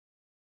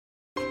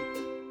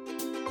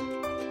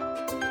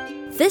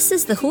This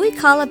is the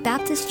Huikala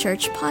Baptist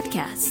Church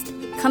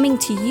podcast, coming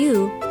to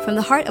you from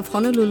the heart of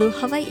Honolulu,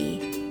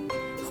 Hawaii.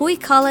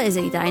 Huikala is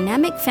a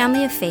dynamic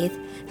family of faith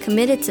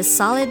committed to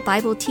solid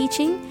Bible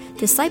teaching,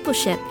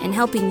 discipleship, and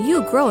helping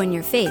you grow in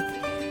your faith.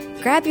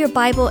 Grab your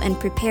Bible and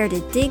prepare to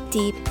dig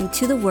deep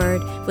into the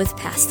Word with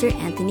Pastor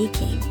Anthony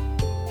King.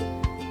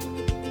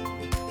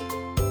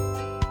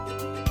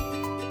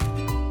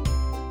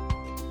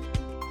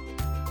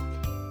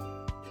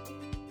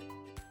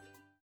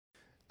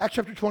 Acts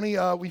chapter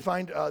 20, we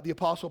find the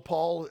Apostle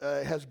Paul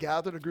has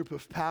gathered a group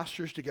of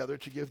pastors together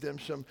to give them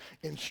some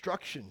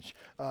instructions.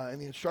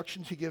 And the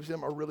instructions he gives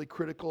them are really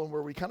critical, and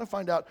where we kind of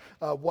find out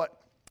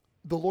what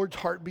the Lord's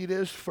heartbeat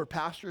is for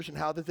pastors and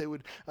how that they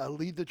would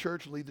lead the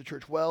church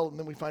well. And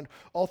then we find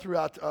all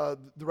throughout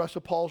the rest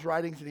of Paul's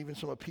writings and even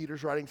some of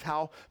Peter's writings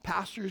how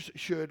pastors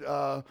should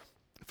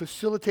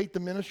facilitate the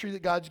ministry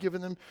that God's given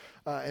them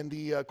and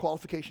the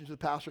qualifications of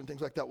the pastor and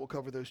things like that. We'll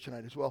cover those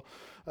tonight as well.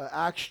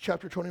 Acts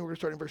chapter 20, we're going to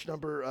start in verse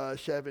number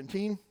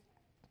 17.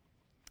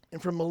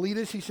 And from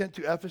Miletus he sent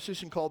to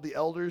Ephesus and called the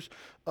elders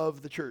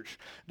of the church.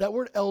 That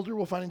word elder,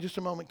 we'll find in just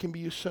a moment, can be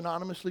used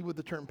synonymously with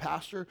the term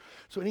pastor.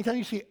 So anytime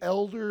you see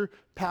elder,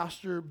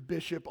 pastor,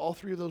 bishop, all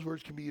three of those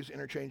words can be used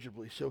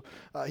interchangeably. So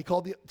he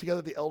called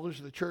together the elders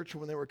of the church,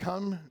 and when they were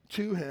come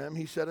to him,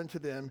 he said unto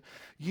them,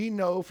 Ye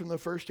know from the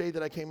first day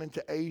that I came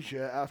into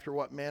Asia, after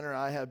what manner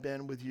I have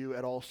been with you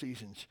at all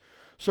seasons,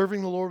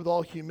 serving the Lord with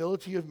all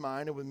humility of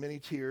mind and with many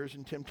tears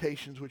and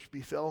temptations which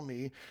befell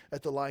me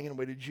at the lying in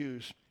wait of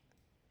Jews.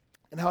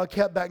 And how I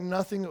kept back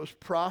nothing that was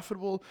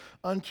profitable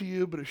unto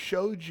you, but have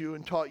showed you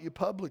and taught you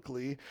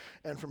publicly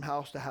and from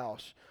house to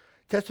house,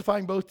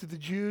 testifying both to the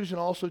Jews and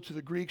also to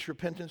the Greeks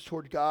repentance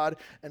toward God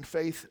and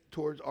faith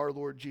towards our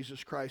Lord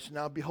Jesus Christ. And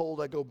now behold,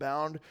 I go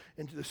bound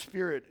into the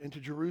Spirit into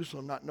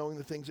Jerusalem, not knowing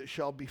the things that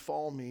shall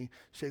befall me,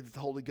 save that the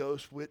Holy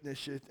Ghost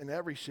witnesseth in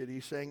every city,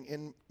 saying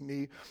in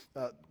me,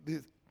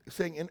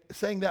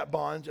 saying that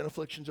bonds and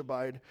afflictions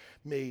abide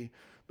me.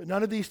 But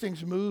none of these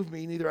things move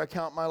me, neither I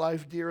count my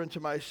life dear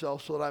unto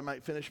myself, so that I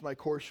might finish my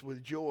course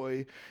with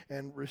joy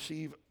and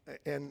receive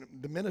and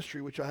the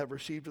ministry which I have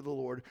received of the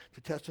Lord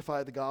to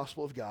testify the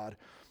gospel of God.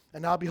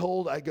 And now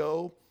behold, I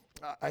go.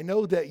 I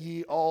know that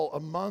ye all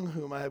among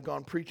whom I have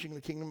gone preaching the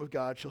kingdom of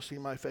God shall see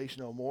my face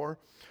no more.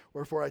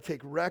 Wherefore I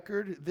take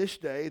record this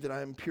day that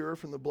I am pure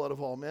from the blood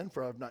of all men,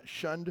 for I have not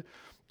shunned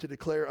to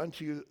declare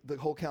unto you the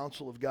whole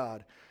counsel of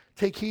God.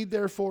 Take heed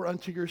therefore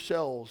unto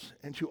yourselves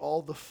and to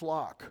all the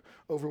flock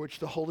over which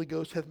the Holy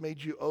Ghost hath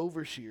made you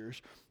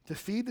overseers, to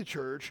feed the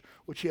church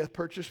which he hath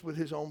purchased with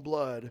his own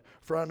blood.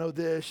 For I know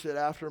this, that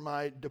after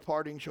my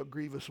departing shall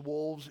grievous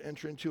wolves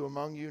enter into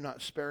among you,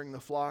 not sparing the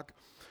flock.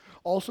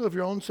 Also of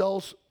your own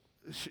selves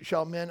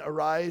shall men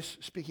arise,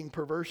 speaking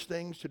perverse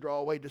things, to draw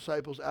away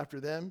disciples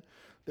after them.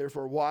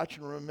 Therefore watch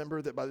and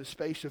remember that by the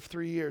space of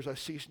 3 years I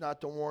cease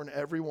not to warn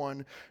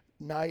everyone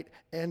night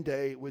and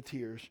day with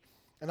tears.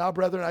 And now,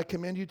 brethren, I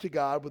commend you to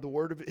God with the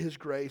word of his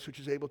grace, which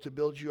is able to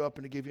build you up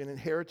and to give you an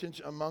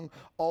inheritance among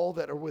all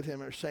that are with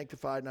him and are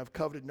sanctified. And I've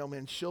coveted no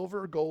man's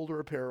silver, gold, or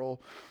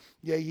apparel.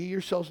 Yea, ye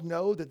yourselves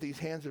know that these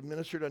hands have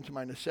ministered unto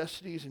my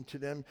necessities and to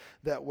them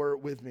that were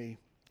with me.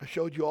 I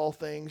showed you all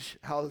things,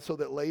 how so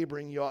that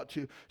laboring you ought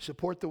to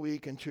support the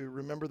weak and to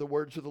remember the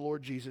words of the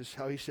Lord Jesus,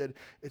 how he said,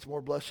 it's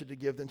more blessed to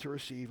give than to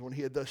receive. When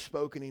he had thus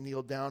spoken, he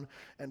kneeled down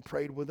and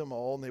prayed with them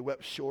all, and they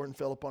wept sore and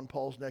fell upon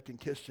Paul's neck and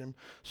kissed him,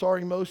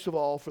 sorry most of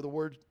all for the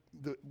words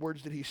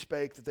that he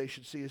spake, that they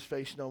should see his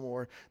face no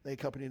more. They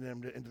accompanied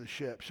him into the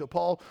ship. So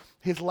Paul,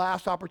 his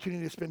last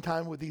opportunity to spend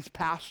time with these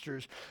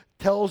pastors,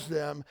 tells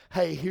them,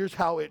 hey, here's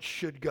how it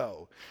should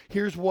go.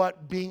 Here's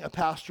what being a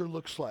pastor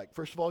looks like.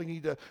 First of all, you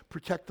need to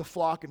protect the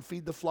flock and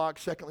feed the flock.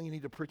 Secondly, you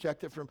need to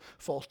protect it from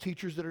false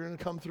teachers that are going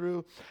to come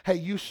through. Hey,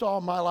 you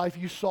saw my life.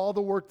 You saw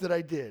the work that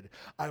I did.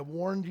 I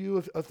warned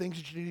you of things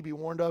that you need to be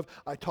warned of.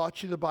 I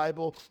taught you the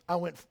Bible. I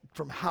went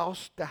from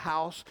house to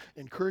house,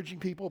 encouraging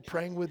people,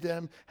 praying with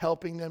them,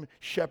 helping them,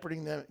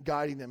 shepherding them,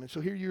 guiding them. And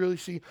so here you really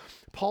see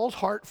Paul's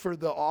heart for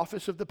the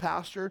office of the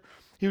pastor.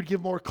 He would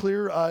give more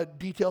clear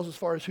details as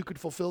far as who could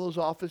fulfill those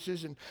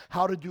offices and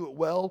how to do it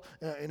well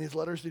in his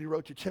letters that he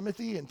wrote to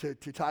Timothy and to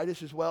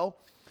Titus as well.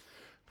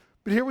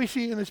 But here we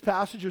see in this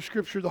passage of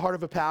Scripture the heart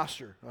of a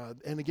pastor.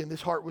 And again,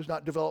 this heart was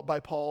not developed by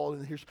Paul.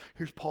 And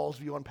here's Paul's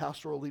view on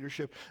pastoral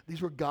leadership.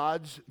 These were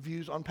God's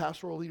views on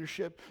pastoral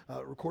leadership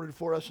recorded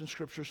for us in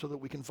Scripture so that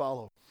we can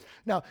follow.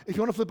 Now, if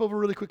you want to flip over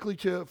really quickly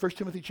to 1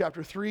 Timothy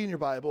chapter 3 in your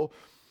Bible,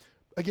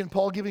 again,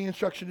 Paul giving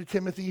instruction to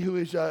Timothy, who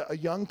is a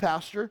young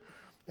pastor.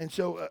 And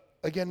so,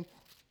 again,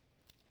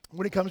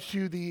 when it comes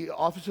to the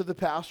office of the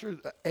pastor,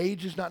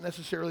 age is not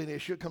necessarily an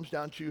issue. It comes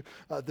down to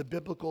the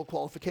biblical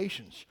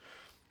qualifications.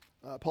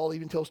 Paul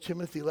even tells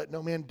Timothy, let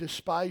no man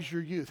despise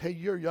your youth. Hey,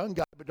 you're a young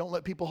guy, but don't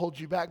let people hold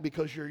you back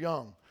because you're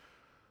young.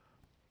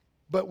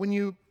 But when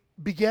you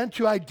begin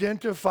to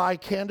identify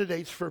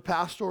candidates for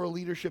pastoral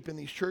leadership in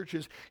these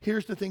churches,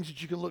 here's the things that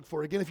you can look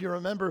for. Again, if you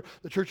remember,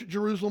 the church at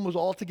Jerusalem was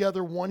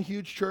altogether one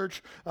huge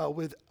church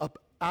with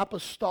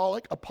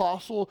apostolic,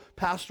 apostle,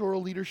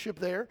 pastoral leadership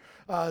there.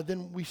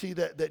 Then we see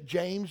that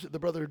James, the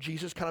brother of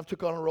Jesus, kind of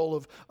took on a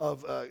role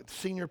of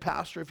senior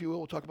pastor, if you will.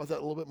 We'll talk about that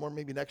a little bit more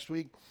maybe next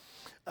week.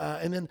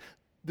 And then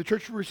the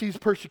church receives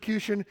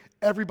persecution,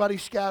 everybody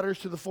scatters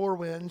to the four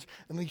winds,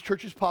 and these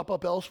churches pop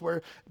up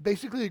elsewhere.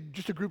 Basically,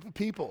 just a group of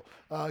people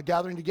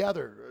gathering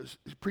together,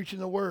 preaching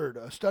the word,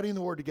 studying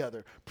the word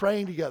together,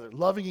 praying together,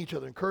 loving each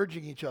other,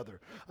 encouraging each other,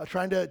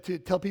 trying to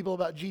tell people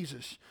about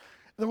Jesus.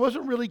 There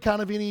wasn't really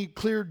kind of any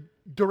clear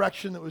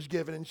direction that was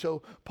given. And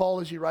so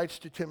Paul, as he writes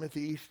to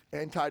Timothy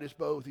and Titus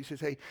both, he says,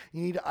 hey,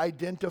 you need to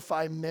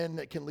identify men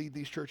that can lead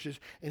these churches,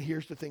 and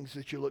here's the things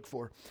that you look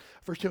for.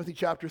 1 Timothy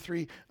chapter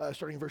 3,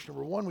 starting verse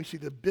number 1, we see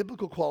the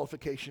biblical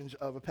qualifications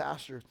of a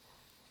pastor.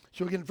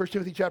 So again, 1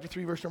 Timothy chapter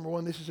 3, verse number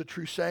 1, this is a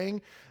true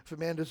saying. If a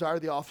man desire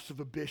the office of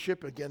a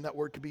bishop, again, that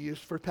word could be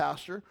used for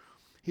pastor,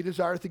 he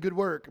desireth a good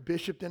work. A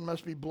bishop then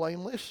must be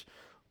blameless,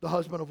 the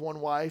husband of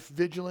one wife,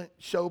 vigilant,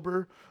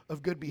 sober,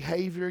 of good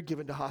behavior,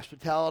 given to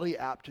hospitality,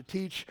 apt to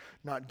teach,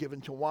 not given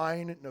to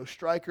wine, no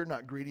striker,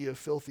 not greedy of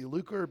filthy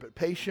lucre, but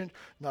patient,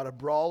 not a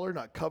brawler,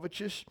 not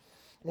covetous,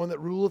 one that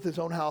ruleth his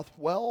own house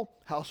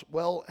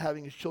well,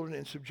 having his children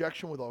in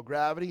subjection with all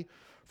gravity.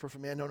 For if a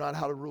man know not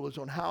how to rule his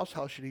own house,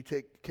 how should he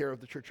take care of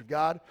the church of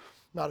God?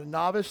 Not a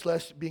novice,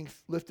 lest being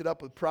lifted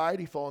up with pride,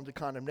 he fall into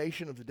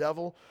condemnation of the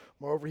devil.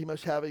 Moreover, he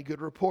must have a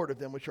good report of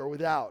them which are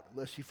without,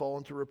 lest he fall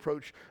into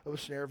reproach of a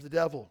snare of the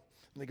devil.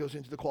 And it goes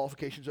into the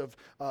qualifications of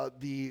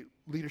the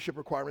leadership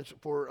requirements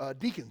for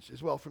deacons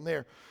as well from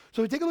there.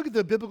 So we take a look at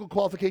the biblical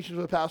qualifications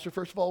of a pastor.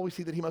 First of all, we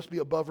see that he must be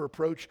above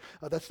reproach.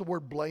 That's the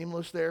word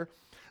blameless there.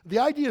 The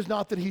idea is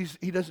not that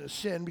he doesn't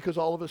sin, because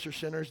all of us are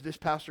sinners, this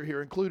pastor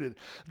here included.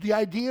 The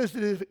idea is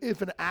that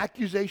if an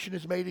accusation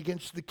is made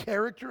against the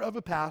character of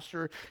a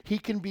pastor, he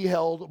can be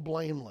held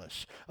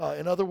blameless.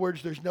 In other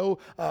words, there's no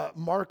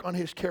mark on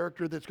his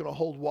character that's going to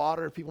hold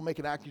water. If people make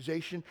an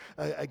accusation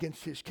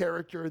against his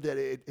character, that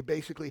it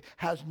basically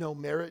has no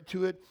merit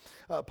to it.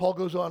 Paul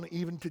goes on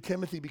even to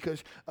Timothy,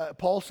 because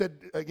Paul said,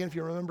 again, if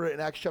you remember in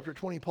Acts chapter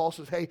 20, Paul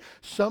says, hey,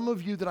 some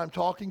of you that I'm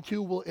talking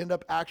to will end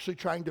up actually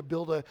trying to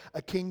build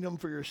a kingdom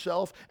for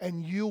yourself,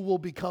 and you will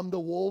become the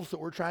wolves that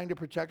we're trying to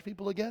protect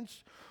people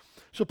against.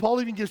 So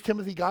Paul even gives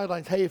Timothy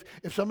guidelines. Hey,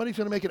 if somebody's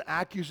going to make an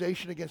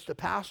accusation against a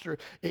pastor,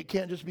 it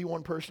can't just be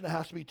one person. It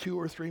has to be two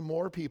or three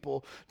more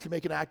people to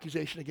make an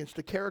accusation against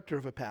the character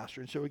of a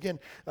pastor. And so again,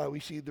 we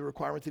see the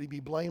requirement that he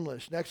be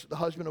blameless. Next, the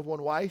husband of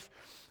one wife.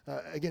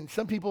 Again,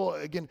 some people,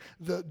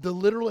 the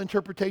literal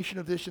interpretation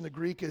of this in the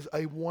Greek is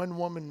a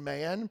one-woman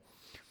man.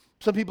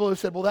 Some people have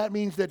said, well, that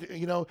means that,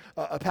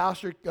 a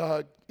pastor,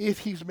 if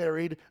he's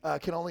married,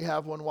 can only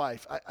have one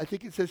wife. I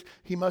think it says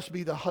he must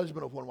be the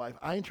husband of one wife.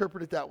 I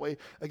interpret it that way.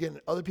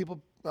 Again, other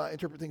people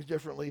interpret things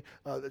differently.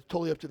 That's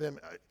totally up to them.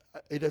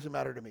 It doesn't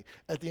matter to me.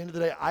 At the end of the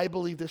day, I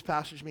believe this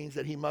passage means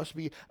that he must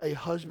be a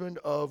husband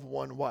of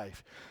one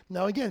wife.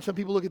 Now, again, some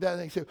people look at that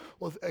and they say,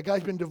 well, if a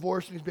guy's been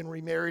divorced and he's been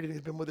remarried and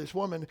he's been with this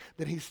woman,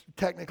 then he's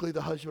technically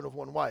the husband of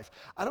one wife.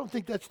 I don't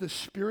think that's the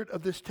spirit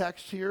of this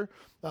text here,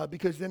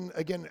 because then,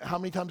 again, how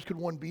many times could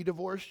one be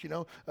divorced?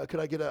 Could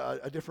I get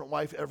a different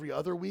wife every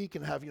other week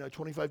and have,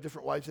 25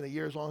 different wives in a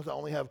year as long as I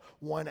only have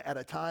one at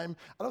a time?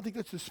 I don't think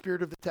that's the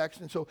spirit of the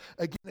text. And so,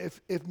 again,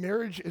 if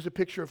marriage is a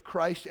picture of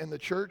Christ and the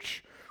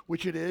church,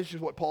 which it is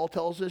what Paul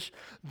tells us,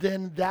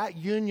 then that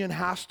union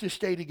has to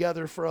stay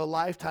together for a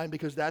lifetime,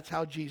 because that's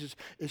how Jesus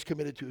is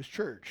committed to his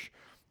church.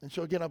 And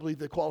so again, I believe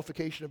the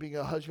qualification of being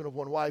a husband of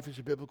one wife is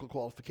a biblical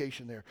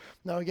qualification there.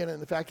 Now again,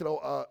 in the fact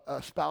that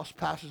a spouse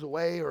passes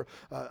away, or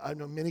I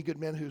know many good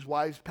men whose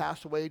wives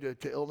pass away to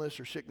illness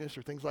or sickness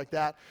or things like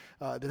that,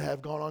 that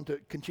have gone on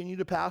to continue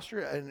to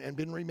pastor and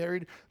been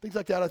remarried. Things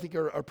like that I think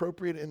are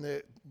appropriate in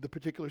the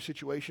particular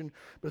situation.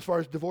 But as far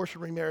as divorce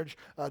and remarriage,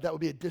 that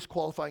would be a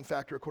disqualifying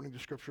factor according to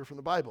Scripture from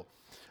the Bible.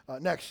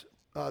 Next.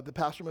 The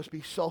pastor must be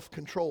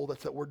self-controlled.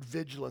 That's that word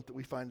vigilant that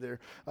we find there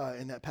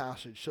in that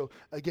passage. So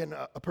again,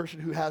 a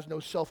person who has no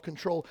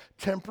self-control.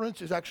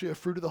 Temperance is actually a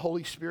fruit of the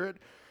Holy Spirit.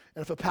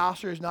 And if a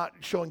pastor is not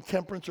showing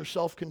temperance or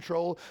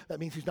self-control, that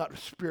means he's not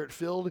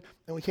Spirit-filled.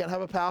 And we can't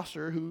have a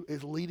pastor who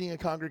is leading a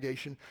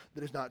congregation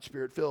that is not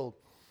Spirit-filled.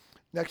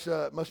 Next,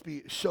 must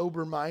be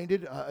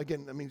sober-minded.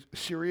 Again, that means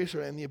serious,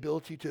 and the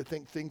ability to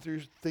think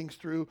things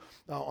through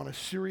on a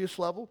serious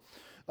level.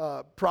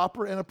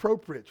 Proper and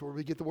appropriate, so where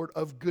we get the word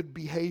of good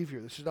behavior.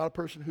 This is not a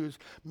person who's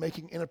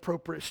making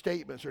inappropriate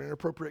statements or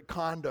inappropriate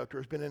conduct, or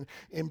has been in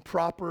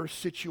improper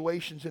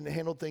situations and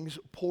handled things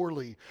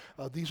poorly.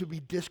 These would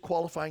be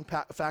disqualifying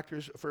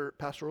factors for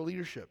pastoral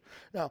leadership.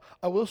 Now,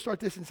 I will start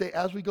this and say,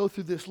 as we go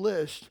through this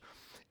list,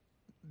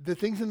 the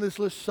things in this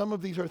list, some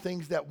of these are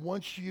things that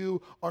once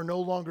you are no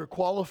longer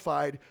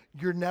qualified,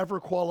 you're never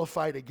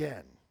qualified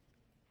again.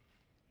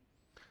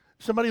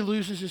 Somebody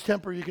loses his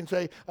temper, you can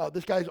say,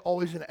 this guy's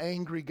always an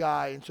angry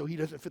guy, and so he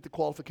doesn't fit the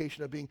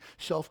qualification of being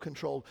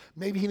self-controlled.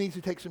 Maybe he needs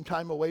to take some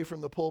time away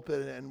from the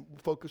pulpit and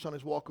focus on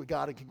his walk with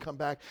God, and can come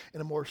back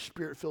in a more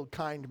Spirit-filled,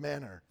 kind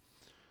manner.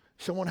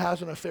 Someone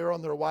has an affair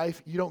on their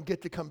wife, you don't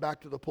get to come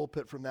back to the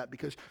pulpit from that,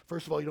 because,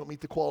 first of all, you don't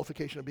meet the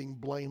qualification of being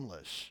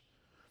blameless.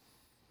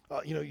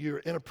 you're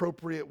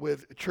inappropriate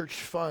with church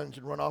funds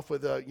and run off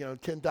with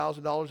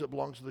 $10,000 that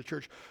belongs to the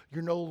church,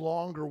 you're no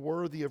longer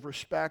worthy of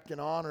respect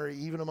and honor,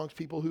 even amongst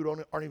people who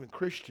aren't even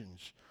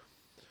Christians.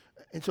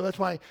 And so that's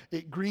why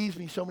it grieves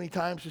me so many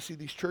times to see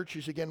these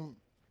churches, again,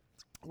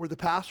 where the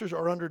pastors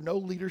are under no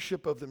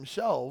leadership of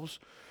themselves,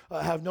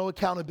 have no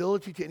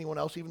accountability to anyone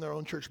else, even their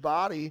own church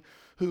body,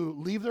 who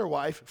leave their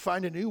wife,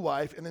 find a new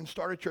wife, and then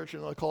start a church,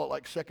 and they'll call it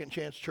like second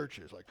chance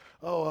churches. Like,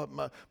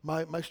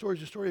 my story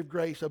is a story of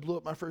grace. I blew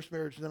up my first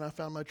marriage, and then I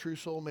found my true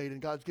soulmate,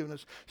 and God's given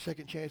us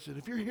second chances.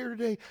 If you're here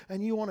today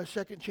and you want a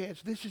second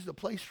chance, this is the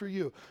place for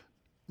you.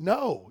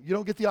 No, you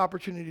don't get the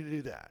opportunity to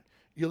do that.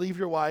 You leave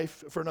your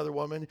wife for another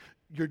woman,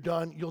 you're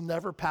done. You'll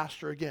never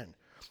pastor again.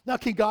 Now,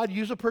 can God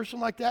use a person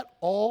like that?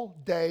 All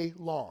day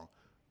long,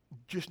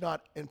 just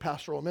not in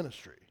pastoral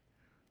ministry.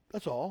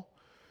 That's all.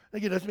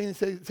 Again, it doesn't mean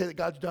to say that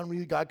God's done with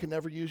you, God can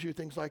never use you,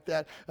 things like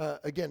that.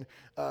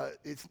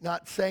 It's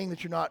not saying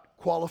that you're not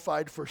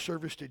qualified for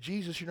service to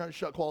Jesus. You're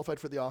not qualified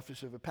for the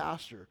office of a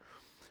pastor.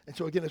 And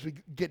so again, as we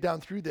get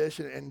down through this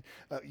and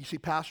you see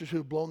pastors who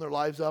have blown their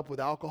lives up with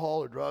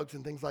alcohol or drugs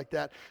and things like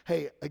that,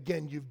 hey,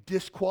 again, you've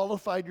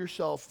disqualified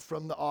yourself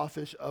from the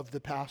office of the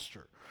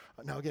pastor.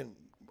 Now again,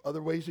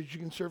 other ways that you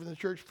can serve in the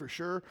church, for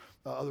sure.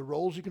 Other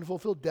roles you can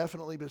fulfill,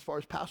 definitely. But as far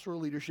as pastoral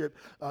leadership,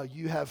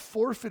 you have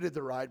forfeited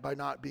the right by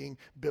not being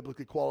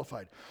biblically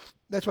qualified.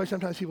 That's why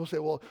sometimes people say,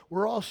 well,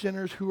 we're all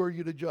sinners. Who are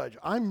you to judge?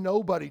 I'm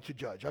nobody to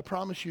judge. I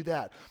promise you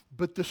that.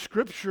 But the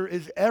scripture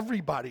is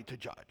everybody to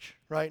judge,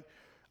 right?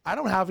 I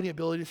don't have any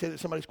ability to say that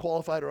somebody's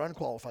qualified or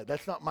unqualified.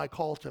 That's not my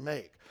call to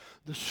make.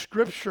 The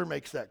scripture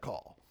makes that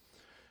call.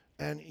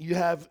 And you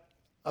have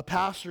a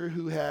pastor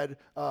who had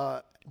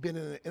been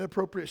in an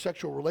inappropriate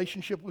sexual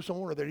relationship with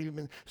someone, or there'd even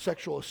been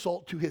sexual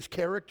assault to his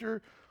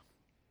character.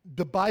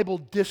 The Bible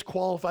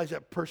disqualifies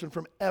that person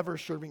from ever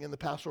serving in the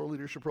pastoral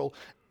leadership role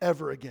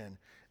ever again.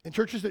 And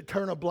churches that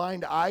turn a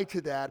blind eye to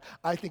that,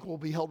 I think, will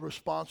be held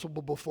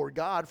responsible before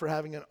God for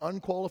having an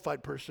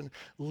unqualified person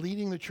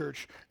leading the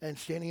church and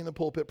standing in the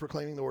pulpit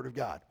proclaiming the word of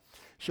God.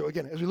 So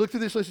again, as we look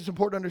through this list, it's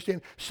important to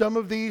understand some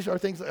of these are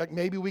things that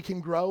maybe we can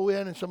grow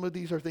in, and some of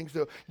these are things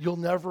that you'll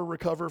never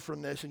recover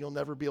from this, and you'll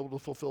never be able to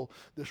fulfill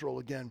this role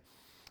again.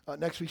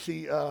 Next we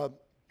see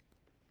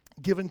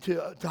given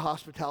to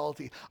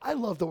hospitality. I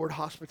love the word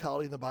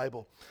hospitality in the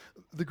Bible.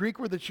 The Greek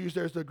word that's used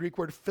there is the Greek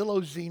word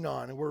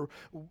philoxenon, and where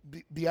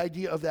the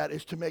idea of that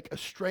is to make a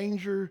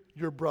stranger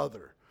your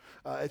brother.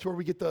 It's where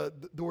we get the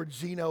word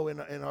xeno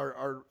in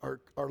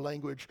our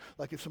language.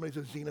 Like if somebody's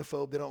a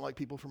xenophobe, they don't like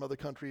people from other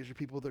countries or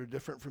people that are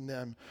different from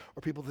them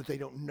or people that they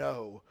don't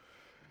know.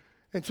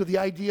 And so the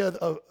idea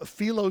of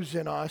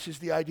philoxenos is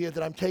the idea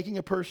that I'm taking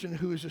a person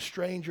who is a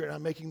stranger and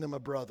I'm making them a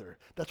brother.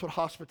 That's what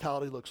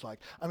hospitality looks like.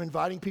 I'm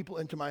inviting people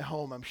into my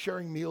home. I'm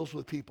sharing meals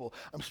with people.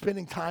 I'm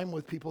spending time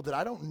with people that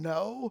I don't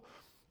know,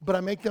 but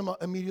I make them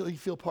immediately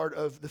feel part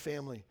of the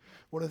family.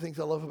 One of the things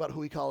I love about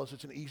Hui Kala is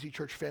it's an easy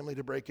church family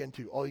to break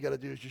into. All you got to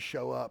do is just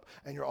show up,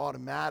 and you're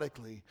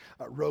automatically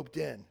roped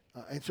in.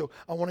 And so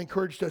I want to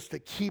encourage us to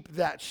keep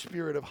that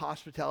spirit of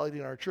hospitality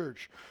in our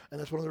church, and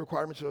that's one of the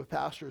requirements of a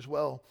pastor as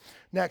well.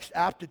 Next,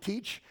 apt to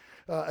teach.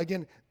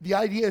 Again, the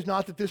idea is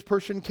not that this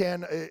person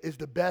is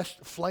the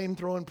best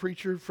flame-throwing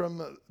preacher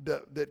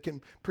that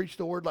can preach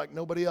the word like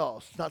nobody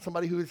else. It's not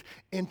somebody who is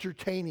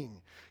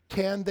entertaining.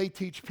 Can they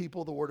teach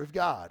people the word of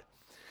God?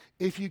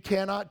 If you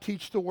cannot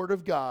teach the word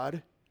of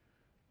God,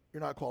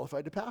 you're not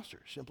qualified to pastor.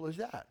 Simple as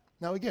that.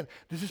 Now again,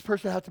 does this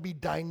person have to be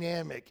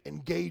dynamic,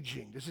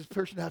 engaging? Does this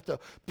person have to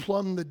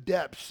plumb the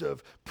depths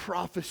of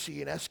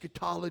prophecy and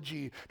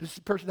eschatology? Does this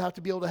person have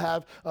to be able to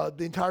have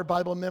the entire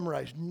Bible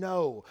memorized?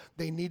 No.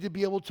 They need to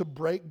be able to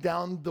break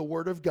down the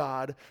word of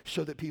God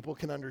so that people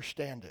can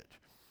understand it.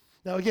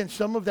 Now again,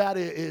 some of that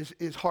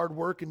is hard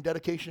work and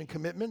dedication and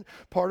commitment.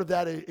 Part of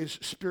that is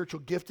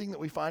spiritual gifting that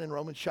we find in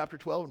Romans chapter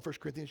 12 and 1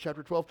 Corinthians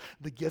chapter 12.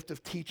 The gift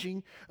of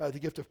teaching, the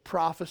gift of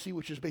prophecy,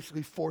 which is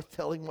basically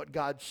forthtelling what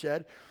God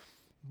said.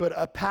 But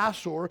a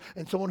pastor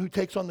and someone who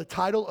takes on the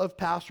title of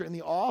pastor and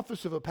the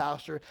office of a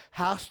pastor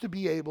has to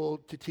be able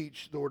to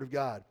teach the word of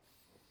God.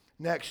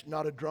 Next,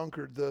 not a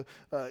drunkard. The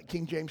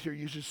King James here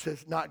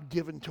says not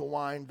given to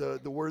wine. The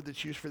word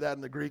that's used for that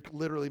in the Greek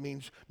literally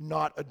means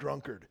not a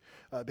drunkard,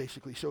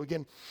 basically. So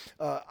again,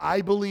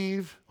 I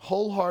believe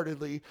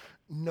wholeheartedly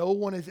no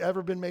one has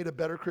ever been made a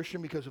better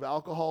Christian because of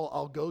alcohol.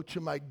 I'll go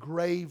to my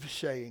grave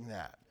saying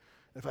that.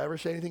 If I ever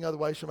say anything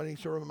otherwise, somebody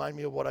needs to remind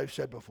me of what I've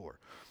said before.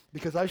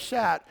 Because I've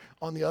sat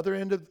on the other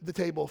end of the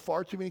table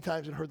far too many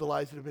times and heard the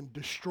lives that have been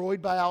destroyed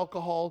by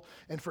alcohol.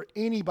 And for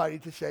anybody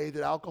to say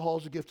that alcohol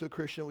is a gift to a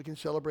Christian we can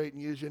celebrate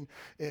and use in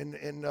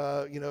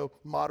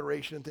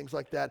moderation and things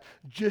like that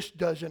just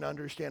doesn't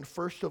understand,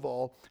 first of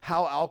all,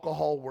 how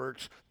alcohol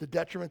works, the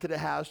detriment that it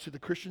has to the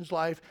Christian's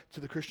life, to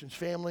the Christian's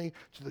family,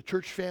 to the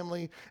church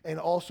family, and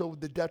also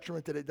the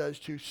detriment that it does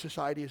to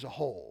society as a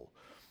whole.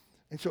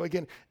 And so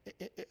again,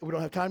 we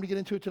don't have time to get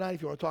into it tonight.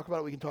 If you want to talk about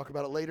it, we can talk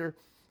about it later.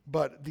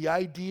 But the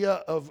idea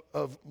of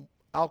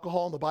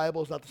alcohol in the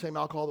Bible is not the same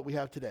alcohol that we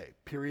have today,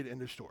 period,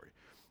 end of story.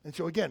 And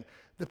so again,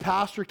 the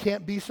pastor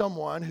can't be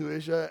someone who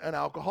is an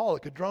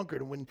alcoholic, a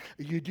drunkard. And when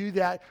you do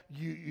that,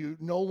 you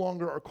no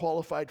longer are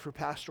qualified for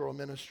pastoral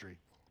ministry.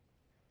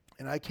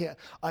 And I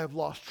have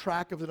lost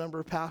track of the number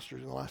of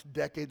pastors in the last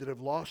decade that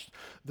have lost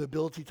the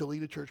ability to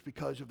lead a church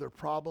because of their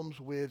problems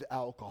with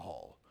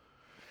alcohol.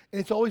 And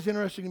it's always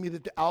interesting to me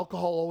that the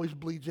alcohol always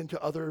bleeds into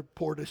other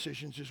poor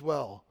decisions as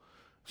well.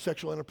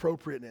 Sexual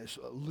inappropriateness,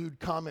 lewd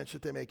comments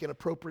that they make,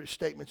 inappropriate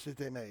statements that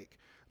they make,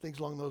 things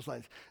along those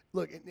lines.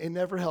 Look, it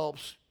never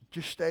helps.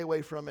 Just stay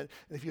away from it.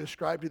 And if you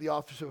ascribe to the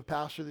office of a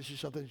pastor, this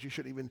is something that you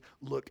shouldn't even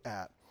look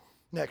at.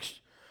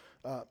 Next,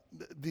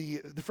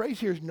 the phrase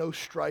here is no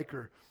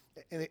striker.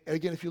 And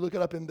again, if you look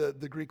it up in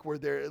the Greek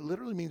word there, it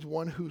literally means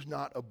one who's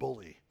not a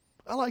bully.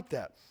 I like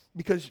that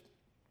because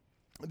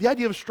the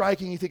idea of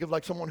striking, you think of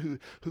like someone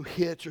who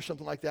hits or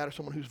something like that, or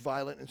someone who's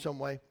violent in some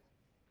way.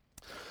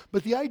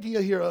 But the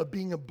idea here of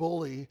being a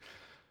bully,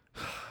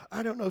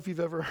 I don't know if you've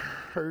ever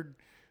heard,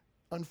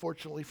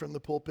 unfortunately, from the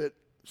pulpit,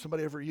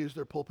 somebody ever used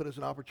their pulpit as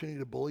an opportunity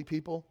to bully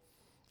people.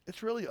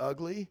 It's really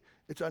ugly.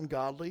 It's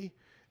ungodly.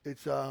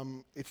 It's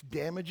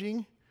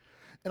damaging.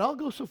 And I'll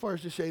go so far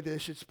as to say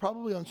this, it's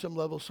probably on some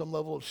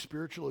level of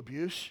spiritual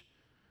abuse.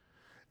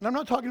 And I'm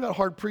not talking about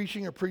hard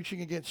preaching or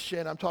preaching against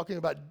sin. I'm talking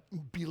about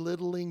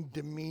belittling,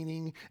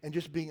 demeaning, and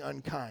just being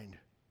unkind.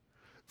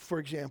 For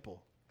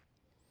example,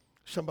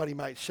 somebody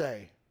might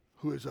say,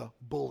 who is a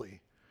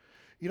bully,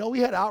 you know, we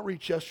had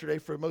outreach yesterday.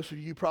 For most of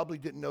you probably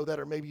didn't know that,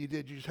 or maybe you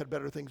did. You just had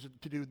better things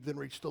to do than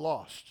reach the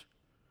lost.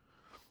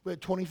 We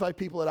had 25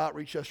 people at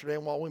outreach yesterday,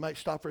 and while we might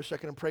stop for a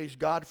second and praise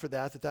God for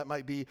that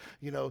might be,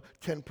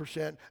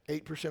 10%,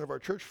 8% of our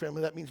church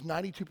family, that means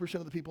 92%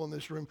 of the people in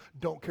this room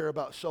don't care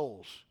about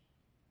souls.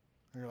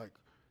 And you're like,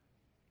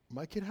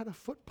 my kid had a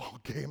football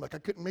game. Like, I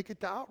couldn't make it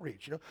to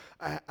outreach.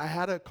 I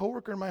had a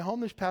coworker in my home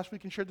this past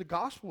week and shared the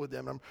gospel with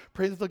them. I'm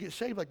praying that they'll get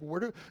saved. Like,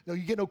 you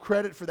get no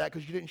credit for that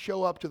because you didn't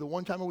show up to the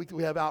one time a week that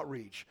we have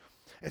outreach.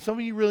 And some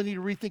of you really need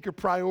to rethink your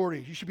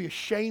priorities. You should be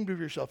ashamed of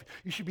yourself.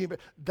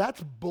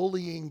 That's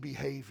bullying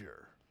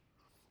behavior.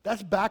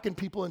 That's backing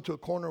people into a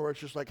corner where it's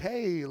just like,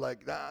 hey,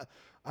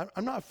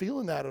 I'm not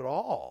feeling that at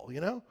all,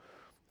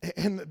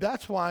 And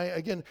that's why,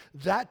 again,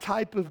 that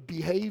type of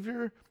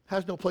behavior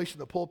has no place in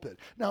the pulpit.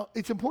 Now,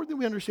 it's important that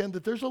we understand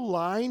that there's a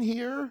line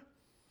here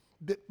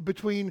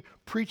between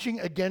preaching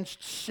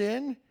against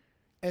sin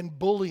and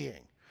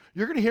bullying.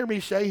 You're going to hear me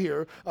say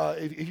here,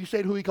 if you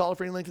stayed Who We Call It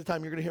for any length of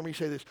time, you're going to hear me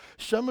say this.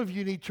 Some of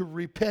you need to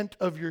repent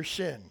of your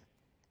sin.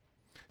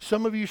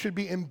 Some of you should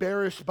be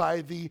embarrassed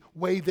by the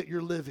way that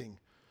you're living.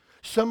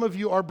 Some of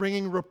you are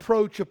bringing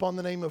reproach upon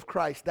the name of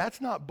Christ.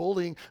 That's not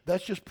bullying.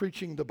 That's just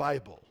preaching the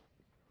Bible.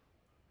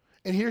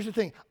 And here's the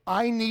thing.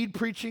 I need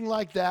preaching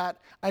like that.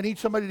 I need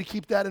somebody to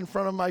keep that in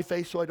front of my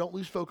face so I don't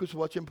lose focus of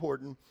what's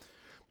important.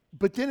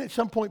 But then at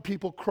some point,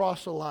 people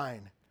cross a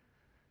line.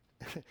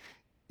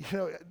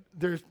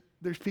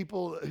 There's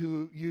people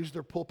who use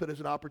their pulpit as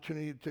an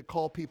opportunity to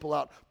call people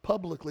out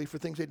publicly for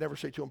things they'd never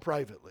say to them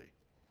privately.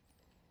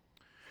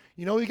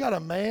 We got a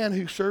man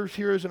who serves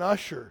here as an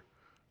usher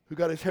who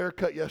got his hair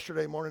cut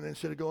yesterday morning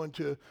instead of going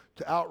to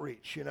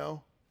outreach,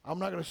 I'm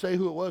not going to say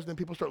who it was. And then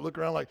people start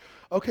looking around like,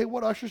 okay,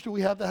 what ushers do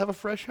we have to have a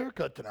fresh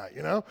haircut tonight,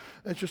 And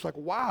it's just like,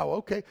 wow,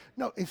 okay.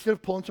 No, instead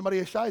of pulling somebody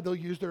aside, they'll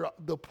use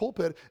the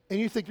pulpit. And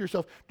you think to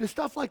yourself, does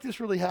stuff like this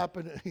really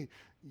happen?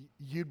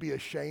 You'd be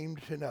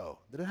ashamed to know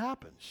that it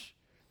happens.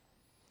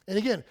 And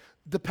again,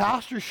 the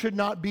pastor should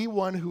not be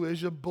one who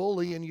is a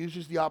bully and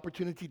uses the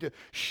opportunity to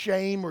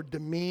shame or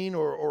demean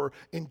or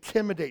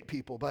intimidate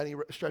people by any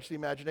stretch of the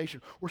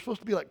imagination. We're supposed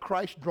to be like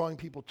Christ, drawing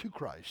people to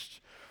Christ.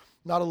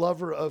 Not a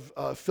lover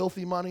of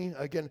filthy money.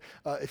 Again,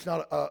 it's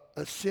not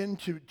a sin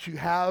to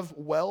have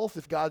wealth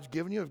if God's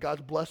given you, if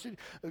God's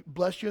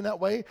blessed you in that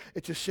way.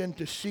 It's a sin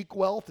to seek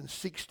wealth and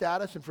seek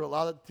status and for a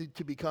lot of it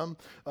to become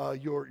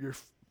your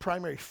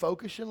primary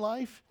focus in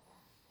life.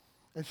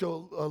 And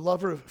so a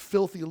lover of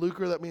filthy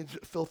lucre, that means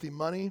filthy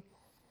money.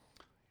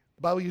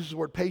 The Bible uses the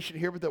word patient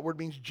here, but that word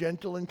means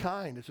gentle and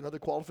kind. It's another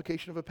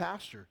qualification of a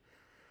pastor.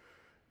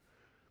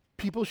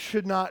 People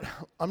should not,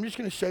 I'm just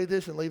going to say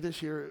this and leave this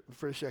here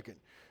for a second.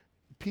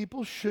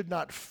 People should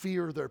not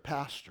fear their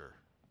pastor.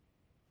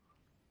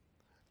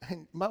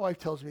 And my wife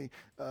tells me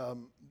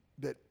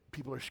that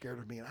people are scared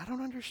of me, and I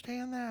don't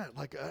understand that.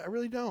 Like, I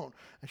really don't.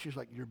 And she's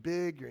like, you're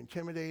big, you're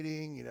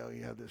intimidating,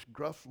 you have this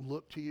gruff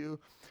look to you.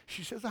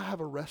 She says I have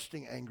a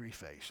resting, angry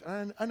face.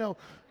 And I know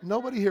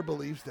nobody here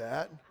believes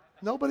that.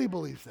 Nobody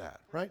believes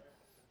that, right?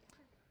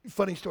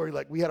 Funny story,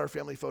 like we had our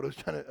family photos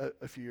done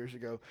a few years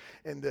ago,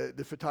 and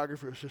the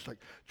photographer was just like,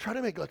 try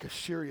to make like a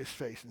serious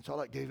face. And so I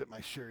like gave it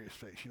my serious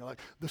face, like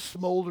the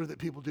smolder that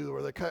people do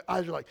where their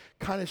eyes are like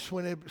kind of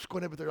squinted,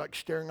 but they're like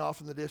staring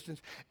off in the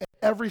distance. And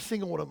every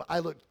single one of them, I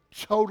look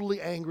totally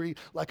angry,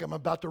 like I'm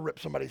about to rip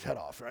somebody's head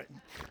off, right?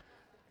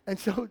 And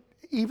so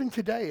even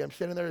today, I'm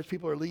standing there as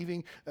people are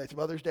leaving. It's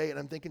Mother's Day, and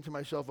I'm thinking to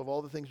myself of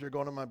all the things that are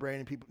going on in my brain,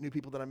 and new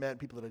people that I met, and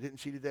people that I didn't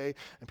see today,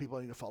 and people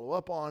I need to follow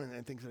up on,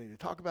 and things I need to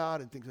talk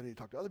about, and things I need to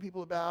talk to other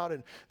people about,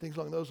 and things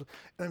along those. And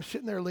I'm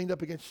sitting there leaned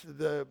up against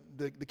the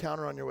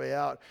counter on your way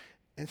out,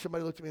 and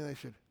somebody looked at me and they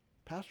said,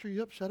 Pastor, are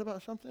you upset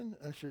about something?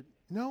 And I said,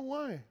 no,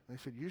 why? They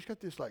said, you just got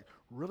this like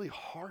really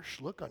harsh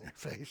look on your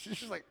face.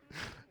 It's just like,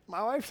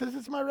 my wife says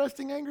it's my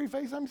resting angry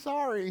face. I'm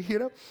sorry, you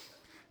know?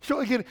 So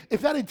again, if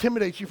that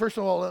intimidates you, first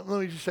of all, let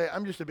me just say,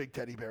 I'm just a big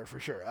teddy bear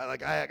for sure.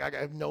 I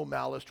have no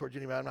malice towards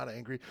anybody. I'm not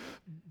angry.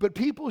 But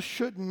people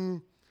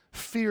shouldn't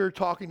fear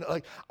talking.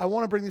 Like, I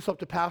want to bring this up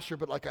to Pastor,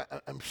 but like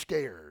I'm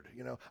scared,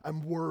 you know.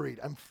 I'm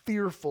worried. I'm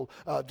fearful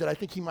that I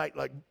think he might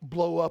like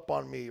blow up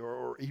on me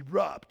or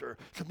erupt or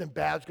something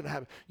bad's going to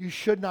happen. You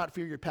should not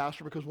fear your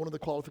pastor, because one of the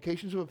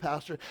qualifications of a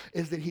pastor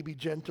is that he be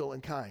gentle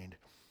and kind.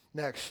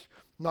 Next,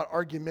 not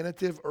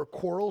argumentative or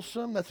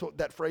quarrelsome. That's what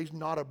that phrase,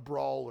 not a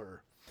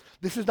brawler.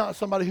 This is not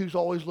somebody who's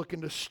always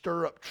looking to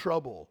stir up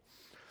trouble.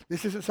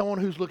 This isn't someone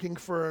who's looking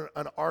for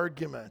an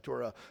argument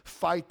or a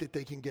fight that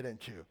they can get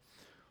into.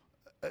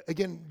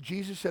 Again,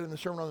 Jesus said in the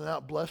Sermon on the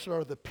Mount, blessed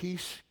are the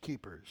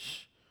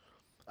peacekeepers.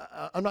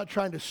 I'm not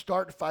trying to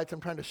start fights.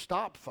 I'm trying to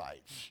stop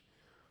fights.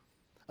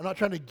 I'm not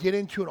trying to get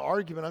into an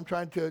argument. I'm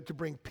trying to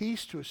bring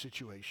peace to a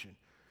situation.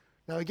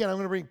 Now, again, I'm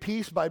going to bring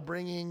peace by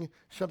bringing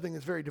something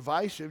that's very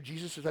divisive.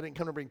 Jesus says, I didn't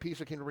come to bring peace.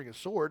 I came to bring a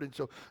sword. And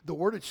so the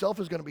word itself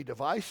is going to be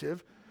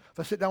divisive. If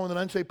I sit down with an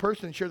unsaved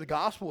person and share the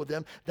gospel with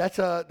them, that's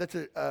a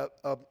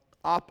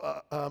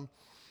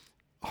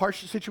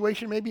harsh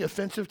situation, maybe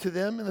offensive to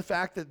them in the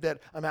fact that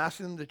I'm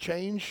asking them to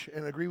change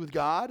and agree with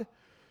God.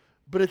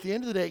 But at the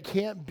end of the day, it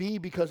can't be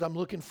because I'm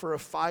looking for a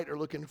fight or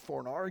looking for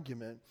an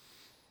argument.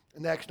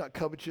 And that's not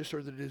covetous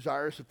or the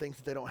desires of things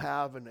that they don't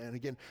have. And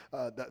again,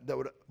 that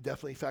would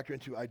definitely factor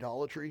into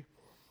idolatry.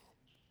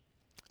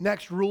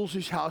 Next, rules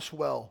his house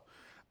well.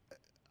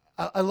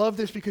 I love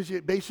this because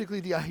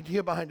basically the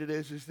idea behind it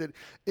is that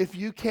if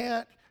you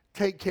can't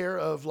take care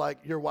of like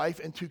your wife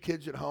and 2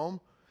 kids at home,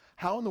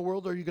 how in the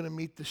world are you going to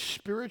meet the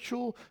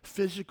spiritual,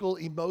 physical,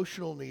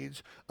 emotional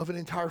needs of an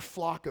entire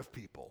flock of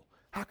people?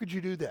 How could you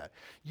do that?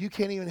 You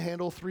can't even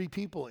handle 3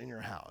 people in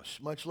your house,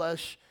 much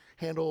less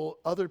handle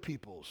other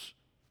people's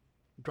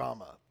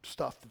drama,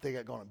 stuff that they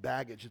got going on,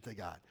 baggage that they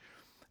got.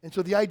 And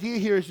so the idea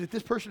here is that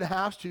this person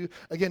has to,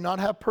 again,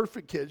 not have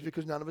perfect kids,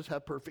 because none of us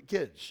have perfect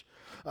kids.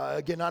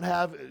 Again, not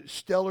have a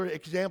stellar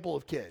example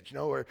of kids, you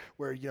know,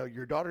 where you know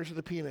your daughters are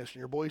the pianist and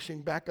your boys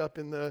sing backup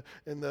in the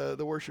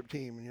worship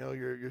team. You know,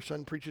 your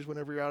son preaches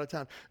whenever you're out of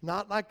town.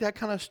 Not like that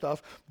kind of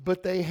stuff,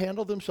 but they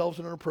handle themselves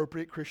in an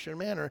appropriate Christian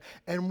manner.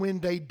 And when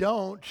they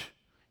don't,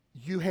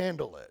 you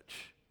handle it.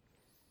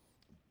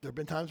 There have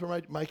been times where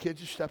my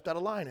kids have stepped out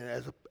of line, and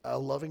as a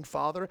loving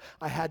father,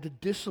 I had to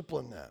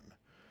discipline them.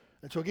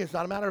 And so again, it's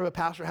not a matter of a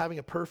pastor having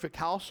a perfect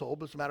household,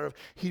 but it's a matter of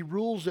he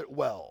rules it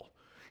well.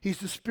 He's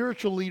the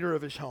spiritual leader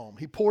of his home.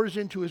 He pours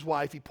into his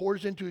wife, he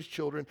pours into his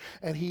children,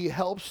 and he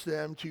helps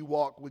them to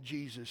walk with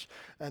Jesus,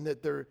 and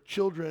that their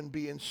children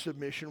be in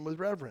submission with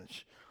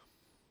reverence.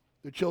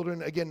 The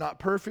children, again, not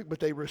perfect, but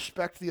they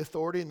respect the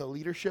authority and the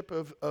leadership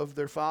of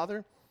their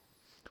father.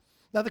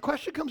 Now, the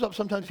question comes up,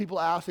 sometimes people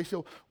ask, they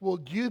say, well,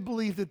 do you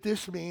believe that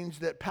this means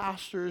that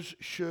pastors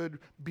should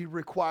be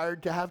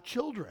required to have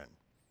children?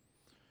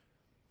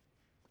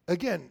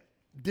 Again,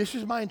 this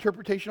is my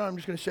interpretation. I'm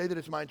just going to say that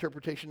it's my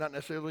interpretation, not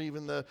necessarily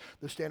even the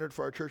standard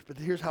for our church, but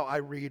here's how I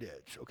read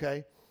it,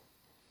 okay?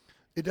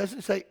 It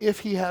doesn't say if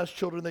he has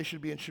children, they should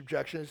be in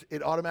subjection.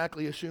 It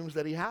automatically assumes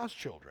that he has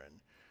children.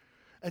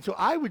 And so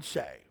I would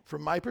say,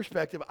 from my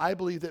perspective, I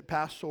believe that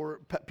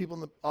people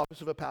in the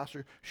office of a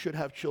pastor should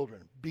have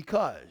children,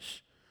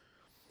 because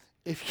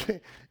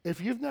if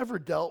you've never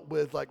dealt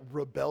with like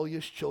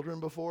rebellious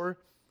children before,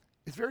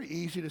 it's very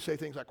easy to say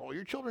things like, well,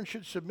 your children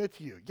should submit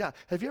to you. Yeah.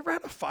 Have you ever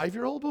had a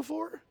 5-year-old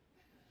before?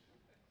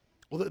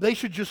 Well, they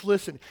should just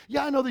listen.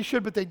 Yeah, I know they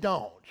should, but they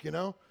don't, you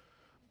know?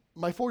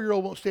 My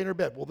 4-year-old won't stay in her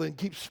bed. Well, then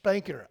keep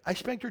spanking her. I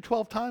spanked her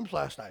 12 times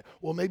last night.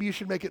 Well, maybe you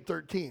should make it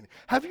 13.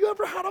 Have you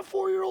ever had a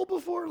 4-year-old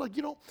before? Like,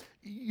 you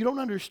don't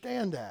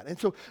understand that. And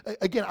so,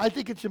 again, I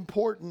think it's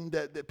important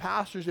that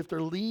pastors, if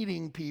they're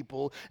leading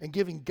people and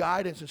giving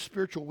guidance and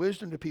spiritual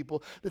wisdom to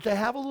people, that they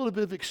have a little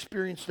bit of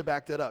experience to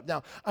back that up.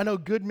 Now, I know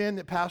good men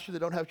that pastor that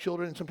don't have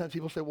children, and sometimes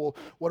people say, well,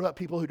 what about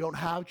people who don't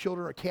have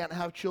children or can't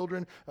have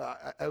children?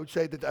 I would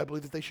say that I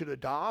believe that they should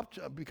adopt,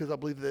 because I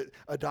believe that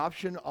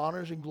adoption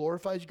honors and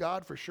glorifies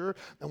God for sure.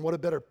 And what a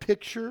better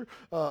picture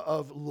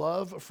of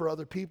love for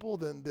other people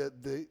than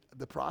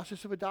the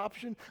process of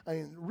adoption. I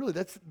mean, really,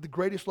 that's the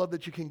greatest love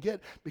that you can get,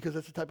 because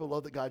that's the type of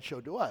love that God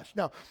showed to us.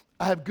 Now,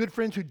 I have good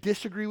friends who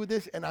disagree with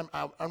this, and I'm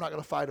not going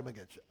to fight them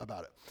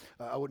about it.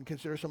 I wouldn't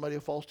consider somebody a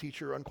false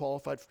teacher or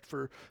unqualified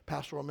for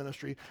pastoral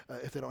ministry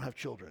if they don't have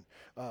children.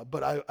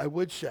 But I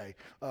would say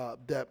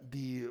that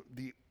the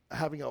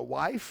having a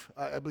wife,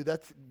 I believe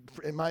that's,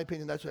 in my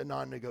opinion, that's a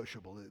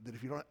non-negotiable. That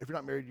if you're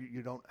not married,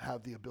 you don't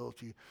have the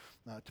ability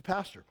to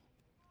pastor.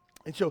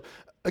 And so,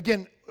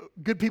 again,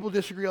 good people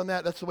disagree on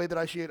that. That's the way that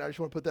I see it. I just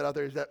want to put that out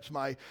there. That's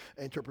my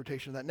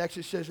interpretation of that. Next,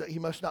 it says that he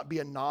must not be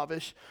a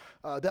novice.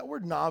 That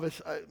word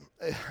novice,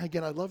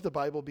 again, I love the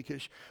Bible,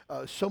 because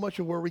so much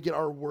of where we get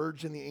our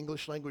words in the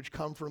English language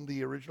come from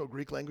the original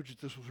Greek language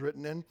that this was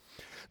written in.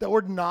 That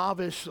word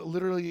novice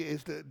literally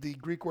is the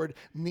Greek word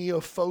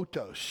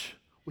neophotos,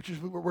 which is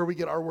where we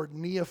get our word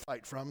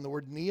neophyte from. The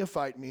word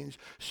neophyte means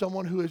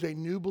someone who is a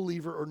new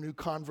believer or new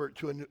convert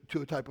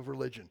to a type of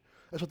religion.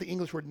 That's what the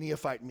English word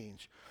neophyte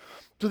means.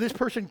 So this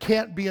person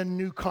can't be a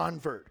new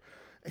convert.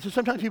 And so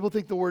sometimes people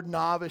think the word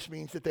novice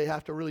means that they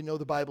have to really know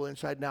the Bible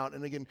inside and out.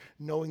 And again,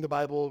 knowing the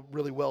Bible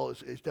really well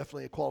is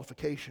definitely a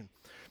qualification.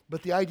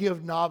 But the idea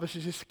of novice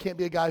is this can't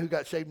be a guy who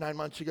got saved 9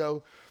 months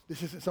ago.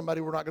 This isn't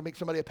somebody, we're not going to make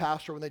somebody a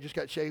pastor when they just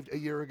got saved a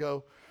year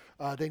ago.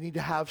 They need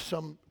to have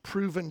some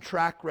proven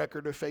track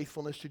record of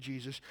faithfulness to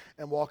Jesus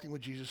and walking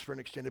with Jesus for an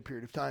extended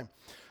period of time.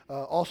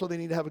 Also, they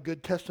need to have a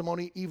good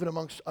testimony, even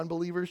amongst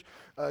unbelievers.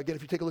 Again,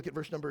 if you take a look at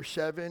verse number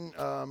 7,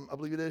 I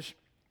believe it is.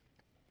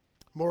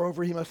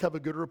 Moreover, he must have a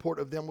good report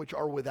of them which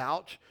are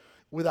without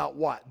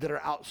what? That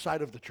are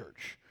outside of the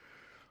church,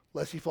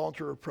 lest he fall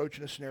into a reproach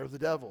and a snare of the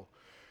devil.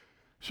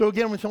 So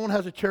again, when someone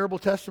has a terrible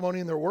testimony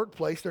in their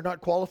workplace, they're not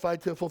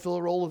qualified to fulfill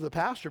the role of the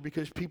pastor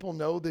because people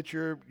know that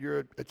you're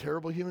a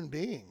terrible human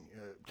being,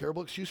 a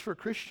terrible excuse for a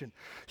Christian.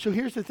 So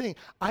here's the thing.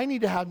 I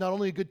need to have not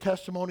only a good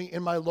testimony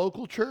in my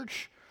local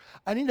church,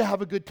 I need to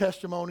have a good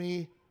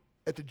testimony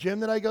at the gym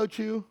that I go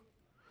to,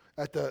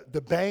 at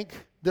the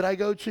bank that I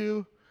go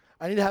to.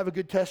 I need to have a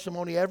good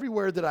testimony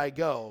everywhere that I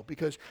go,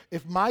 because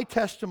if my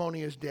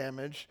testimony is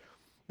damaged,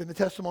 then the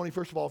testimony,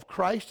 first of all, of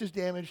Christ is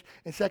damaged,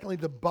 and secondly,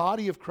 the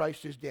body of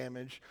Christ is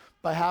damaged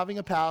by having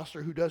a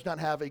pastor who does not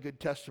have a good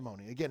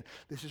testimony. Again,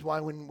 this is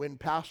why when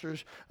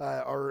pastors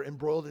are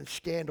embroiled in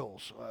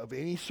scandals of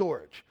any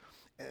sort,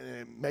 and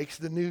it makes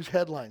the news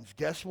headlines,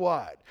 guess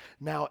what?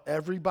 Now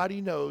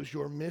everybody knows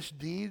your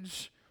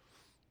misdeeds.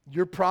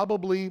 You're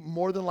probably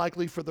more than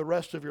likely for the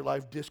rest of your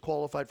life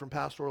disqualified from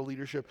pastoral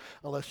leadership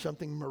unless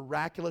something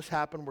miraculous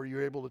happened where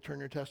you're able to turn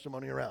your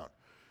testimony around.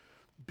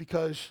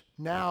 Because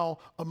now,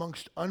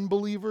 amongst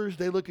unbelievers,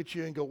 they look at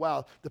you and go,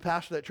 wow, the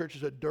pastor of that church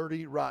is a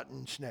dirty,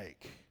 rotten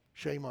snake.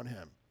 Shame on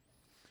him.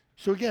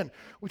 So again,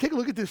 we take a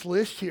look at this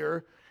list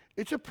here.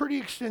 It's a pretty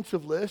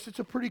extensive list. It's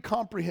a pretty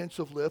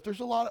comprehensive list.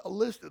 There's a lot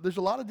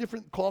of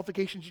different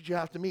qualifications that you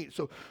have to meet.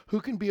 So who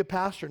can be a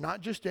pastor?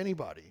 Not just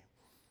anybody.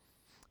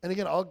 And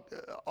again,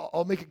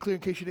 I'll make it clear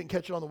in case you didn't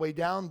catch it on the way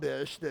down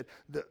this, that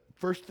the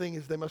first thing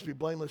is they must be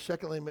blameless.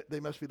 Secondly, they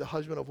must be the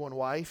husband of one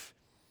wife.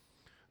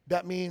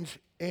 That means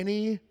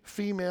any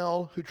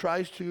female who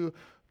tries to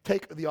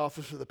take the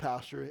office of the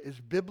pastor is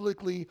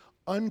biblically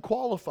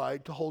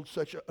unqualified to hold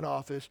such an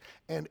office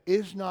and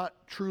is not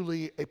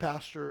truly a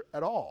pastor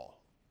at all.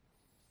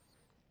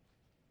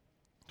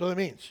 That's what that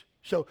means.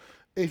 So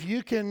if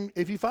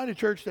you find a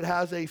church that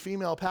has a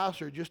female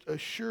pastor, just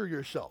assure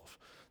yourself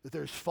that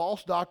there's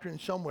false doctrine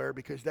somewhere,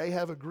 because they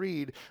have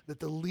agreed that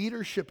the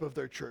leadership of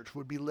their church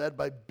would be led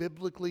by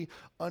biblically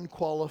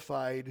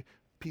unqualified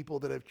people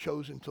that have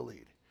chosen to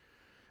lead.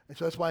 And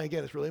so that's why,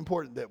 again, it's really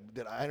important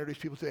that I introduce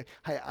people to say,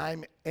 hey,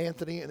 I'm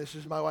Anthony, and this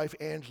is my wife,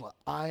 Angela.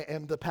 I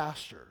am the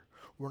pastor.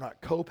 We're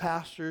not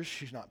co-pastors.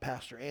 She's not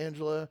Pastor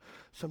Angela.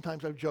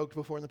 Sometimes I've joked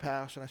before in the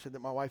past, and I said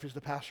that my wife is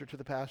the pastor to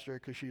the pastor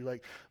because she's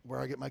like where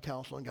I get my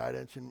counsel and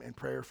guidance and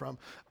prayer from.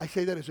 I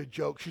say that as a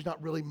joke. She's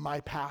not really my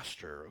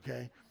pastor,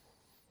 okay?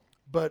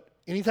 But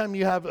anytime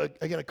you have, a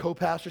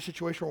co-pastor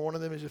situation where one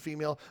of them is a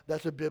female,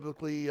 that's a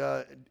biblically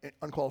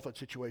unqualified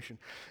situation.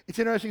 It's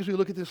interesting as we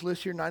look at this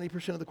list here,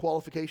 90% of the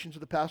qualifications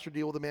of the pastor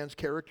deal with a man's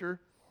character.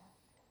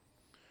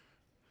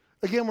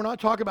 Again, we're not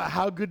talking about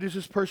how good does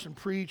this person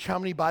preach, how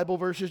many Bible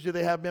verses do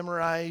they have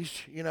memorized,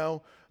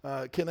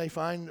 can they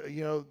find,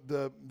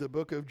 the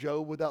book of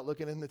Job without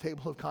looking in the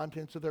table of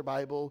contents of their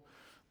Bible.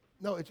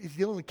 No, it's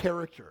dealing with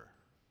character.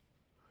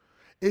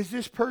 Is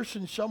this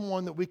person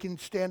someone that we can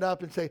stand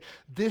up and say,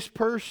 this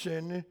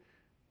person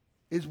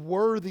is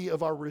worthy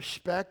of our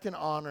respect and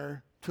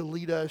honor to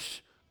lead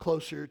us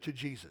closer to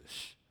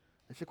Jesus?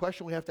 It's a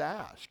question we have to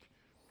ask.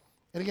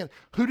 And again,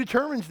 who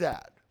determines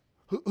that?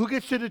 Who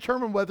gets to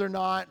determine whether or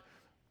not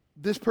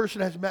this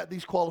person has met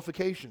these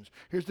qualifications?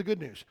 Here's the good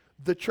news.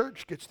 The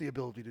church gets the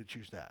ability to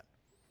choose that.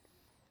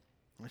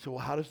 And I said, well,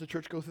 how does the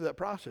church go through that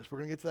process? We're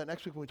going to get to that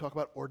next week when we talk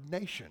about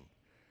ordination.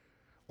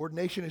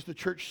 Ordination is the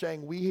church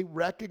saying we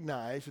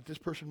recognize that this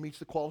person meets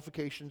the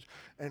qualifications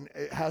and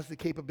has the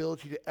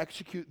capability to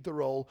execute the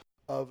role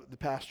of the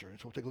pastor. And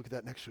so we'll take a look at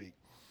that next week.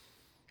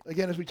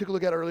 Again, as we took a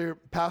look at earlier,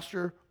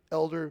 pastor,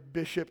 elder,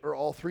 bishop are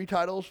all three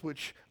titles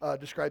which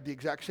describe the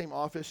exact same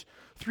office.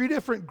 Three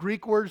different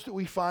Greek words that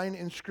we find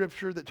in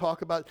Scripture that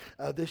talk about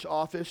this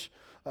office.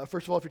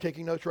 First of all, if you're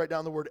taking notes, write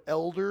down the word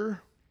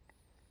elder.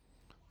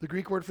 The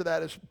Greek word for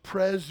that is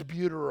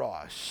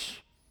presbyteros.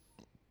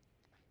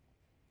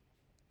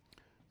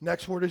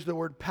 Next word is the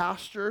word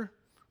pastor.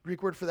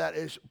 Greek word for that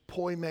is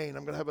poimen.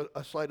 I'm going to have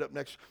a slide up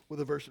next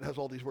with a verse that has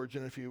all these words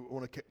in it if you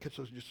want to catch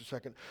those in just a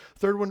second.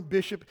 Third one,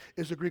 bishop,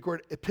 is the Greek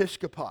word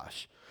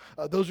episkopos.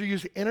 Those are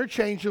used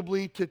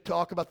interchangeably to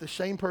talk about the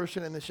same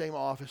person in the same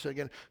office.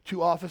 Again,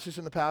 two offices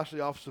in the pastor,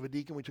 the office of a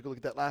deacon. We took a look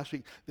at that last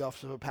week. The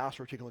office of a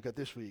pastor, we're taking a look at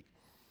this week.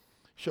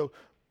 So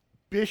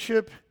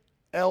bishop,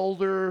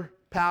 elder,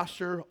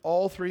 pastor,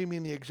 all three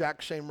mean the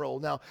exact same role.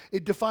 Now,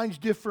 it defines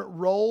different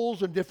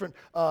roles and different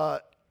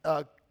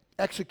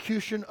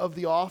execution of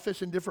the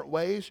office in different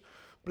ways,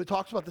 but it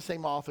talks about the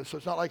same office. So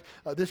it's not like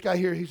this guy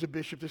here, he's a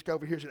bishop, this guy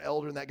over here is an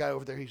elder, and that guy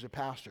over there, he's a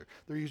pastor.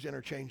 They're used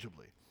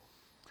interchangeably.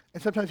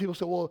 And sometimes people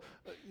say, well,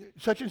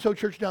 such and so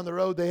church down the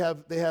road, they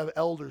have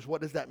elders.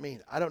 What does that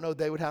mean? I don't know.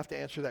 They would have to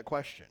answer that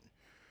question.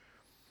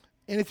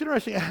 And it's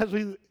interesting,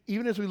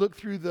 even as we look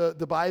through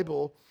the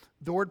Bible,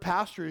 the word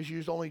pastor is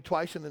used only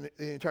twice in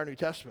the entire New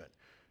Testament.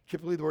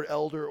 Typically, the word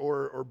elder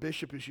or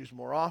bishop is used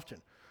more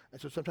often.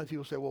 And so sometimes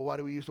people say, well, why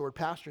do we use the word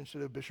pastor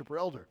instead of bishop or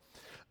elder?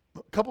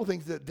 A couple of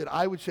things that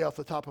I would say off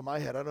the top of my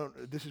head.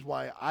 This is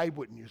why I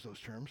wouldn't use those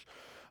terms.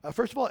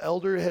 First of all,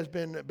 elder has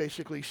been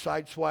basically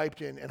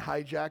sideswiped and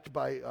hijacked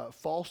by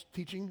false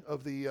teaching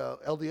of the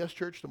LDS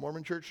Church, the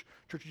Mormon Church,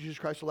 Church of Jesus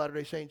Christ of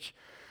Latter-day Saints.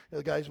 You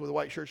know, the guys with the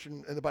white shirts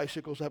and the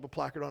bicycles have a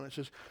placard on it that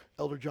says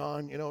Elder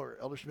John, or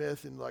Elder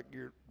Smith, and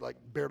you're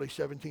barely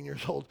 17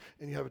 years old,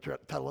 and you have a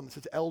title on that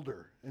says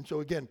elder. And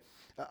so again,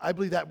 I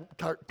believe that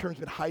term's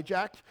been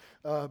hijacked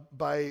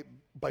by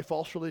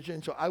false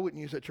religion, so I wouldn't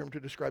use that term to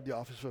describe the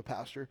office of a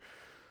pastor.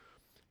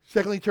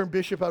 Secondly, the term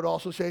bishop, I would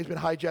also say, has been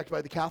hijacked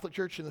by the Catholic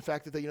Church and the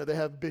fact that they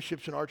have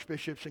bishops and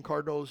archbishops and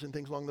cardinals and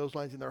things along those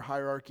lines in their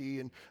hierarchy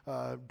and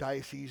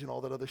diocese and all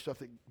that other stuff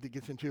that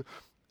gets into.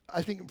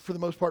 I think for the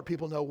most part,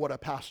 people know what a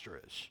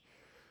pastor is.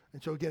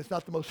 And so again, it's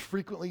not the most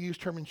frequently used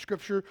term in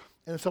Scripture.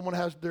 And if someone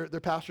has their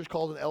pastor's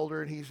called an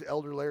elder and he's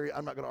Elder Larry,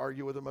 I'm not going to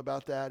argue with them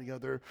about that.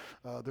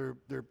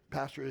 Their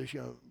pastor is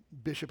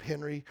Bishop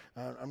Henry.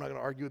 I'm not going to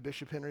argue with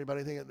Bishop Henry about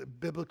anything. The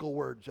biblical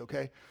words,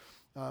 okay?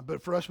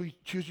 But for us, we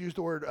choose to use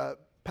the word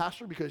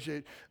pastor because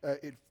it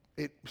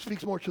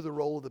speaks more to the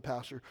role of the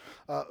pastor.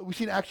 We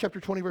see in Acts chapter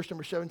 20, verse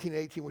number 17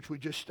 and 18, which we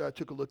just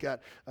took a look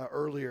at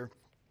earlier.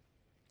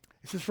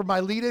 It says, "For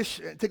Miletus,"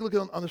 take a look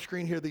on the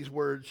screen here, these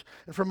words.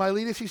 "And from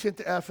Miletus he sent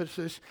to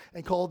Ephesus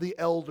and called the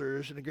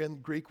elders," and again, the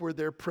Greek word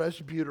there,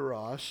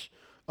 presbyteros,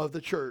 "of the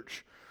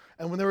church.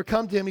 And when they were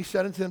come to him, he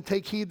said unto them,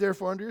 Take heed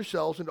therefore unto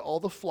yourselves and to all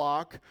the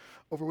flock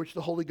over which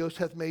the Holy Ghost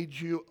hath made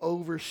you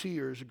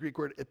overseers," the Greek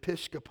word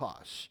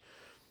episkopos,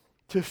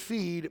 "to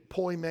feed,"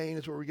 poimen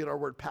is where we get our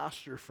word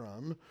pastor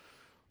from,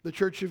 "the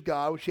church of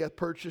God, which he hath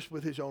purchased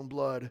with his own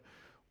blood."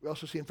 We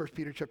also see in 1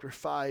 Peter chapter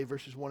 5,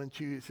 verses 1 and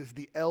 2, it says,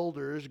 "The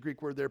elders," the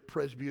Greek word there,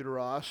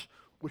 presbyteros,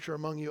 "which are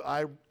among you,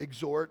 I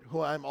exhort, who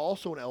I am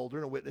also an elder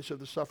and a witness of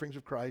the sufferings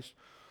of Christ,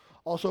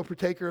 also a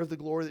partaker of the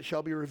glory that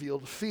shall be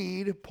revealed.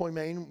 Feed,"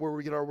 poimen, where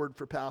we get our word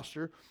for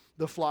pastor,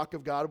 "the flock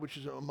of God, which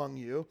is among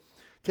you,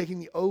 taking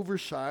the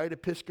oversight,"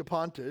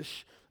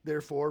 episkopontes,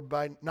 "therefore,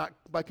 not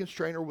by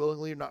constraint or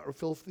willingly, or not or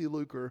filthy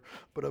lucre,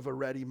 but of a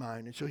ready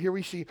mind." And so here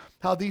we see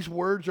how these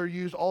words are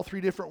used, all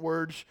three different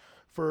words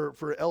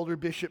for elder,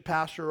 bishop,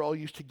 pastor, are all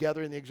used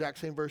together in the exact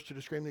same verse to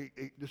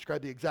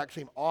describe the exact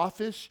same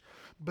office,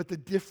 but the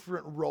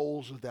different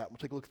roles of that. We'll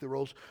take a look at the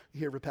roles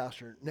here of a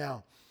pastor.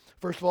 Now,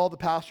 first of all, the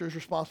pastor is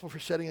responsible for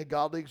setting a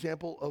godly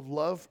example of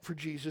love for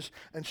Jesus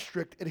and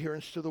strict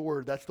adherence to the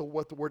word. That's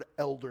what the word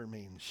elder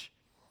means.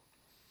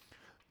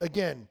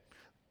 Again,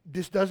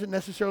 this doesn't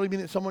necessarily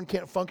mean that someone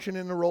can't function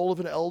in the role of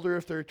an elder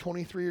if they're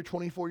 23 or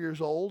 24 years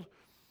old.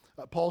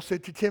 Paul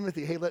said to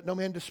Timothy, "Hey, let no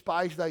man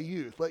despise thy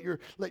youth. Let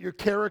your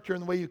character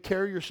and the way you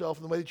carry yourself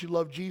and the way that you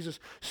love Jesus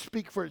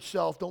speak for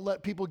itself. Don't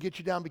let people get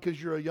you down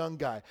because you're a young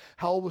guy."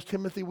 How old was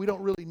Timothy? We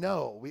don't really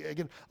know.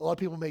 Again, a lot of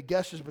people make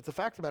guesses, but the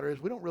fact of the matter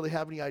is we don't really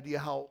have any idea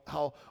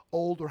how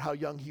old or how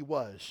young he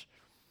was.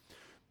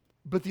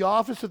 But the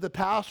office of the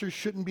pastor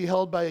shouldn't be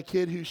held by a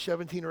kid who's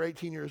 17 or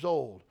 18 years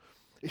old.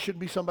 It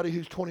shouldn't be somebody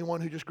who's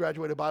 21 who just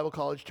graduated Bible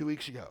college 2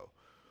 weeks ago.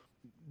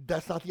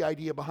 That's not the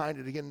idea behind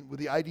it. Again, with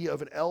the idea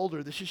of an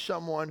elder, this is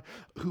someone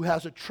who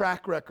has a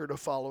track record of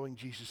following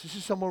Jesus. This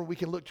is someone we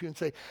can look to and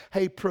say,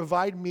 "Hey,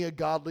 provide me a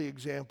godly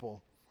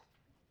example."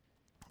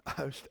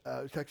 I was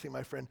texting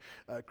my friend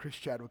Chris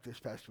Chadwick this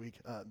past week,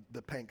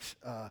 the Panks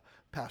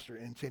pastor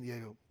in San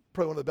Diego.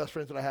 Probably one of the best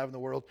friends that I have in the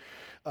world.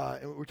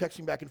 And we were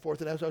texting back and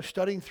forth. And as I was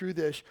studying through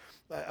this,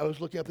 I was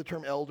looking up the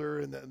term elder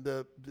and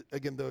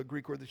the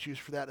Greek word that's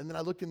used for that. And then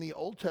I looked in the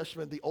Old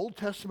Testament. The Old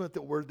Testament,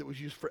 the word that was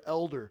used for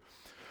elder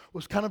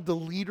was kind of the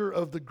leader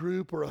of the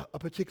group or a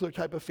particular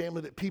type of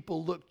family that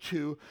people looked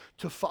to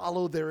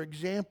follow their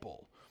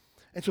example.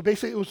 And so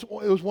basically it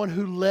was one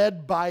who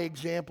led by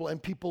example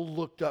and people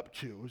looked up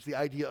to. It was the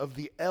idea of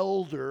the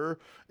elder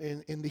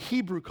in the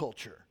Hebrew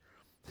culture.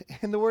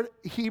 And the word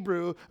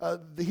Hebrew,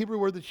 the Hebrew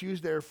word that's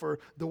used there for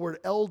the word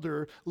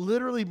elder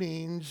literally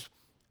means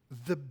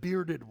the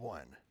bearded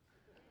one.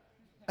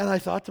 And I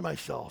thought to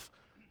myself,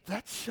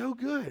 that's so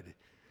good.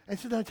 And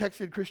so then I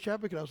texted Chris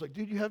Chadwick and I was like,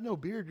 "Dude, you have no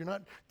beard. You're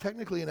not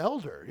technically an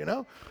elder, you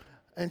know?"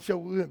 And so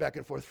we went back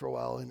and forth for a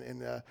while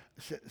and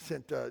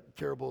sent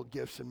terrible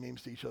gifts and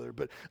memes to each other.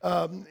 But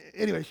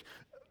anyways,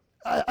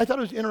 I thought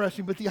it was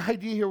interesting, but the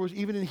idea here was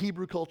even in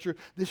Hebrew culture,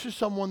 this is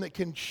someone that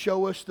can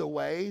show us the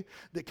way,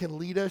 that can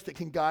lead us, that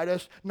can guide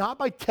us, not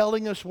by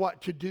telling us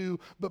what to do,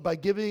 but by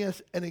giving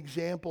us an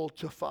example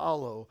to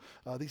follow.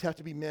 These have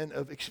to be men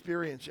of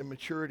experience and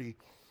maturity.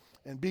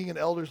 And being an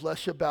elder is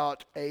less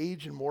about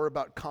age and more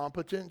about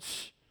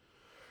competence.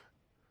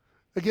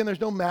 Again,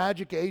 there's no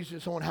magic age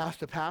that someone has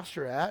to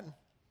pastor at.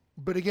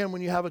 But again,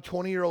 when you have a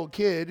 20-year-old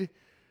kid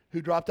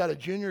who dropped out of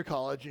junior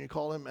college and you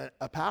call him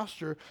a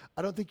pastor,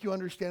 I don't think you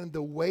understand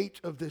the weight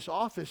of this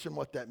office and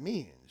what that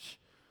means.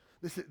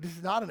 This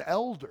is not an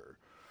elder.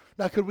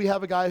 Now, could we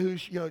have a guy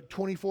who's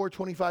 24,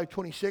 25,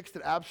 26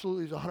 that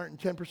absolutely is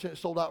 110%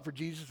 sold out for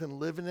Jesus and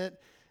living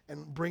it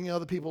and bringing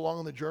other people along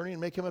on the journey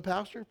and make him a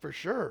pastor? For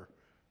sure.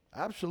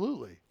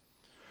 Absolutely.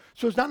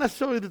 So it's not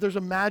necessarily that there's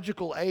a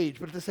magical age,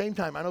 but at the same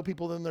time, I know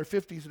people in their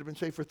 50s that have been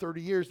saved for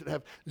 30 years that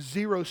have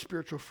zero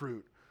spiritual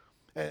fruit.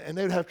 And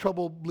they would have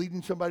trouble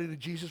leading somebody to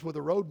Jesus with a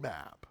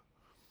roadmap.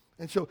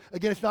 And so,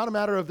 again, it's not a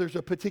matter of there's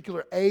a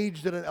particular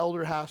age that an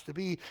elder has to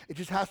be. It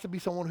just has to be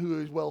someone who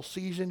is well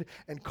seasoned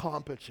and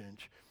competent.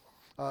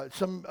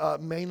 Some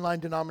mainline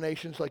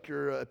denominations like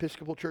your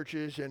Episcopal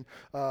churches and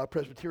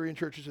Presbyterian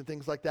churches and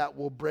things like that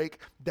will break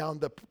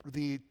down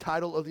the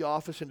title of the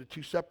office into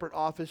two separate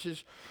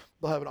offices.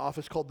 They'll have an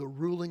office called the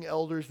ruling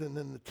elders and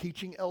then the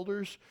teaching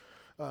elders.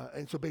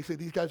 And so basically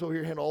these guys over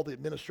here handle all the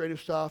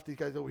administrative stuff. These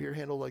guys over here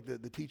handle like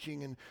the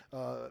teaching and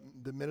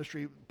the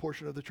ministry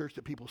portion of the church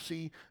that people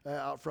see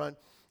out front.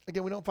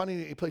 Again, we don't find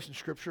any place in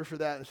Scripture for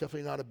that. And it's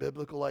definitely not a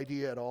biblical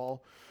idea at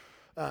all.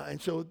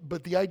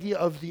 But the idea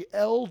of the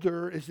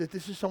elder is that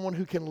this is someone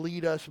who can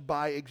lead us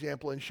by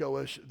example and show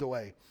us the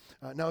way.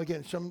 Now,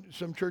 again,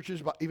 some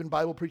churches, even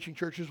Bible preaching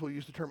churches, will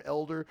use the term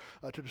elder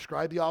to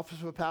describe the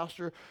office of a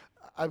pastor.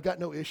 I've got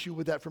no issue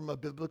with that from a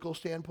biblical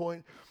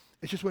standpoint.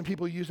 It's just when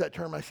people use that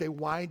term, I say,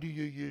 why do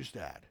you use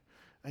that?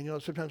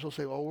 And sometimes they'll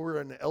say, well, we're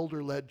an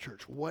elder-led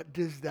church. What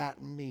does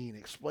that mean?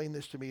 Explain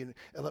this to me, and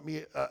let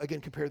me,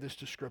 again, compare this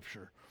to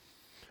Scripture.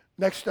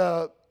 Next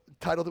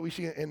title that we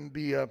see in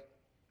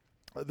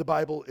the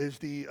Bible is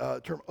the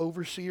term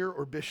overseer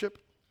or bishop.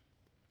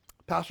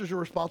 Pastors are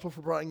responsible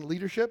for providing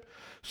leadership,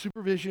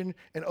 supervision,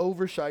 and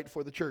oversight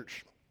for the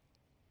church.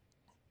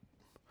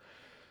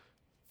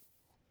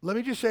 Let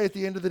me just say at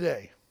the end of the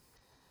day,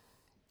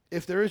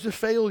 if there is a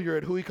failure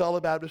at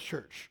Huikala Baptist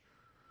Church,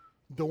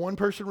 the one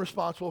person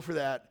responsible for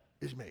that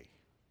is me,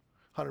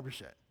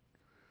 100%.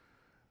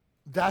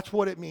 That's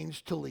what it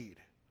means to lead.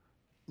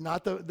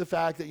 Not the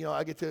fact that,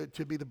 I get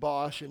to be the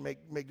boss and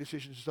make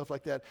decisions and stuff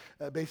like that.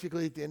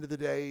 Basically, at the end of the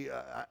day,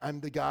 I'm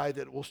the guy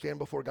that will stand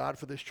before God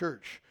for this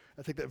church.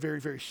 I take that very,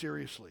 very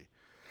seriously.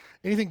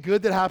 Anything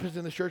good that happens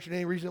in this church and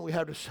any reason that we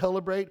have to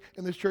celebrate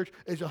in this church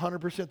is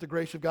 100% the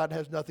grace of God and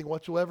has nothing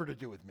whatsoever to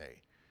do with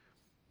me.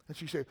 And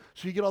so you say,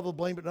 so you get all the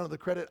blame but none of the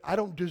credit. I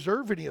don't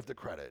deserve any of the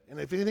credit. And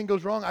if anything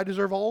goes wrong, I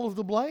deserve all of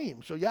the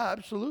blame. So yeah,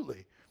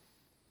 absolutely.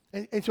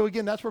 And so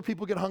again, that's where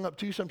people get hung up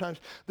too sometimes.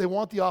 They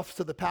want the office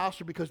of the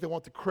pastor because they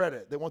want the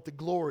credit. They want the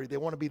glory. They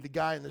want to be the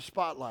guy in the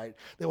spotlight.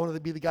 They want to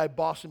be the guy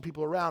bossing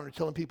people around or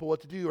telling people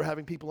what to do or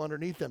having people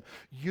underneath them.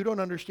 You don't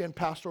understand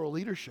pastoral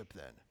leadership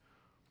then.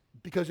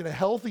 Because in a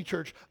healthy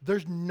church,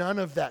 there's none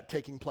of that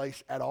taking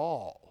place at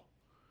all.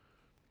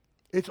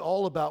 It's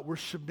all about we're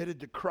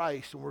submitted to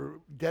Christ and we're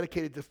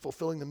dedicated to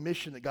fulfilling the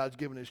mission that God's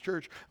given His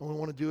church, and we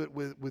want to do it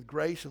with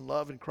grace and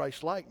love and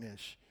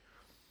Christ-likeness.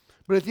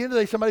 But at the end of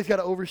the day, somebody's got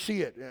to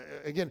oversee it.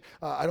 Again,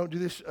 I don't do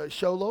this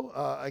solo.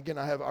 Again,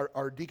 I have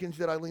our deacons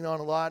that I lean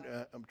on a lot.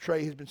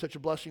 Trey has been such a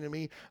blessing to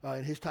me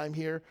in his time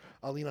here.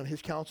 I lean on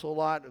his counsel a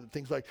lot.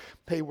 Things like,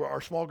 hey,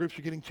 our small groups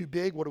are getting too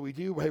big. What do we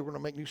do? Hey, we're going to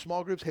make new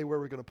small groups. Hey, where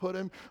are we going to put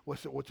them?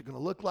 What's it going to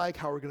look like?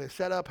 How are we going to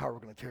set up? How are we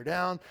going to tear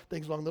down?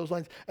 Things along those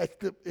lines. At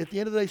the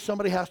end of the day,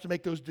 somebody has to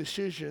make those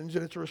decisions,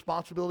 and it's a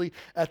responsibility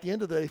at the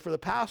end of the day for the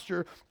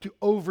pastor to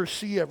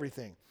oversee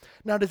everything.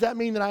 Now, does that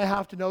mean that I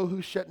have to know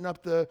who's setting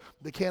up the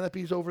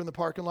canopies over in the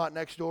parking lot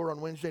next door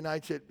on Wednesday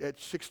nights at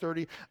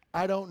 6:30?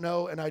 I don't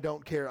know, and I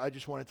don't care. I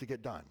just want it to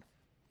get done.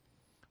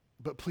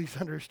 But please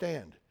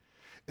understand,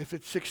 if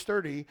it's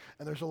 6:30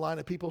 and there's a line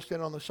of people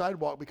standing on the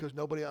sidewalk because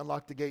nobody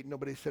unlocked the gate and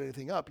nobody set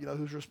anything up, you know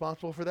who's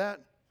responsible for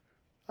that?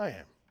 I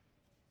am.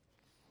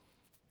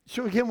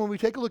 So again, when we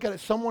take a look at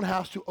it, someone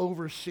has to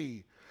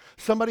oversee.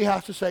 Somebody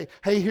has to say,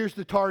 hey, here's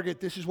the target,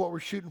 this is what we're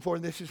shooting for,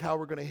 and this is how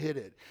we're going to hit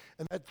it.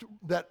 And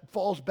that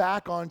falls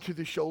back onto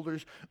the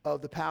shoulders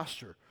of the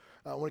pastor.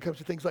 When it comes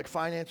to things like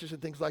finances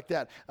and things like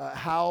that,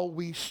 how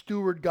we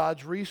steward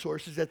God's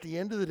resources, at the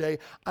end of the day,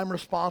 I'm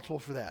responsible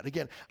for that.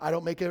 Again, I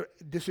don't make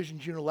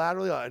decisions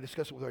unilaterally. I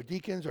discuss it with our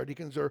deacons. Our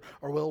deacons are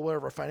well aware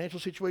of our financial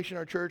situation in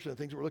our church and the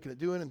things that we're looking at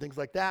doing and things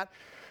like that.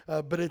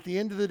 But at the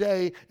end of the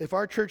day, if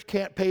our church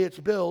can't pay its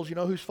bills, you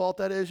know whose fault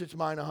that is? It's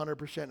mine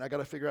 100%. I got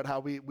to figure out how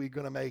we're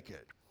going to make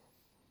it.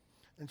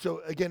 And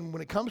so, again,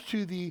 when it comes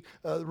to the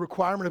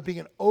requirement of being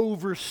an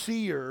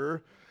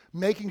overseer,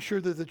 making sure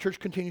that the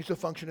church continues to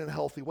function in a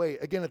healthy way.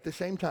 Again, at the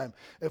same time,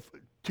 if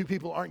two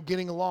people aren't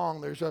getting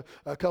along, there's a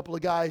couple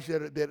of guys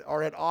that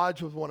are at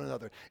odds with one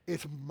another.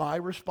 It's my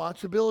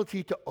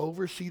responsibility to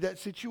oversee that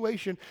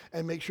situation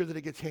and make sure that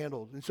it gets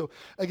handled. And so,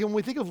 again, when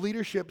we think of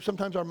leadership,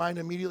 sometimes our mind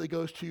immediately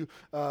goes to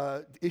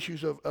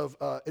issues of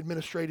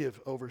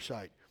administrative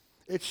oversight.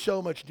 It's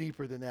so much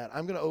deeper than that.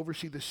 I'm going to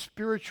oversee the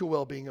spiritual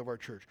well-being of our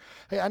church.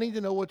 Hey, I need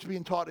to know what's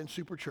being taught in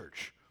Super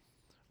Church.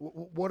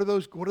 What are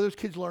those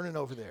kids learning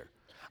over there?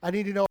 I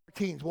need to know our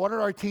teens. What are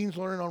our teens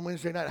learning on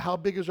Wednesday night? How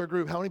big is our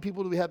group? How many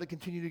people do we have that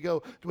continue to go?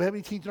 Do we have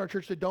any teens in our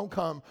church that don't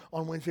come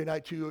on Wednesday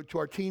night to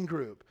our teen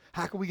group?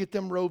 How can we get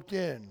them roped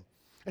in?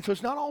 And so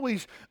it's not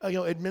always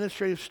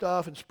administrative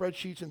stuff and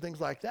spreadsheets and things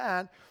like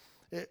that.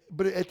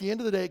 But at the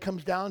end of the day, it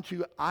comes down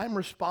to I'm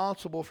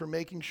responsible for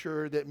making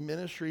sure that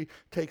ministry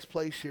takes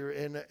place here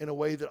in a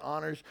way that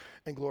honors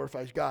and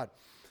glorifies God.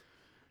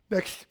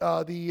 Next,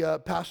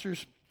 the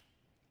pastors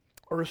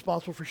are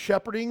responsible for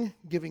shepherding,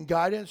 giving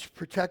guidance,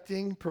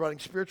 protecting, providing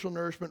spiritual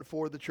nourishment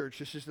for the church.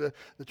 This is the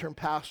term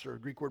pastor,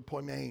 Greek word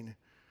poimen.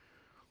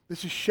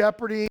 This is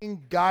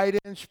shepherding,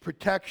 guidance,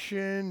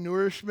 protection,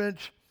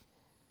 nourishment.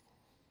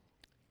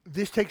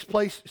 This takes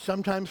place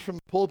sometimes from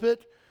the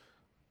pulpit.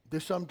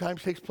 This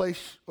sometimes takes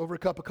place over a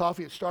cup of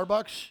coffee at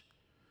Starbucks.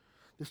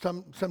 This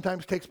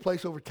sometimes takes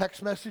place over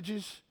text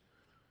messages.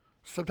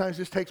 Sometimes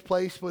this takes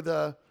place with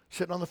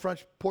sitting on the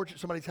front porch at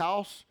somebody's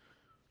house,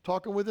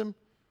 talking with them.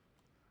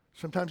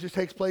 Sometimes this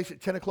takes place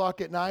at 10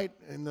 o'clock at night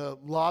in the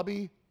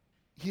lobby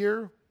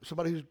here.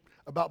 Somebody who's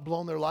about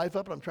blown their life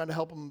up, and I'm trying to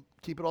help them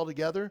keep it all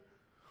together.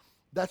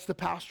 That's the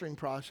pastoring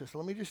process.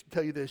 Let me just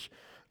tell you this.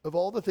 Of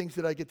all the things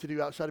that I get to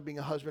do outside of being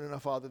a husband and a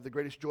father, the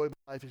greatest joy of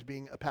my life is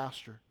being a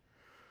pastor.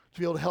 To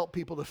be able to help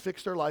people to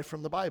fix their life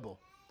from the Bible.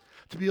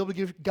 To be able to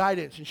give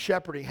guidance and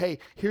shepherding. Hey,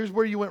 here's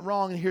where you went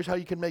wrong, and here's how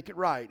you can make it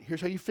right.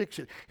 Here's how you fix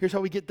it. Here's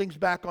how we get things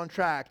back on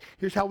track.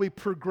 Here's how we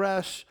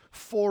progress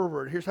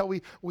forward. Here's how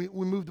we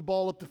move the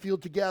ball up the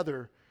field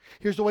together.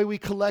 Here's the way we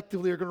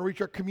collectively are going to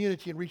reach our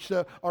community and reach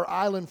our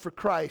island for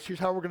Christ. Here's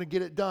how we're going to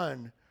get it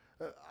done.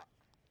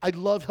 I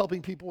love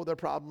helping people with their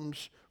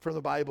problems from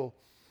the Bible.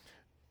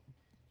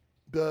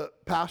 The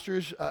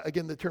pastors,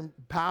 again, the term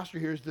pastor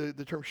here is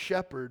the term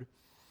shepherd.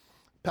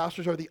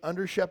 Pastors are the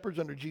under-shepherds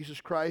under Jesus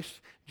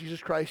Christ.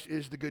 Jesus Christ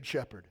is the good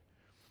shepherd.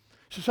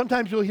 So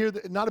sometimes you'll hear,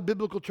 not a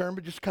biblical term,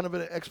 but just kind of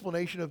an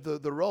explanation of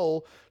the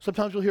role.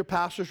 Sometimes you'll hear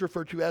pastors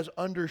referred to as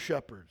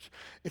under-shepherds.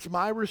 It's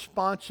my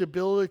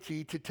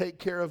responsibility to take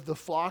care of the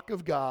flock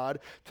of God,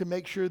 to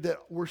make sure that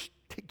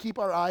keep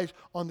our eyes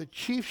on the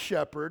chief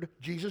shepherd,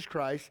 Jesus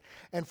Christ,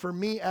 and for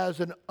me as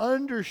an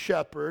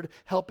under-shepherd,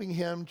 helping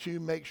him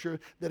to make sure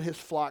that his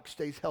flock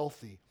stays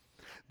healthy,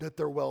 that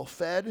they're well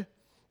fed,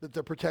 that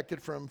they're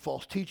protected from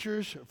false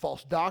teachers,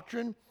 false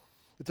doctrine,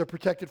 that they're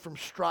protected from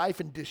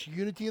strife and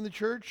disunity in the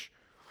church,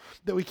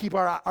 that we keep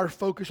our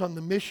focus on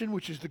the mission,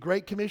 which is the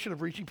Great Commission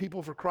of reaching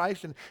people for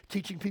Christ and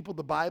teaching people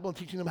the Bible and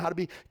teaching them how to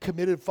be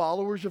committed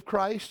followers of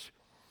Christ.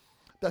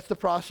 That's the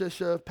process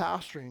of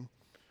pastoring.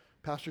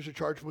 Pastors are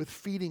charged with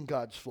feeding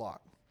God's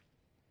flock.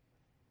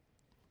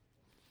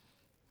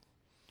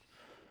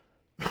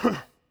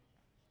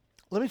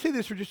 Let me say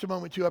this for just a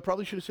moment, too. I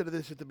probably should have said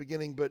this at the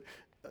beginning, but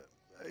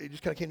it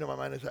just kind of came to my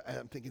mind as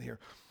I'm thinking here.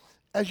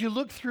 As you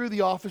look through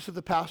the office of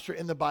the pastor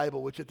in the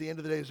Bible, which at the end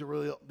of the day is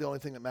really the only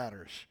thing that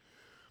matters,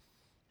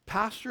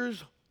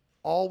 pastors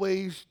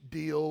always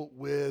deal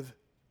with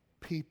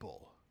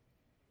people.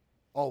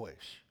 Always.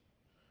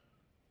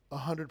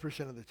 100%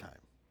 of the time.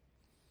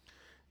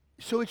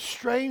 So it's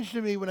strange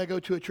to me when I go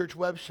to a church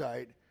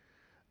website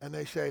and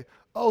they say,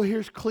 oh,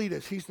 here's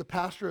Cletus. He's the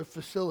pastor of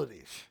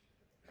facilities.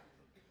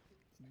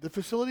 The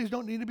facilities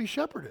don't need to be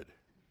shepherded.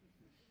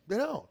 They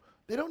don't.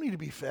 They don't need to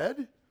be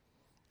fed.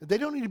 They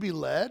don't need to be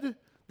led.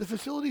 The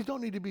facilities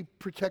don't need to be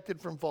protected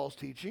from false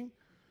teaching.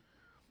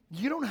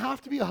 You don't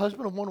have to be a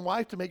husband of one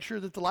wife to make sure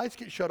that the lights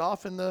get shut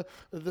off and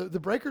the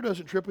breaker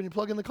doesn't trip when you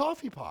plug in the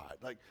coffee pot.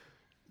 Like,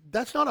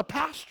 that's not a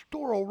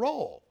pastoral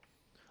role.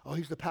 Oh,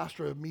 he's the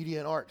pastor of media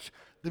and arts.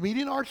 The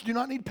media and arts do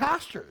not need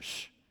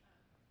pastors.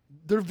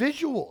 They're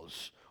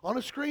visuals on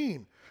a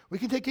screen. We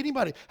can take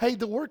anybody. Hey,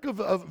 the work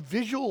of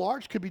visual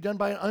arts could be done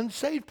by an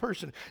unsaved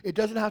person. It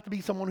doesn't have to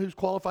be someone who's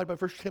qualified by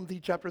 1 Timothy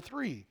chapter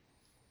 3.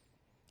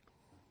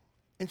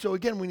 And so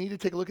again, we need to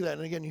take a look at that.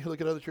 And again, you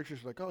look at other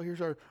churches like, oh, here's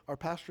our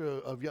pastor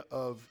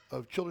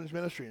of children's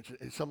ministry.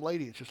 It's some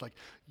lady. It's just like,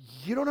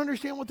 you don't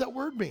understand what that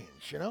word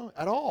means,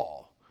 at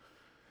all.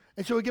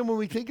 And so again, when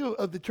we think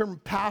of the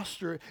term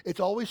pastor, it's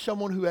always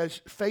someone who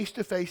has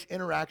face-to-face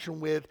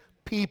interaction with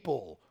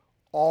people.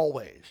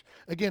 Always.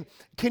 Again,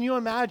 can you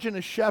imagine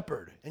a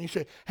shepherd? And you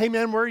say, hey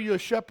man, where are you a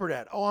shepherd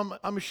at? Oh,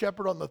 I'm a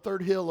shepherd on the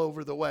third hill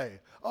over the way.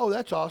 Oh,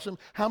 that's awesome.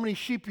 How many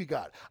sheep you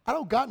got? I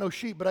don't got no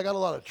sheep, but I got a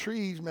lot of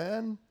trees,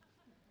 man.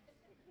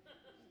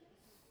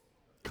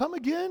 Come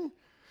again?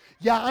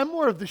 Yeah, I'm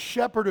more of the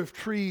shepherd of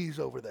trees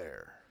over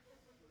there.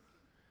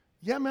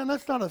 Yeah, man,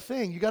 that's not a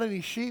thing. You got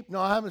any sheep?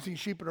 No, I haven't seen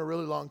sheep in a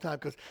really long time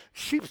because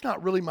sheep's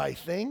not really my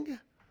thing.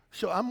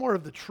 So I'm more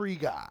of the tree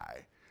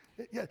guy.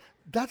 Yeah,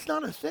 that's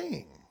not a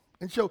thing.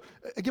 And so,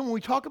 again, when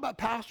we talk about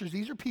pastors,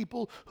 these are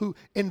people who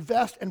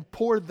invest and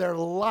pour their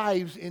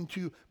lives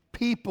into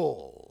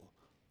people.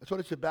 That's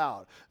what it's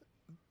about.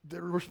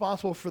 They're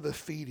responsible for the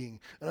feeding.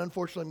 And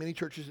unfortunately, many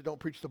churches that don't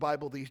preach the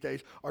Bible these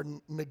days are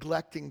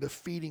neglecting the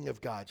feeding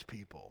of God's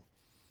people.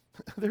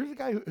 There's a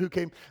guy who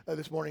came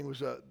this morning,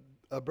 was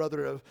a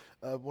brother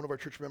of one of our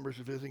church members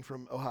visiting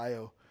from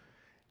Ohio.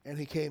 And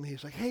he came, and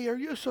he's like, hey, are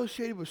you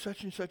associated with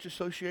such and such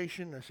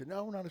association? And I said,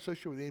 no, we're not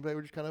associated with anybody.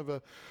 We're just kind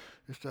of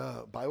just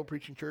a Bible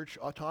preaching church,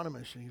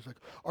 autonomous. And he's like,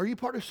 are you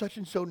part of such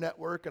and so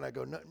network? And I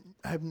go, no,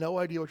 I have no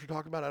idea what you're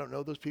talking about. I don't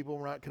know those people.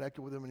 We're not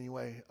connected with them in any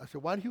way. I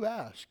said, why do you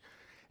ask?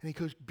 And he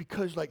goes,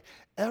 because like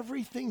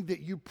everything that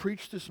you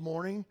preached this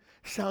morning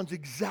sounds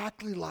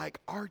exactly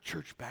like our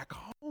church back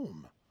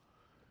home.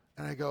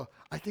 And I go,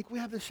 I think we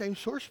have the same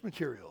source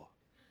material.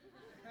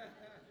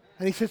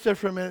 And he sits there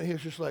for a minute, and he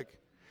was just like,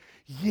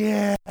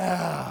 yeah.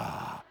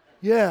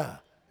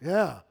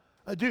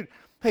 Dude,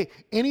 hey,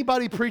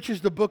 anybody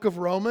preaches the book of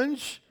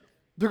Romans,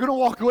 they're going to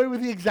walk away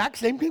with the exact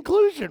same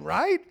conclusion,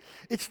 right?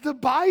 It's the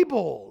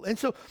Bible. And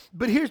so,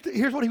 but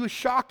here's what he was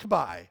shocked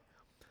by.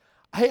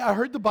 Hey, I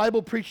heard the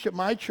Bible preached at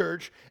my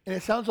church, and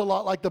it sounds a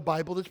lot like the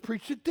Bible that's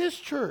preached at this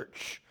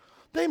church.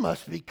 They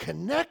must be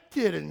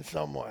connected in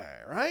some way,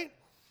 right?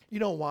 You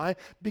know why?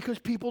 Because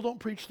people don't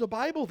preach the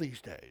Bible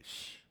these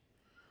days.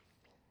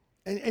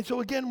 And so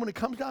again, when it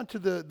comes down to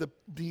the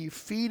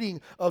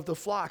feeding of the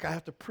flock, I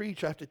have to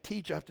preach, I have to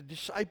teach, I have to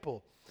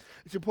disciple.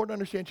 It's important to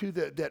understand too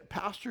that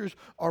pastors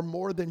are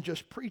more than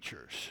just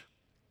preachers.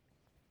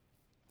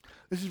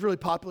 This is really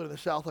popular in the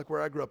South, like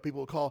where I grew up.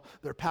 People would call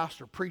their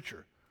pastor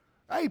preacher.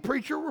 Hey,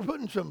 preacher, we're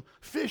putting some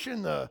fish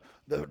in the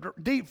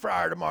deep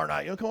fryer tomorrow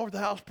night. You want to come over to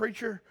the house,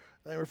 preacher?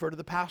 And they refer to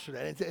the pastor.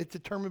 And it's a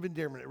term of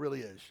endearment. It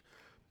really is.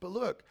 But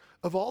look,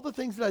 of all the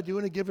things that I do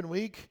in a given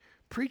week,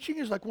 preaching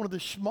is like one of the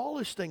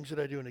smallest things that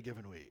I do in a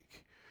given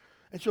week.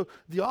 And so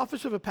the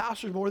office of a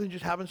pastor is more than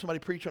just having somebody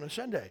preach on a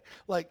Sunday.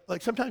 Like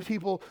sometimes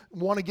people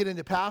want to get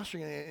into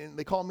pastoring and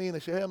they call me and they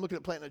say, hey, I'm looking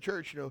at planting a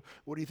church.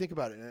 What do you think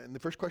about it? And the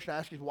first question I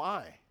ask is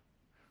why?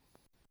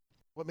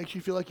 What makes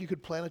you feel like you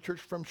could plant a church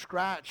from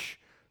scratch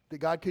that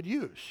God could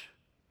use?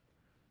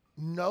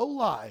 No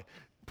lie.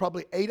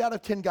 Probably 8 out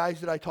of 10 guys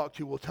that I talk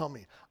to will tell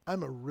me,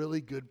 I'm a really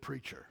good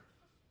preacher.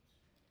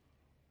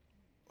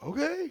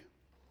 Okay.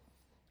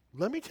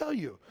 Let me tell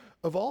you,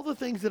 of all the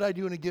things that I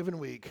do in a given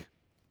week,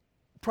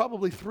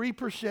 probably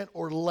 3%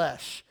 or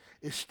less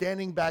is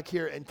standing back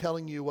here and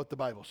telling you what the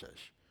Bible says.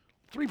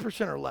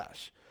 3% or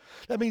less.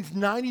 That means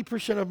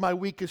 90% of my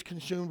week is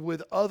consumed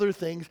with other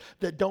things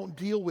that don't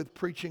deal with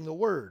preaching the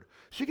word.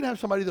 So you can have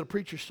somebody that'll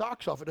preach your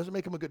socks off. It doesn't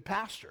make them a good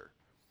pastor.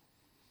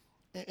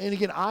 And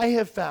again, I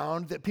have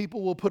found that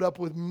people will put up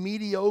with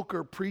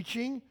mediocre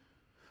preaching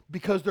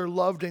because they're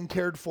loved and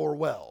cared for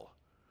well,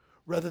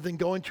 rather than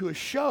going to a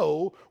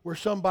show where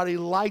somebody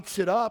lights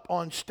it up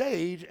on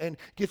stage and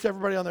gets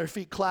everybody on their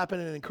feet clapping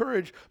and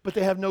encouraged, but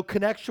they have no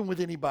connection with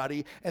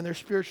anybody and they're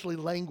spiritually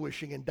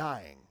languishing and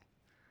dying.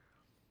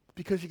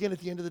 Because again, at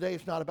the end of the day,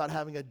 it's not about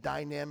having a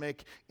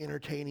dynamic,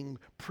 entertaining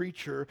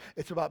preacher.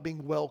 It's about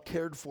being well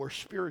cared for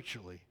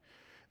spiritually.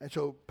 And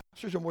so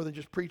pastors are more than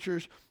just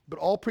preachers, but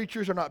all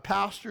preachers are not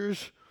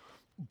pastors,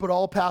 but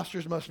all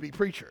pastors must be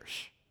preachers.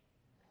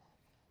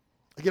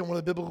 Again, one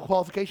of the biblical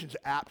qualifications,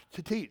 apt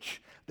to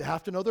teach. They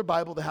have to know their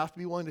Bible. They have to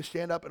be willing to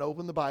stand up and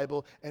open the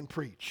Bible and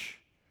preach.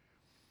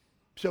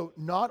 So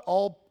not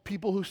all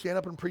people who stand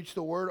up and preach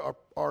the word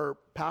are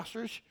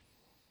pastors.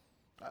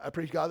 I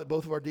praise God that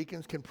both of our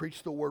deacons can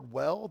preach the word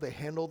well. They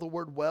handle the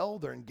word well.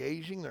 They're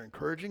engaging. They're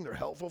encouraging. They're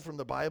helpful from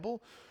the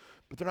Bible.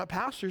 But they're not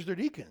pastors. They're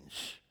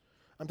deacons.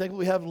 I'm thankful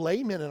we have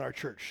laymen in our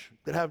church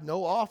that have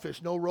no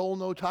office, no role,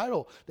 no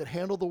title, that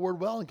handle the word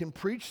well and can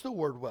preach the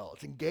word well.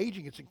 It's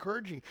engaging. It's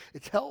encouraging.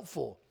 It's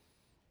helpful.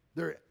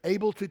 They're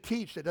able to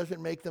teach. That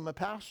doesn't make them a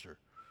pastor.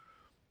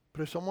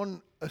 But if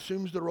someone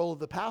assumes the role of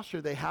the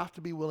pastor, they have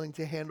to be willing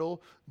to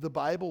handle the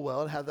Bible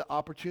well and have the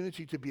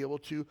opportunity to be able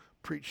to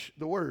preach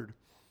the word.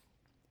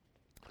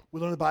 We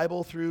learn the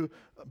Bible through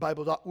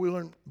we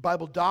learn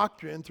Bible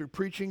doctrine through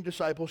preaching,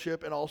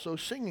 discipleship, and also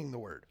singing the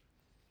word.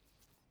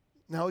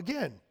 Now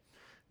again,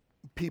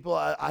 people,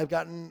 I've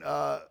gotten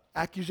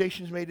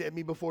accusations made at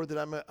me before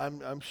that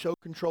I'm so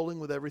controlling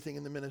with everything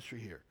in the ministry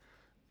here.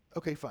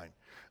 Okay, fine.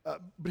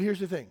 But here's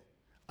the thing.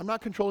 I'm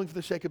not controlling for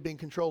the sake of being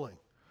controlling.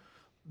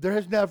 There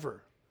has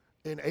never,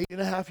 in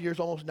 8.5 years,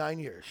 almost 9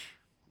 years,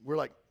 we're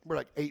like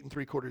 8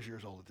 3/4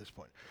 years old at this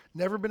point,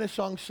 never been a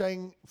song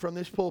sang from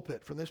this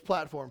pulpit, from this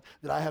platform,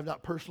 that I have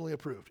not personally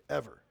approved,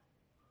 ever.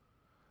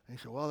 And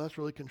you say, well, that's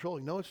really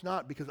controlling. No, it's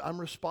not, because I'm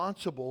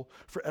responsible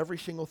for every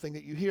single thing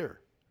that you hear.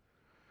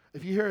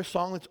 If you hear a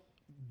song that's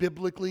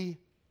biblically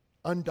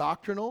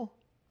undoctrinal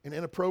and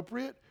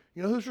inappropriate,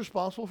 you know who's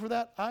responsible for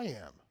that? I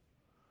am.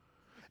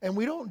 And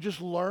we don't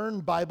just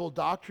learn Bible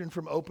doctrine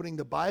from opening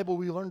the Bible.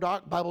 We learn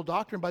Bible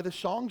doctrine by the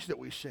songs that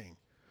we sing.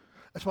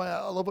 That's why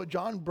I love what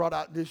John brought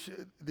out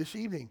this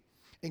evening.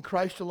 In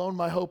Christ alone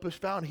my hope is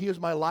found. He is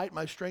my light,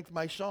 my strength,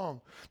 my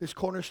song. This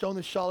cornerstone,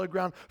 this solid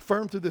ground,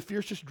 firm through the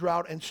fiercest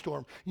drought and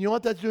storm. You know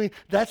what that's doing?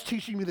 That's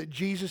teaching me that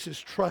Jesus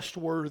is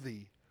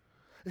trustworthy.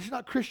 This is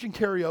not Christian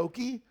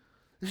karaoke.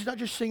 This is not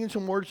just singing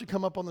some words that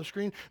come up on the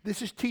screen.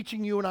 This is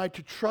teaching you and I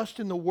to trust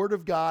in the Word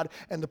of God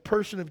and the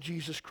person of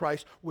Jesus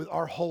Christ with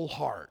our whole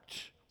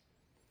heart.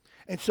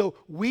 And so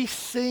we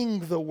sing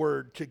the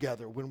Word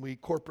together when we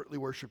corporately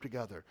worship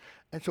together.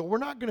 And so we're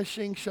not going to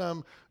sing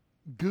some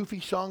goofy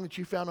song that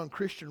you found on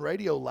Christian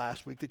radio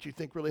last week that you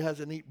think really has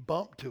a neat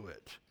bump to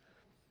it.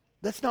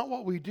 That's not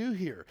what we do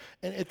here.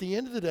 And at the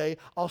end of the day,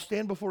 I'll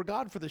stand before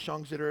God for the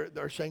songs that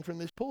are sang from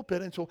this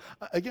pulpit. And so,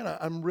 again,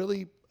 I'm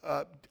really,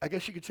 I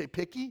guess you could say,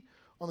 picky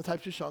on the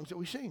types of songs that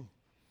we sing.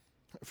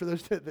 For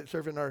those that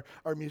serve in our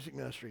music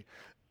ministry,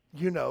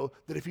 you know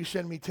that if you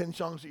send me 10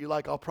 songs that you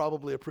like, I'll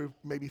probably approve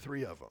maybe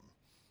 3 of them.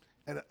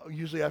 And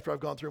usually after I've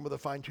gone through them with a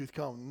fine-tooth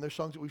comb. And there's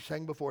songs that we've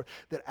sang before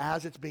that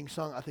as it's being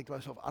sung, I think to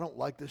myself, I don't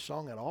like this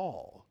song at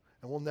all.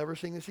 And we'll never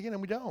sing this again,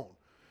 and we don't.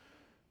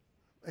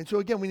 And so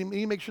again, we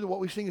need to make sure that what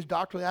we sing is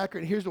doctrinally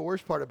accurate. And here's the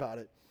worst part about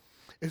it,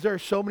 is there are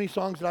so many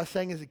songs that I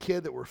sang as a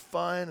kid that were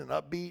fun and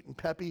upbeat and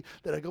peppy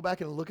that I go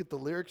back and look at the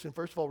lyrics and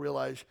first of all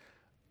realize,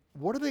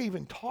 what are they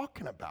even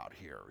talking about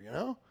here, you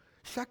know?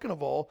 Second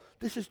of all,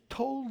 this is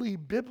totally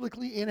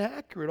biblically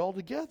inaccurate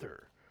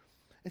altogether.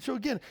 And so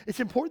again, it's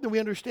important that we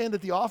understand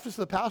that the office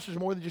of the pastor is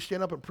more than just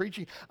stand up and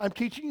preaching. I'm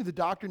teaching you the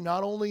doctrine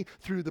not only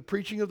through the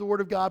preaching of the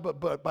Word of God,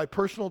 but by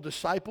personal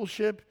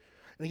discipleship.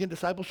 And again,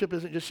 discipleship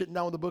isn't just sitting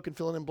down with a book and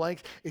filling in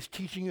blanks. It's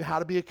teaching you how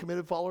to be a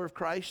committed follower of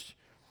Christ.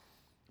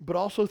 But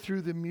also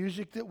through the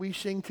music that we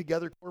sing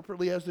together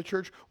corporately as the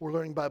church, we're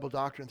learning Bible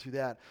doctrine through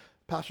that.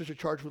 Pastors are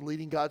charged with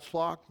leading God's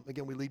flock.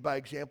 Again, we lead by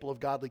example of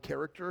godly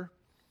character.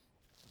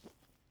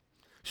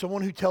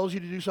 Someone who tells you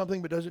to do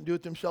something but doesn't do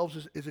it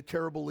themselves is a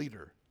terrible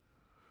leader.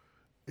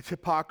 It's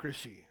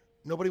hypocrisy.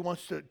 Nobody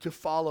wants to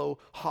follow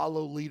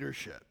hollow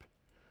leadership.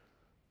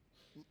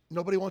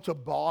 Nobody wants a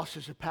boss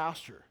as a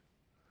pastor.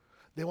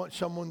 They want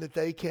someone that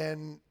they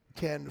can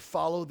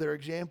follow their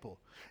example.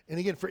 And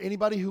again, for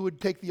anybody who would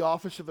take the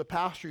office of a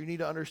pastor, you need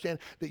to understand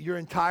that your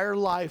entire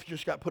life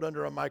just got put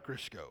under a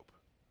microscope.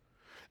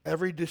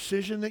 Every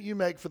decision that you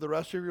make for the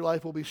rest of your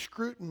life will be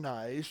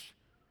scrutinized.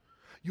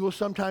 You will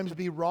sometimes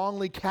be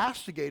wrongly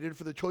castigated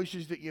for the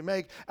choices that you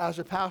make as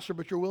a pastor,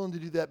 but you're willing to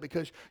do that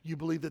because you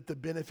believe that the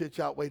benefits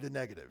outweigh the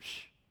negatives.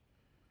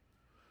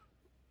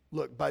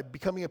 Look, by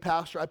becoming a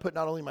pastor, I put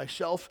not only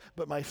myself,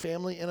 but my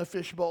family in a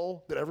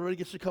fishbowl that everybody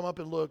gets to come up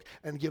and look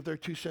and give their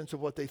 2 cents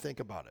of what they think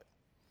about it.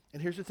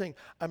 And here's the thing,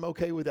 I'm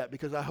okay with that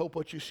because I hope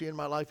what you see in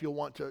my life you'll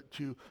want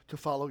to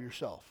follow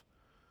yourself.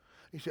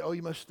 You say, oh,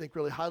 you must think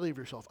really highly of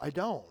yourself. I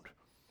don't.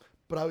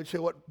 But I would say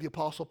what the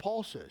Apostle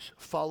Paul says,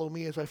 follow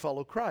me as I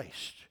follow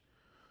Christ.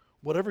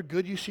 Whatever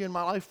good you see in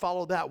my life,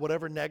 follow that.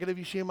 Whatever negative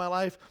you see in my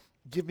life,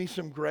 give me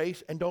some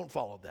grace and don't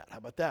follow that. How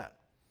about that?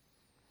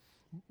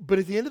 But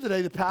at the end of the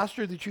day, the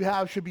pastor that you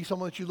have should be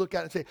someone that you look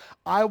at and say,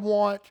 I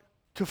want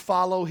to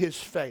follow his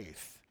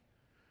faith.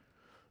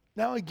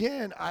 Now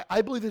again,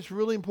 I believe it's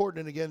really important,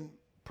 and again,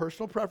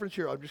 personal preference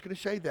here, I'm just going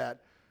to say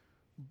that,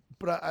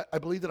 but I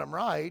believe that I'm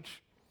right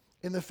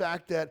in the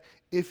fact that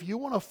if you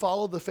want to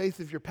follow the faith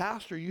of your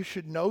pastor, you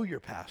should know your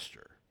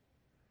pastor.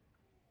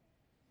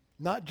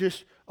 Not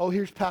just, oh,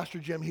 here's Pastor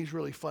Jim, he's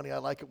really funny, I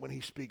like it when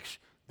he speaks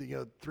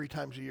 3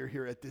 times a year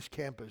here at this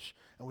campus,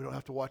 and we don't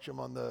have to watch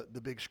him on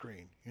the big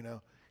screen,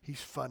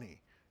 he's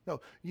funny. No,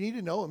 you need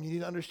to know him, you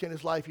need to understand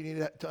his life, you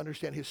need to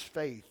understand his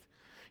faith.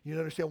 You need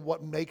to understand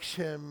what makes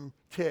him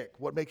tick,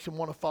 what makes him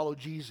want to follow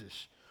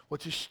Jesus,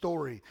 what's his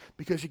story.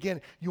 Because again,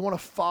 you want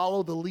to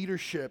follow the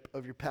leadership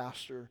of your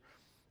pastor.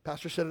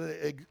 Pastor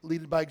said,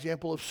 lead by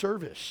example of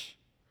service.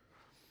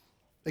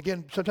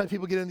 Again, sometimes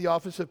people get in the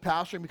office of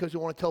pastoring because they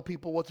want to tell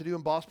people what to do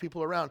and boss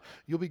people around.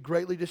 You'll be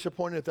greatly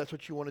disappointed if that's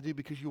what you want to do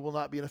because you will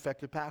not be an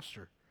effective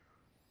pastor.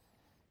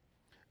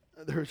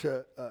 There's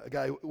a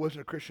guy who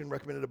wasn't a Christian,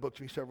 recommended a book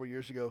to me several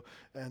years ago,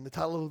 and the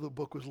title of the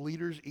book was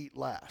Leaders Eat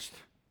Last.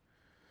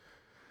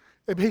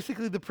 And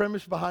basically the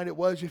premise behind it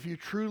was if you're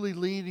truly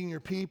leading your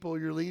people,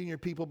 you're leading your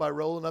people by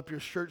rolling up your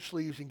shirt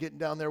sleeves and getting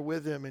down there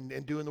with them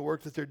and doing the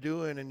work that they're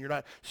doing, and you're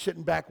not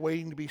sitting back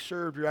waiting to be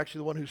served. You're actually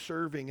the one who's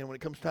serving. And when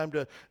it comes time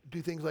to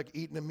do things like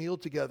eating a meal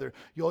together,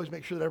 you always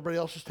make sure that everybody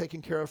else is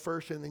taken care of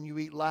first and then you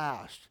eat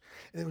last.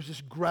 And it was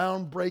this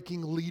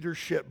groundbreaking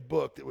leadership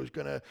book that was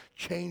going to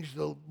change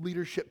the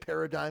leadership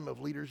paradigm of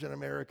leaders in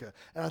America.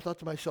 And I thought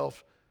to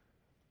myself,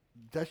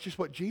 that's just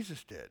what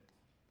Jesus did,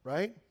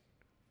 right?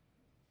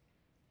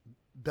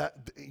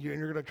 That you're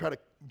going to try to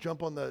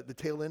jump on the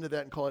tail end of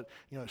that and call it,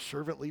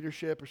 servant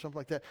leadership or something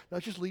like that. No,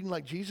 it's just leading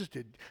like Jesus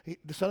did.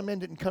 The Son of Man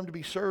didn't come to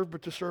be served,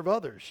 but to serve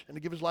others and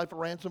to give his life a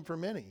ransom for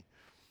many.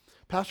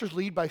 Pastors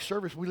lead by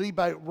service. We lead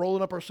by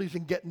rolling up our sleeves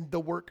and getting the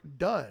work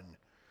done.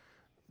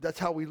 That's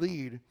how we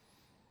lead.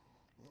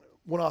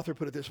 One author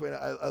put it this way, and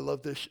I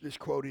love this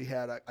quote he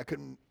had. I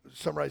couldn't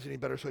summarize it any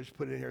better, so I just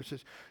put it in here. It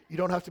says, you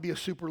don't have to be a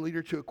super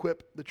leader to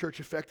equip the church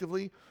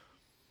effectively.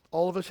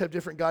 All of us have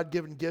different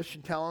God-given gifts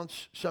and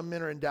talents. Some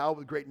men are endowed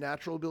with great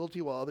natural ability,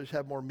 while others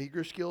have more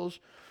meager skills.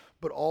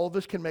 But all of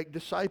us can make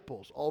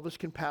disciples. All of us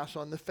can pass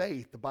on the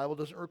faith. The Bible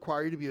doesn't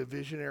require you to be a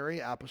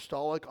visionary,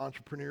 apostolic,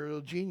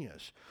 entrepreneurial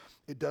genius.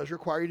 It does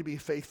require you to be a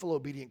faithful,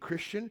 obedient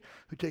Christian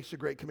who takes the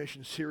Great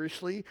Commission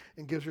seriously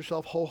and gives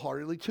herself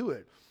wholeheartedly to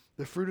it.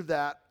 The fruit of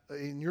that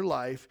in your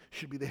life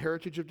should be the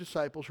heritage of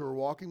disciples who are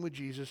walking with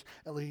Jesus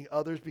and leading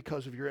others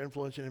because of your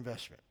influence and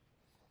investment.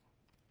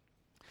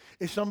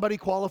 Is somebody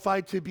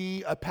qualified to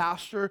be a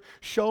pastor?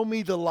 Show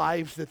me the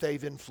lives that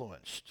they've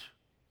influenced.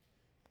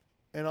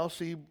 and I'll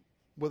see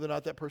whether or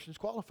not that person's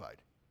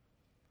qualified.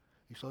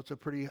 So it's a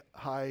pretty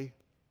high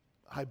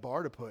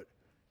bar to put.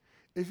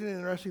 Isn't it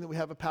interesting that we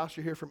have a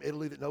pastor here from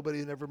Italy that nobody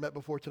had ever met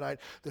before tonight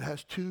that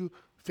has 2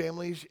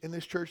 families in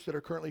this church that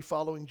are currently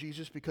following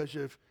Jesus because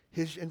of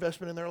his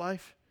investment in their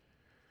life?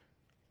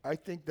 I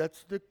think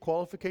that's the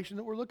qualification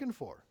that we're looking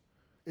for.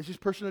 Is this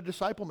person a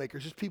disciple maker?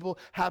 Is this people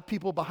have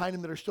people behind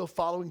them that are still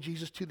following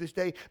Jesus to this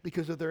day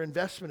because of their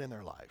investment in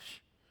their lives?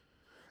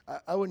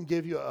 I wouldn't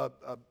give you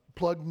a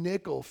plug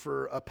nickel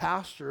for a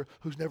pastor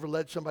who's never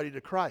led somebody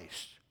to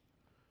Christ.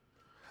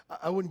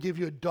 I wouldn't give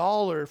you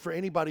 $1 for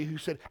anybody who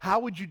said, how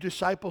would you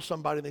disciple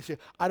somebody? And they say,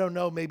 I don't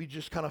know, maybe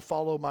just kind of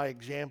follow my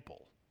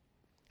example.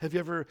 Have you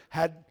ever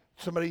had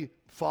somebody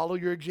follow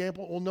your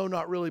example? Well, no,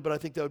 not really, but I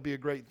think that would be a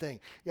great thing.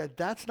 Yeah,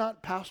 that's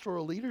not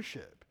pastoral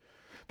leadership.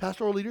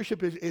 Pastoral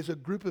leadership is a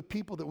group of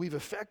people that we've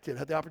affected. I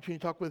had the opportunity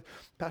to talk with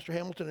Pastor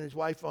Hamilton and his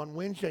wife on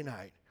Wednesday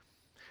night.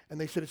 And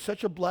they said it's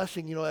such a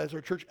blessing, as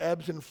our church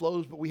ebbs and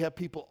flows, but we have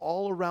people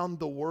all around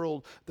the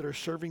world that are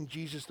serving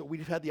Jesus that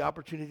we've had the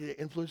opportunity to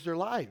influence their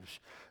lives.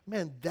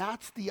 Man,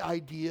 that's the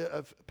idea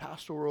of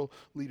pastoral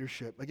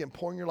leadership. Again,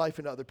 pouring your life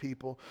into other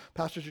people.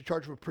 Pastors are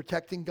charged with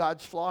protecting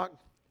God's flock.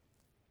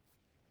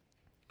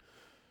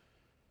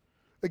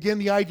 Again,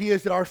 the idea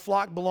is that our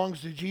flock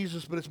belongs to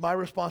Jesus, but it's my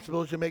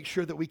responsibility to make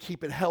sure that we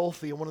keep it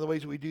healthy. And one of the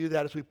ways that we do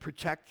that is we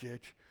protect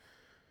it.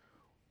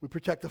 We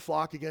protect the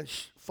flock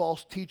against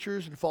false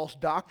teachers and false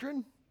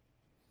doctrine.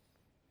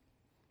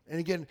 And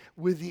again,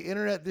 with the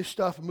internet, this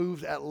stuff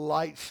moves at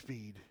light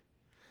speed.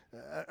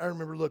 I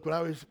remember, look, when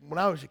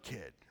I was a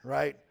kid,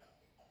 right?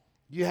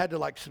 You had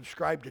to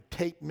subscribe to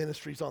tape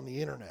ministries on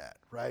the internet,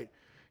 right?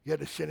 You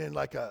had to send in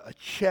a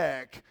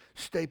check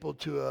stapled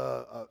to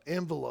a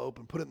envelope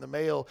and put it in the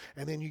mail,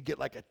 and then you get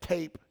a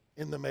tape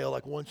in the mail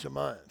once a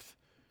month.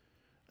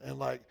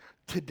 And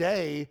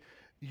today,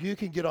 you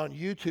can get on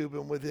YouTube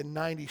and within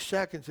 90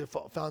 seconds have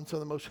found some of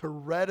the most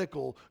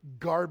heretical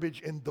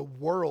garbage in the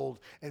world,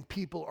 and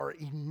people are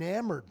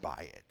enamored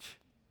by it.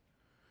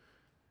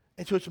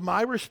 And so it's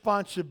my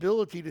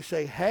responsibility to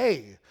say,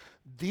 hey,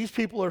 these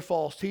people are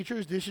false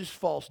teachers. This is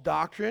false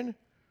doctrine.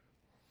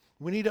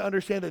 We need to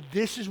understand that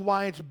this is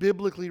why it's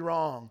biblically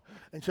wrong.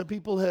 And some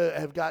people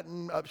have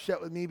gotten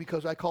upset with me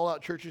because I call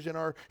out churches in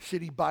our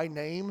city by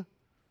name,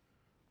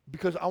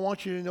 because I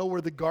want you to know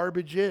where the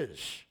garbage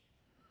is.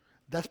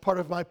 That's part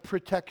of my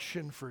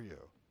protection for you.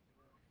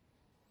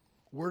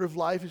 Word of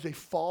Life is a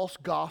false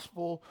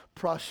gospel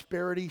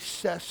prosperity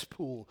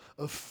cesspool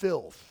of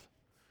filth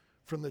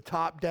from the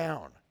top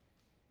down.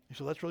 And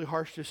so that's really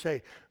harsh to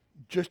say.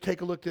 Just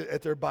take a look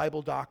at their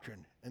Bible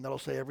doctrine, and that'll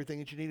say everything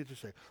that you needed to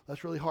say.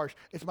 That's really harsh.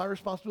 It's my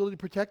responsibility to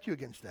protect you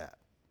against that.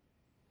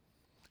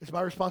 It's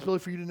my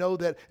responsibility for you to know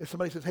that if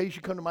somebody says, hey, you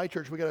should come to my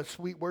church, we got a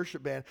sweet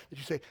worship band, that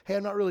you say, hey,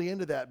 I'm not really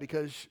into that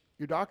because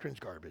your doctrine's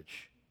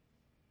garbage.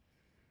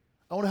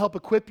 I want to help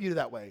equip you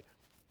that way.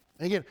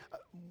 And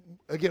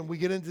again, we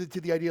get into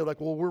the idea of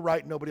well, we're right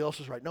and nobody else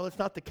is right. No, that's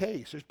not the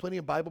case. There's plenty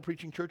of Bible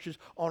preaching churches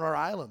on our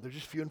island. They're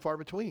just few and far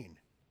between.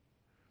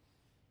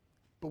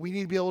 But we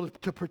need to be able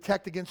to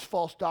protect against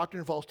false doctrine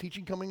and false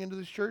teaching coming into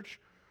this church.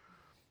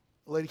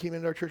 A lady came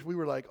into our church. We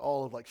were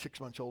all of 6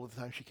 months old at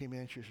the time she came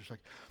in. She was just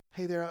like,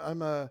 hey there,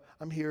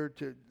 I'm here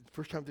to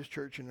first time at this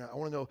church, and I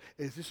want to know,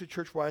 is this a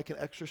church where I can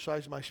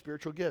exercise my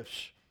spiritual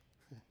gifts?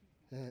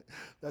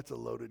 That's a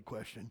loaded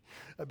question,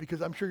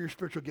 because I'm sure your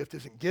spiritual gift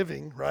isn't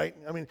giving, right?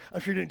 I mean, I'm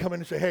sure you didn't come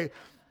in and say, hey,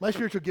 my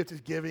spiritual gift is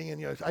giving,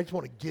 and I just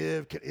want to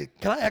give. Can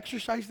I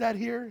exercise that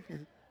here?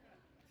 And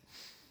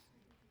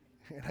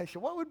I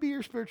said, what would be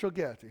your spiritual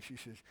gift? And she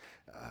says,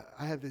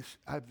 I have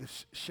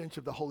this sense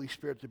of the Holy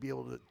Spirit to be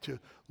able to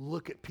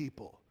look at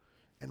people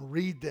and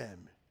read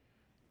them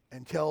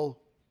and tell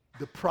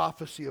the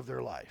prophecy of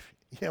their life.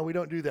 Yeah, we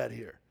don't do that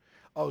here.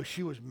 Oh,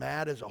 she was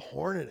mad as a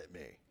hornet at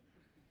me.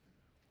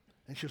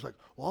 And she was like,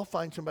 well, I'll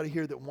find somebody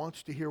here that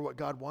wants to hear what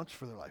God wants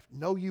for their life.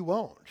 No, you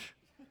won't.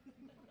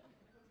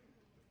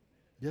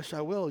 Yes,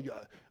 I will.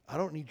 I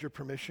don't need your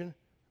permission.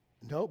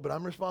 No, but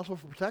I'm responsible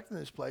for protecting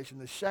this place. And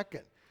the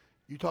second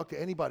you talk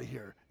to anybody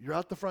here, you're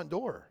out the front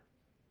door.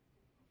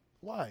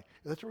 Why?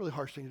 That's a really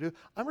harsh thing to do.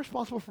 I'm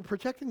responsible for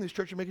protecting this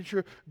church and making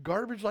sure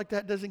garbage like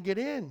that doesn't get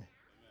in.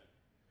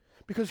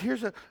 Because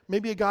here's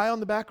maybe a guy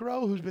on the back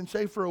row who's been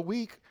saved for a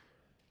week.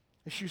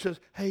 And she says,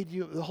 hey,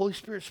 the Holy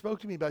Spirit spoke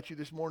to me about you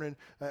this morning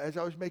as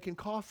I was making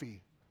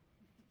coffee.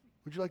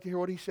 Would you like to hear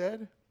what he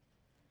said?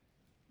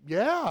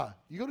 Yeah.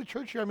 You go to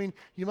church here. I mean,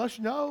 you must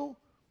know.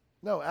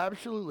 No,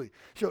 absolutely.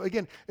 So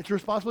again, it's a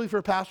responsibility for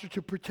a pastor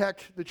to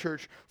protect the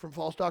church from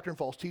false doctrine,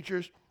 false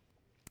teachers.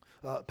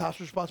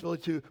 Pastor's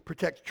responsibility to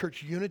protect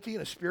church unity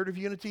and a spirit of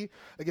unity.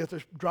 Again, if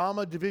there's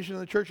drama, division in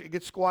the church, it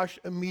gets squashed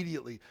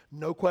immediately.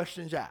 No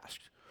questions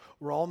asked.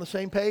 We're all on the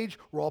same page.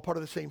 We're all part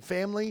of the same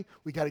family.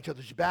 We got each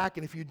other's back.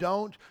 And if you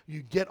don't,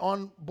 you get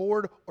on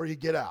board or you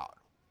get out.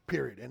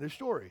 Period. End of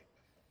story.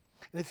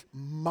 And it's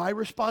my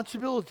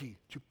responsibility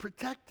to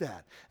protect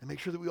that and make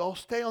sure that we all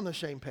stay on the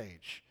same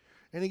page.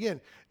 And again,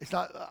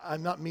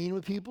 I'm not mean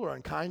with people or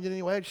unkind in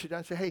any way. I just sit down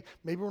and say, hey,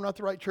 maybe we're not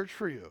the right church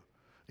for you.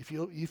 If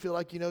you feel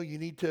like, you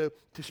need to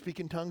speak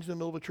in tongues in the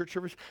middle of a church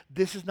service,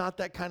 this is not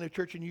that kind of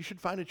church, and you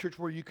should find a church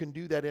where you can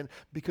do that in,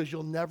 because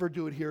you'll never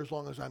do it here as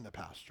long as I'm the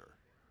pastor.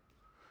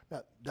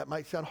 Now, that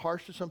might sound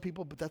harsh to some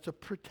people, but that's a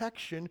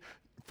protection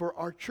for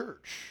our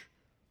church.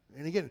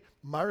 And again,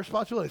 my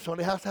responsibility,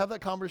 somebody has to have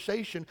that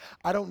conversation.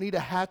 I don't need a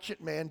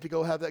hatchet man to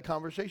go have that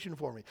conversation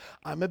for me.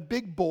 I'm a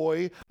big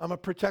boy. I'm a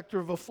protector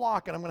of a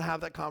flock, and I'm going to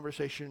have that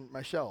conversation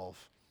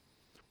myself.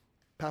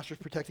 Pastors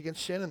protect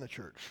against sin in the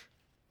church.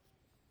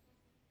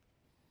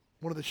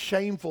 One of the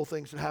shameful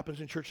things that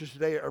happens in churches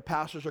today are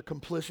pastors are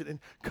complicit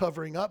in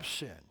covering up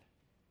sin.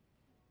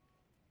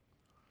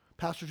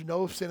 Pastors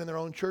know of sin in their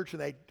own church,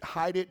 and they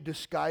hide it,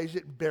 disguise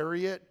it,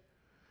 bury it.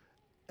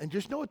 And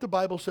just know what the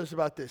Bible says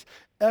about this.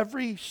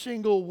 Every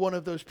single one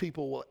of those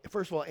people will,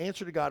 first of all,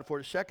 answer to God for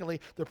it.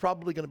 Secondly, they're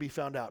probably going to be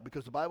found out,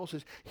 because the Bible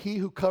says, he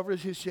who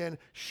covers his sin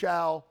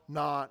shall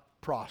not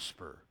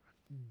prosper.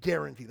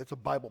 Guaranteed. That's a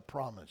Bible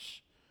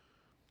promise.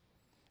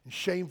 And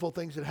shameful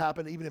things that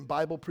happen even in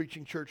Bible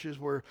preaching churches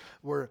where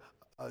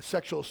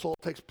sexual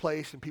assault takes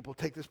place and people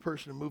take this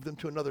person and move them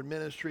to another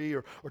ministry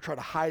or try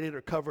to hide it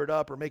or cover it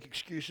up or make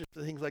excuses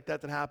for things like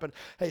that happen.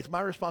 Hey, it's my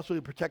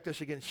responsibility to protect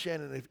us against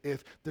sin, and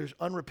if there's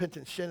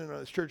unrepentant sin in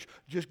this church,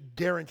 just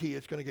guarantee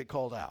it's going to get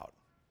called out.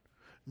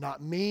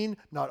 Not mean,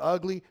 not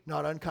ugly,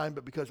 not unkind,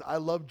 but because I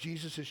love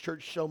Jesus'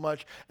 church so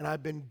much, and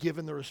I've been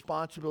given the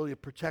responsibility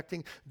of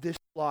protecting this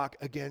flock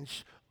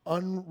against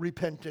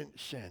unrepentant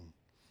sin.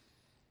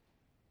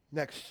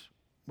 Next,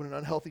 when an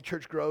unhealthy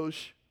church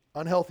grows,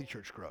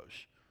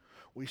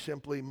 we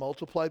simply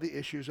multiply the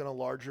issues in a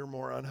larger,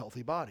 more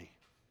unhealthy body.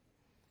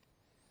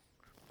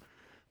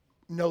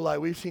 No lie,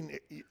 we've seen,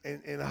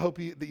 and I hope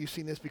that you've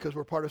seen this because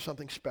we're part of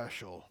something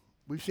special.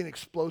 We've seen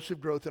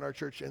explosive growth in our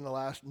church in the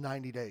last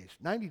 90 days.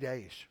 90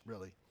 days,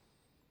 really.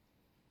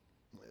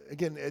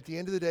 Again, at the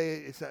end of the day,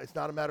 it's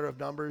not a matter of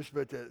numbers,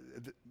 but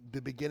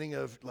the beginning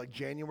of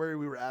January,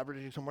 we were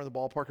averaging somewhere in the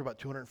ballpark of about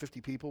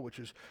 250 people, which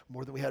is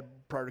more than we had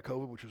prior to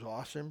COVID, which was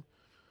awesome.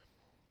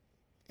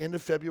 End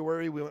of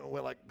February, we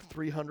went like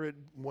 300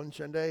 one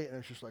Sunday, and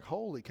it's just like,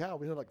 holy cow,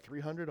 we had like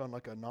 300 on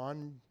like a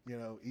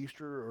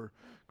Easter or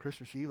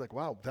Christmas Eve. Like,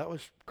 wow, that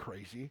was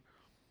crazy.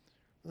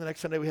 And the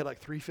next Sunday we had like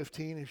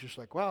 315. It's just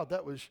like, wow,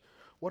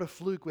 what a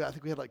fluke. I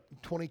think we had like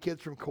 20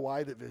 kids from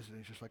Kauai that visited.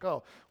 It's just like,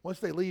 oh, once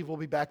they leave, we'll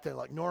be back to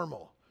like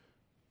normal.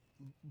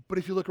 But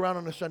if you look around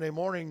on a Sunday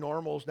morning,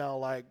 normal is now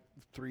like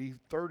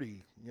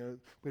 330. We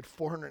had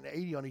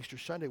 480 on Easter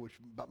Sunday, which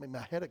about made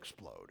my head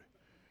explode.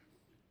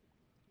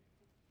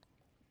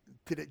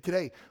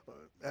 Today,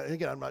 and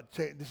again, I'm not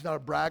saying this is not a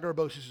brag or a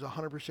boast. This is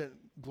 100%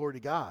 glory to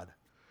God.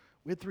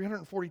 We had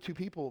 342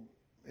 people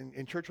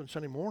in church on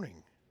Sunday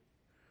morning.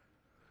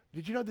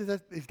 Did you know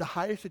that is the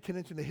highest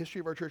attendance in the history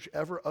of our church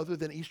ever, other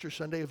than Easter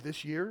Sunday of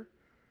this year?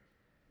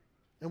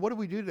 And what did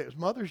we do today? It was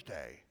Mother's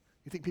Day.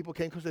 You think people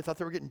came because they thought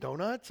they were getting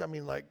donuts? I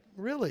mean, like,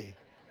 really?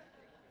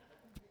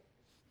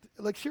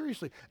 Like,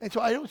 seriously. And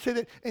so I don't say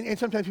that, and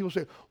sometimes people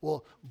say,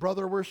 well,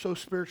 brother, we're so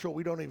spiritual,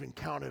 we don't even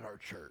count at our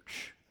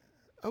church.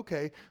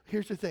 Okay,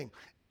 here's the thing.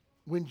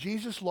 When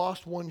Jesus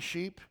lost one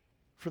sheep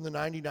from the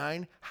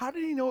 99, how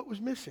did he know it was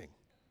missing?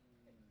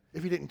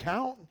 If he didn't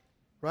count,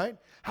 right?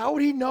 How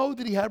would he know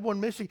that he had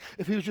one missing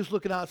if he was just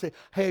looking out and say,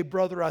 hey,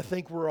 brother, I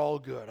think we're all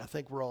good. I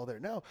think we're all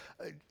there. No,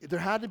 there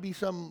had to be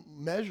some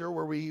measure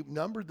where we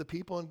numbered the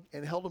people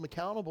and held them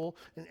accountable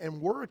and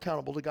were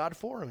accountable to God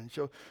for them. And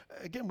so,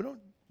 again,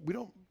 we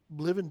don't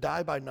live and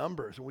die by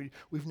numbers. And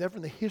we've never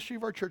in the history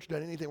of our church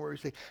done anything where we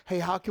say, hey,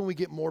 how can we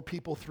get more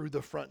people through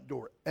the front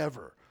door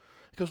ever?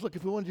 Because look,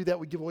 if we want to do that,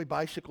 we give away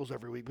bicycles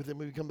every week, but then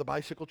we become the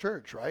bicycle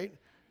church, right?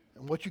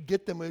 And what you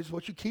get them is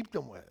what you keep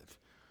them with.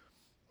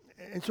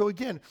 And so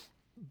again,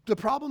 the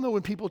problem though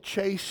when people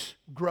chase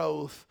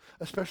growth,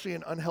 especially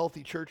in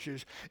unhealthy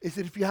churches, is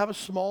that if you have a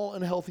small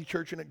unhealthy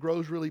church and it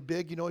grows really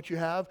big, you know what you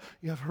have?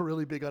 You have a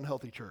really big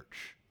unhealthy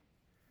church.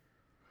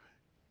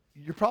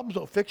 Your problems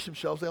don't fix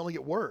themselves, they only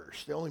get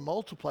worse. They only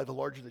multiply the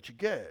larger that you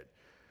get.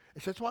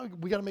 And so that's why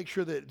we got to make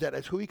sure that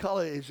as Hui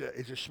Kala is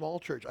a small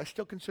church, I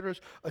still consider us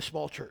a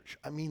small church.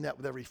 I mean that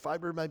with every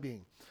fiber of my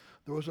being.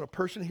 There wasn't a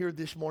person here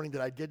this morning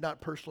that I did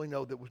not personally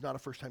know that was not a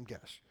first-time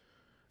guest.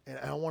 And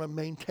I want to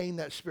maintain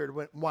that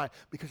spirit. Why?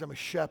 Because I'm a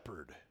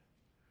shepherd.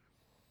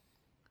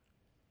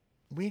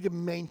 We need to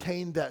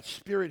maintain that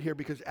spirit here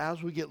because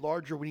as we get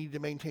larger, we need to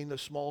maintain the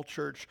small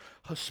church,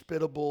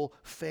 hospitable,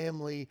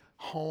 family,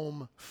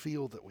 home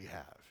feel that we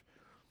have.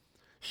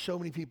 So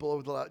many people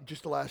over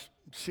just the last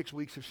 6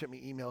 weeks have sent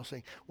me emails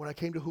saying, when I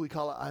came to Hui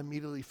Kala, I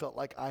immediately felt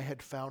like I had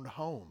found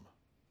home.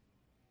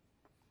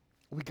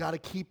 We got to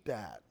keep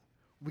that.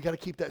 We got to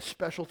keep that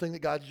special thing that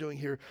God's doing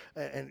here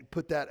and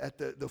put that at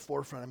the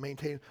forefront and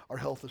maintain our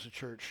health as a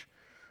church.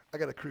 I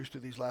got to cruise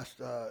through these last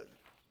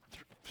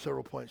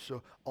several points,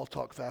 so I'll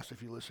talk fast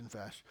if you listen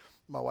fast.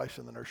 My wife's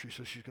in the nursery,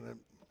 so she's going to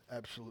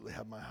absolutely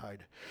have my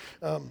hide.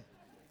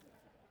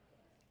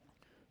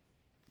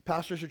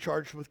 Pastors are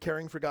charged with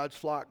caring for God's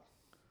flock.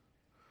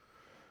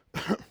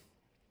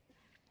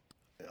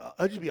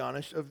 I'll just be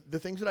honest. Of the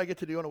things that I get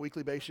to do on a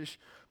weekly basis,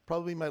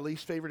 probably my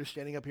least favorite is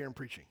standing up here and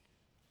preaching.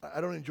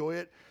 I don't enjoy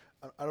it.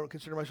 I don't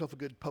consider myself a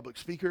good public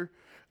speaker.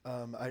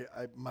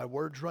 My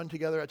words run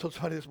together. I told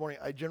somebody this morning,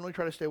 I generally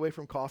try to stay away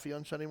from coffee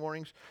on Sunday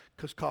mornings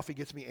because coffee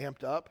gets me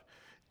amped up.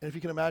 And if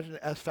you can imagine,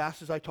 as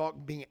fast as I talk,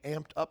 being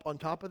amped up on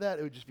top of that,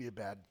 it would just be a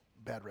bad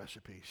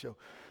recipe. So,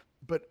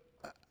 but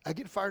I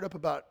get fired up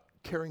about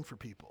caring for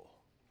people.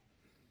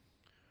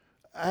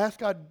 I asked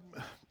God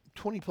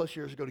 20 plus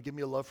years ago to give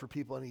me a love for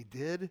people, and he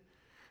did.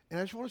 And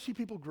I just want to see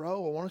people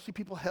grow. I want to see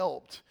people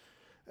helped.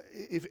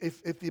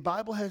 If the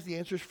Bible has the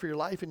answers for your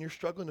life and you're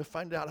struggling to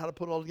find out how to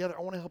put it all together,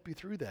 I want to help you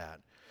through that.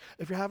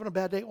 If you're having a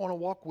bad day, I want to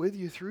walk with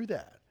you through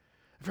that.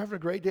 If you're having a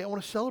great day, I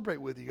want to celebrate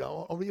with you. I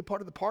want to be a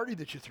part of the party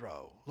that you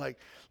throw. Like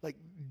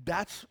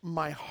that's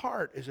my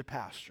heart as a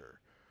pastor.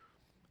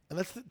 And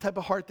that's the type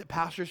of heart that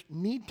pastors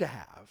need to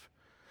have.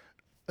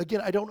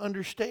 Again, I don't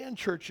understand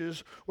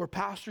churches where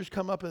pastors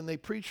come up and they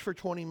preach for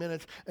 20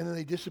 minutes and then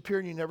they disappear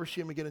and you never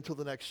see them again until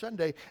the next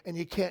Sunday, and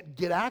you can't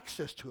get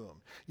access to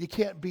them. You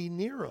can't be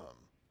near them.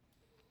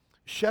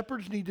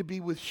 Shepherds need to be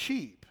with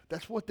sheep.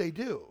 That's what they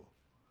do.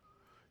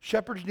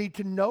 Shepherds need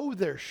to know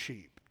their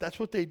sheep. That's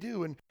what they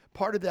do. And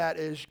part of that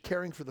is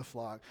caring for the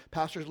flock.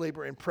 Pastors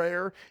labor in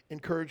prayer,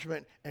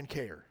 encouragement, and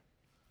care.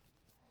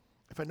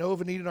 If I know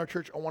of a need in our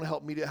church, I want to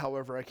help meet it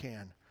however I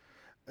can.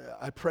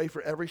 I pray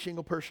for every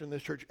single person in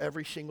this church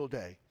every single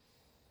day.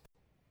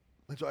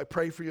 And so I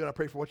pray for you, and I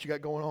pray for what you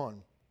got going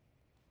on.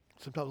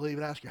 Sometimes I'll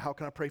even ask you, how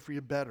can I pray for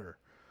you better?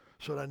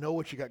 So that I know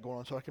what you got going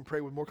on, so I can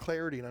pray with more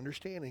clarity and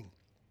understanding.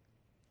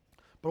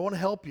 But I want to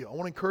help you. I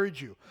want to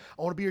encourage you.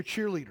 I want to be your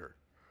cheerleader.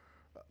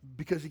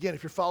 Because again,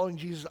 if you're following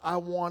Jesus, I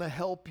want to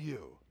help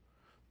you.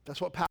 That's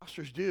what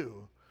pastors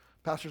do.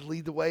 Pastors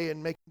lead the way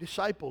in making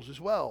disciples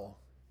as well.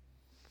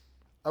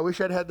 I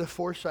wish I'd had the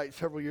foresight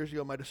several years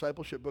ago. My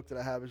discipleship book that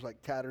I have is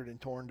like tattered and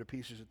torn to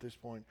pieces at this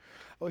point.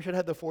 I wish I'd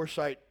had the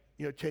foresight,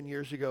 10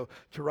 years ago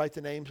to write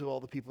the names of all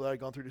the people that I'd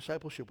gone through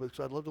discipleship with.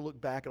 So I'd love to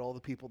look back at all the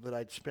people that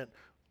I'd spent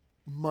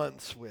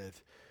months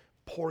with,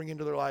 pouring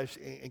into their lives,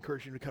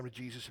 encouraging them to come to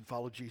Jesus and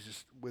follow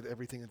Jesus with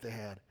everything that they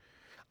had.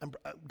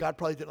 God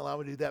probably didn't allow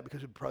me to do that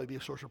because it would probably be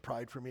a source of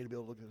pride for me to be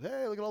able to look at,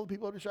 hey, look at all the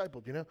people I've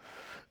discipled,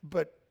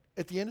 But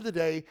at the end of the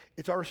day,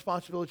 it's our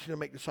responsibility to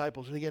make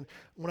disciples. And again,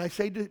 when I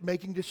say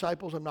making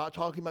disciples, I'm not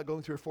talking about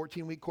going through a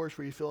 14-week course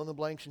where you fill in the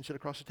blanks and sit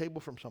across the table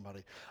from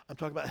somebody. I'm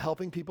talking about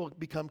helping people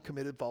become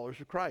committed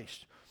followers of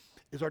Christ.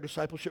 Is our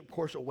discipleship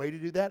course a way to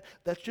do that?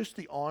 That's just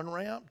the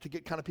on-ramp to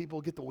get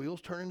get the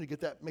wheels turning,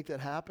 to make that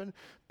happen.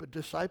 But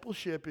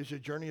discipleship is a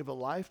journey of a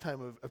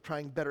lifetime of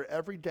trying better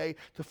every day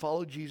to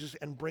follow Jesus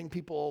and bring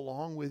people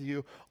along with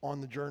you on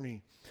the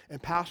journey.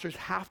 And pastors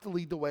have to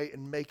lead the way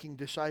in making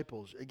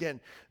disciples. Again,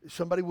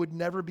 somebody would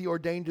never be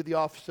ordained to the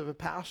office of a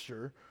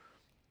pastor,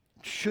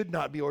 should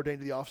not be ordained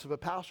to the office of a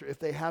pastor if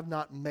they have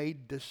not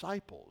made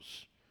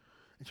disciples.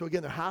 And so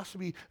again, there has to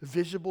be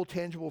visible,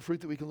 tangible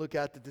fruit that we can look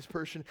at that this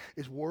person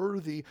is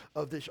worthy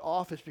of this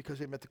office because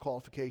they met the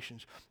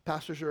qualifications.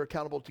 Pastors are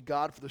accountable to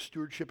God for the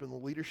stewardship and the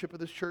leadership of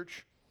this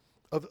church,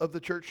 of the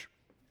church.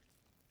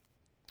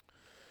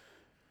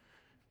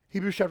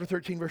 Hebrews chapter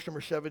 13, verse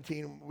number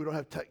 17. We don't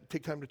have to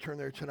take time to turn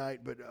there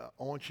tonight, but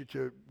I want you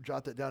to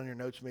jot that down in your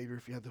notes. Maybe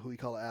if you have the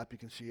Huikala app, you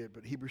can see it.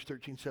 But Hebrews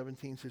 13,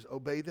 17 says,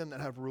 obey them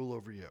that have rule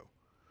over you,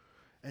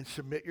 and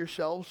submit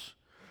yourselves,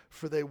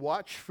 for they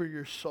watch for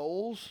your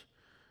souls,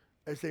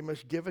 as they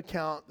must give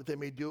account, that they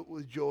may do it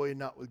with joy and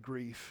not with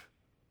grief,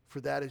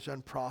 for that is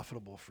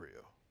unprofitable for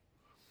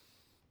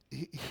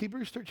you.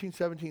 Hebrews 13,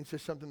 17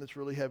 says something that's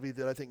really heavy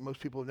that I think most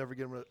people have never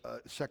given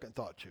a second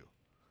thought to.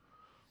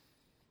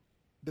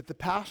 That the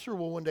pastor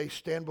will one day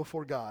stand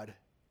before God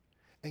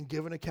and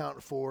give an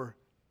account for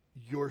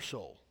your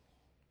soul.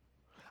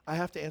 I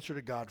have to answer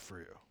to God for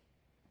you.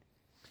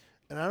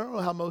 And I don't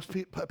know how most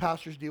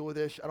pastors deal with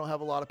this. I don't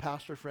have a lot of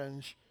pastor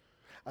friends.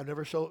 I've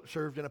never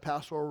served in a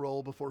pastoral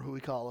role before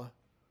Huikala.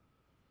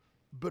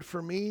 But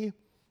for me,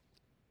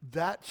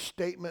 that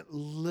statement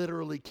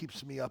literally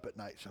keeps me up at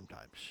night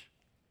sometimes.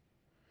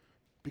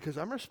 Because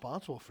I'm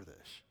responsible for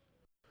this.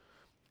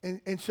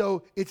 And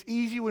so it's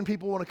easy when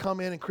people want to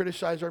come in and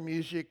criticize our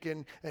music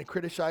and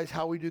criticize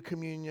how we do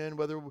communion,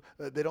 whether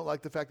they don't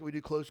like the fact that we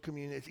do closed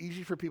communion. It's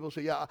easy for people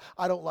to say, yeah,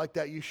 I don't like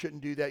that. You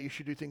shouldn't do that. You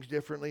should do things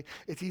differently.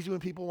 It's easy when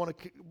people want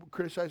to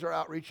criticize our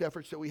outreach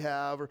efforts that we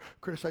have or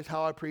criticize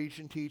how I preach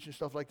and teach and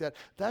stuff like that.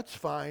 That's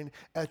fine.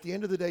 At the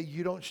end of the day,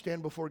 you don't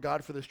stand before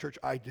God for this church.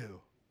 I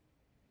do.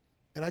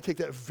 And I take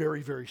that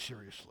very, very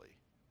seriously.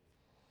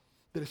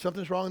 That if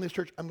something's wrong in this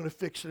church, I'm going to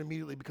fix it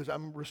immediately because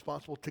I'm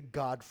responsible to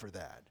God for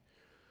that.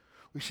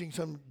 We sing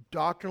some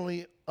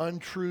doctrinally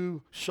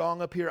untrue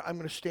song up here. I'm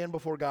going to stand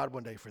before God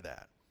one day for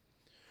that.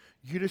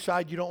 You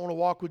decide you don't want to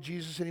walk with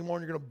Jesus anymore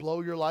and you're going to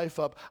blow your life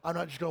up. I'm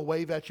not just going to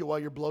wave at you while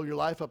you're blowing your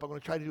life up. I'm going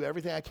to try to do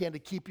everything I can to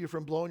keep you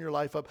from blowing your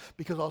life up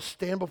because I'll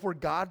stand before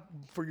God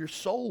for your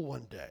soul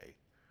one day.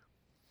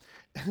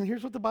 And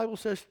here's what the Bible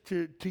says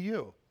to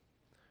you.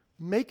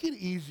 Make it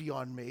easy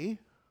on me.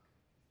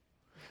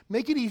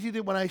 Make it easy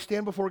that when I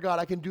stand before God,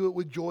 I can do it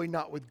with joy,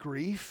 not with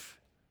grief.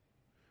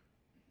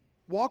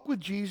 Walk with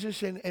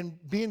Jesus and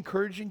be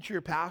encouraging to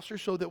your pastor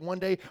so that one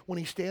day when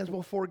he stands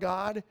before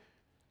God,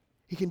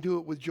 he can do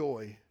it with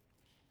joy.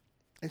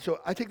 And so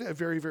I take that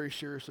very, very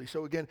seriously.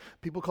 So again,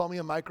 people call me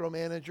a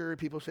micromanager.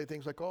 People say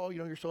things like, oh,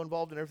 you're so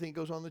involved in everything that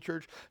goes on in the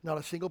church. Not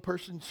a single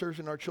person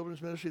serves in our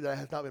children's ministry that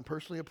has not been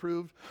personally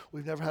approved.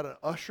 We've never had an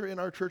usher in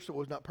our church that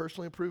was not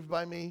personally approved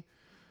by me.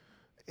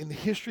 In the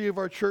history of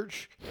our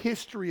church,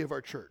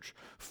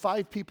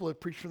 5 people have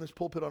preached from this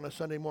pulpit on a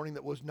Sunday morning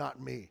that was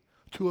not me.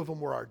 2 of them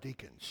were our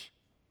deacons.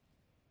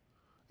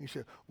 You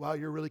say, wow,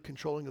 you're really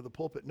controlling of the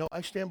pulpit. No,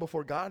 I stand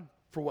before God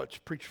for what's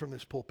preached from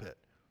this pulpit.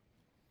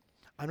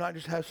 I'm not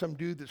just have some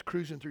dude that's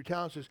cruising through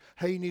town and says,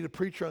 hey, you need a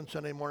preacher on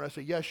Sunday morning. I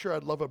say, yeah, sure,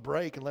 I'd love a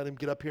break, and let him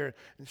get up here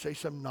and say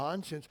some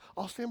nonsense.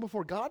 I'll stand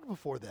before God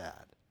before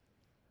that.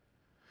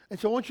 And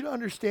so I want you to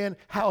understand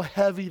how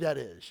heavy that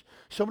is.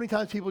 So many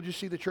times people just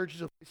see the church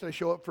as a place that I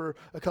show up for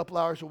a couple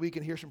hours a week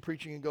and hear some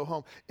preaching and go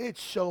home.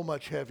 It's so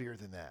much heavier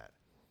than that.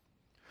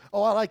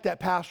 Oh, I like that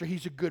pastor.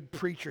 He's a good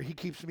preacher. He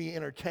keeps me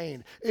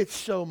entertained. It's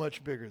so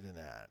much bigger than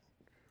that.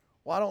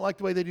 Well, I don't like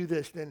the way they do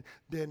this.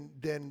 Then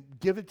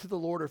give it to the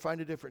Lord or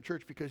find a different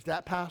church, because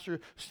that pastor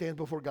stands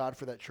before God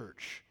for that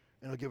church,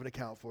 and he'll give an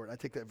account for it. I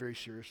take that very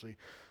seriously.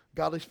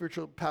 Godly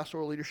spiritual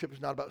pastoral leadership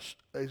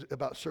is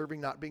about serving,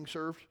 not being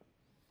served.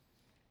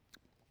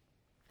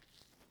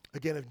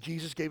 Again, if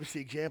Jesus gave us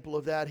the example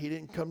of that, he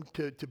didn't come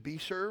to be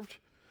served,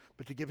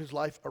 but to give his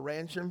life a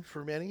ransom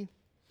for many.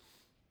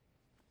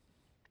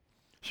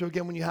 So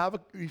again, when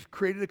you've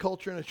created a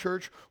culture in a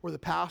church where the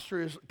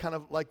pastor is kind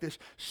of like this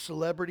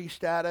celebrity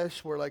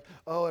status, where like,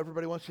 oh,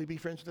 everybody wants to be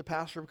friends with the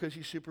pastor because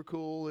he's super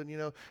cool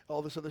and,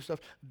 all this other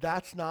stuff,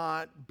 that's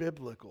not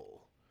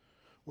biblical.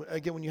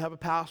 Again, when you have a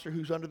pastor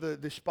who's under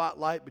the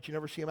spotlight, but you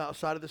never see him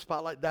outside of the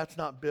spotlight, that's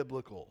not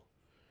biblical.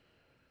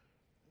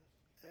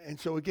 And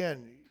so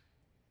again,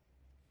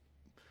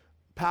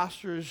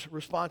 pastor's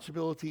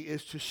responsibility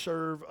is to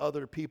serve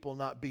other people,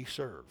 not be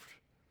served.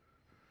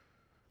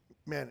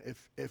 Man,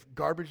 if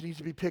garbage needs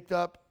to be picked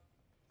up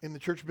in the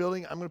church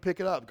building, I'm going to pick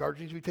it up. Garbage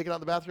needs to be taken out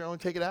of the bathroom, I'm going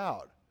to take it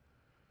out.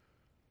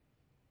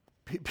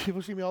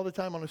 People see me all the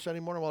time on a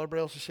Sunday morning while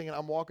everybody else is singing.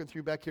 I'm walking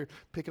through back here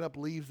picking up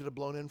leaves that have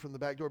blown in from the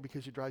back door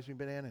because it drives me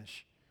bananas.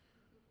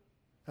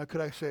 How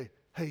could I say,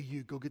 hey,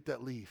 you, go get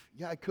that leaf?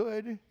 Yeah, I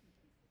could,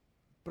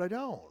 but I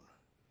don't.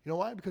 You know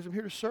why? Because I'm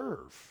here to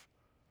serve.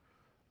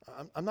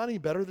 I'm not any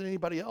better than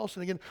anybody else.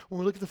 And again, when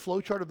we look at the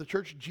flow chart of the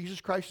church,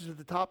 Jesus Christ is at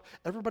the top.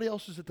 Everybody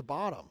else is at the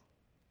bottom.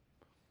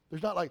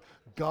 There's not like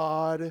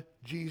God,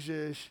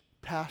 Jesus,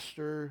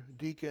 pastor,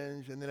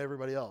 deacons, and then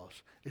everybody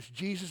else. It's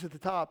Jesus at the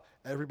top,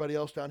 everybody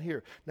else down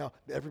here. Now,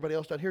 everybody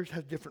else down here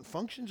has different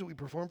functions that we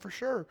perform for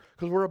sure,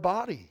 because we're a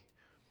body.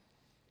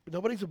 But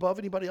nobody's above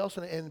anybody else,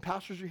 and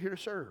pastors are here to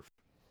serve.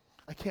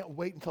 I can't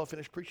wait until I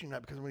finish preaching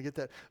that, because I'm going to get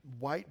that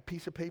white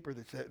piece of paper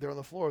that's there on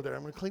the floor there.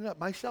 I'm going to clean it up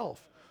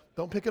myself.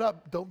 Don't pick it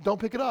up. Don't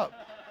pick it up.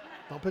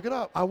 Don't pick it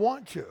up. I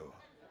want to.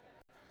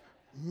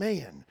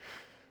 Man,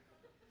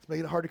 it's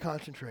making it hard to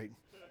concentrate.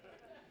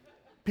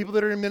 People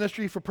that are in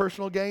ministry for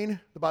personal gain,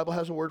 the Bible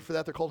has a word for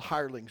that. They're called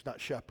hirelings, not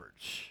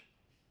shepherds.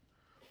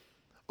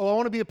 Oh, I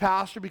want to be a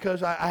pastor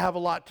because I have a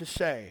lot to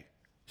say.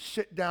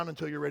 Sit down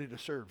until you're ready to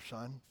serve,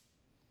 son.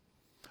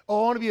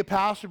 Oh, I want to be a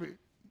pastor. But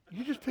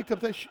you just picked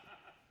up that.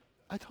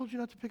 I told you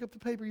not to pick up the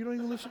paper. You don't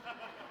even listen.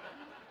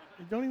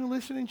 You don't even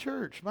listen in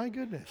church. My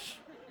goodness.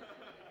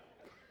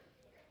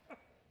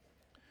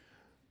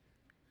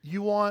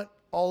 You want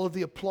all of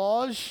the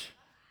applause,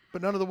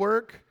 but none of the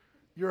work?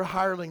 You're a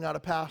hireling, not a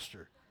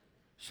pastor.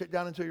 Sit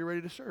down until you're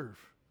ready to serve.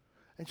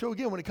 And so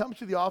again, when it comes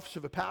to the office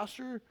of a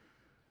pastor,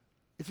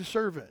 it's a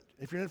servant.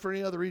 If you're in it for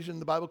any other reason,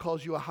 the Bible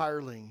calls you a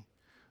hireling.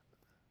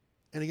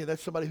 And again,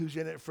 that's somebody who's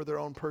in it for their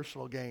own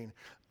personal gain.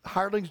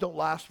 Hirelings don't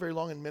last very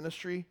long in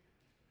ministry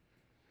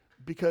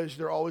because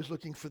they're always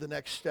looking for the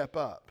next step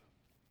up.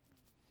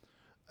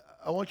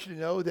 I want you to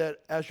know that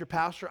as your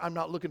pastor, I'm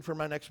not looking for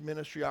my next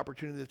ministry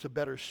opportunity that's a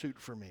better suit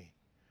for me.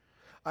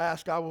 I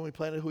asked God when we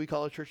planted Hui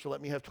College Church to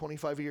let me have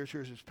 25 years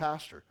here as his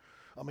pastor.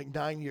 I'll make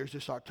 9 years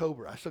this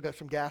October. I still got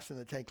some gas in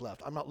the tank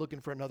left. I'm not looking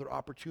for another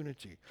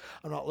opportunity.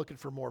 I'm not looking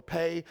for more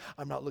pay.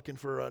 I'm not looking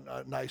for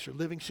a nicer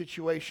living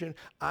situation.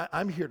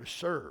 I'm here to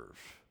serve.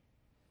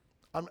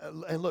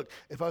 And look,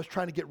 if I was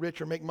trying to get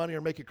rich or make money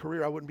or make a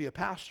career, I wouldn't be a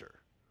pastor.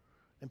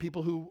 And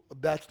people who,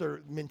 that's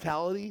their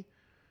mentality,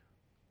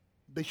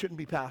 they shouldn't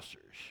be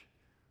pastors.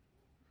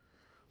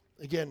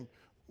 Again,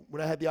 when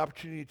I had the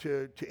opportunity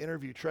to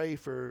interview Trey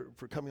for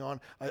coming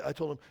on, I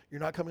told him, you're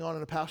not coming on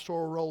in a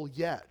pastoral role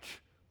yet.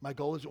 My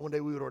goal is that one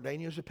day we would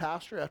ordain you as a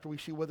pastor after we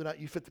see whether or not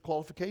you fit the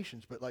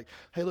qualifications. But like,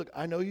 hey, look,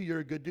 I know you're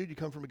a good dude. You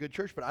come from a good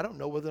church, but I don't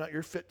know whether or not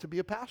you're fit to be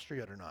a pastor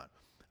yet or not.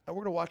 And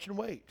we're going to watch and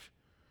wait.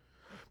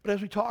 But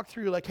as we talk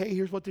through, like, hey,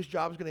 here's what this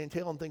job is going to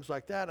entail and things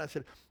like that. And I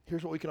said,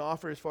 here's what we can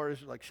offer as far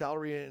as like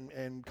salary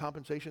and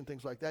compensation,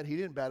 things like that. He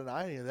didn't bat an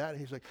eye any of that. And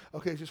he's like,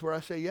 okay, is this where I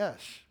say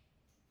yes?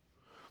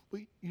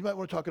 Well, you might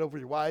want to talk it over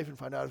with your wife and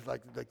find out if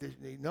like this.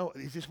 No,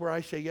 is this where I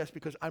say yes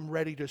because I'm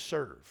ready to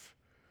serve?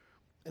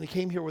 And he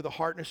came here with a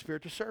heart and a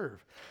spirit to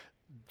serve.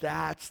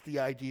 That's the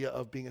idea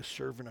of being a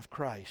servant of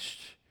Christ.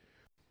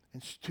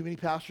 And too many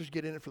pastors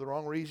get in it for the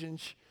wrong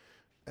reasons,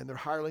 and they're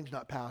hirelings,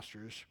 not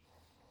pastors.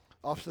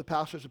 Office of the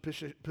pastor is a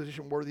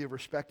position worthy of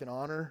respect and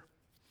honor.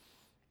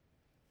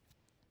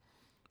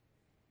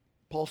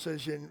 Paul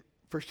says in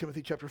 1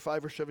 Timothy chapter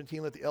 5, verse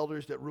 17, let the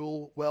elders that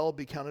rule well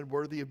be counted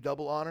worthy of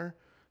double honor,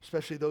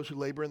 especially those who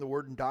labor in the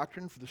word and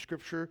doctrine. For the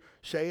scripture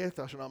saith,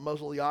 thou shalt not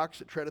muzzle the ox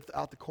that treadeth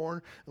out the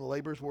corn, and the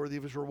labor is worthy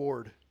of his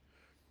reward.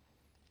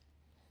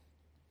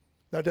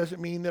 Now, it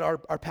doesn't mean that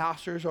our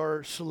pastors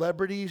are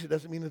celebrities. It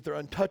doesn't mean that they're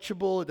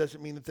untouchable. It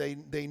doesn't mean that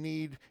they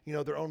need,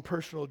 their own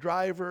personal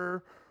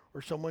driver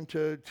or someone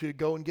to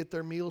go and get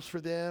their meals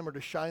for them or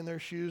to shine their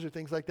shoes or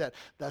things like that.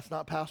 That's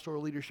not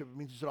pastoral leadership. It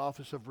means it's an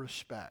office of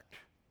respect.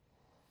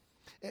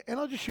 And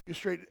I'll just shoot you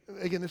straight.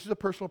 Again, this is a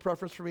personal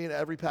preference for me, and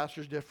every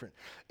pastor is different.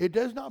 It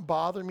does not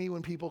bother me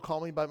when people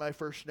call me by my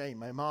first name.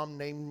 My mom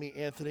named me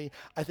Anthony.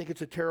 I think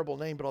it's a terrible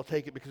name, but I'll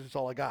take it because it's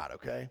all I got,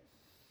 okay?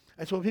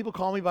 And so when people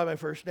call me by my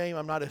first name,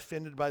 I'm not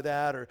offended by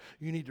that, or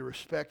you need to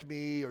respect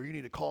me, or you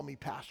need to call me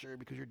pastor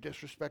because you're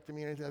disrespecting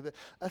me or anything like that.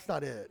 That's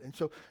not it. And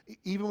so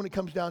even when it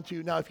comes down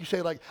to, now if you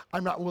say like,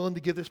 I'm not willing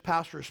to give this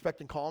pastor respect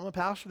and call him a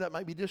pastor, that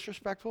might be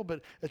disrespectful,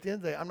 but at the end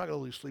of the day, I'm not going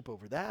to lose sleep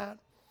over that.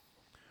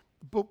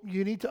 But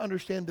you need to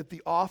understand that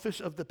the office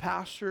of the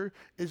pastor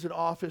is an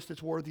office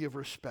that's worthy of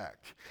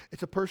respect.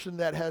 It's a person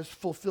that has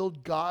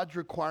fulfilled God's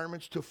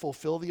requirements to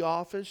fulfill the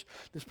office.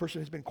 This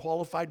person has been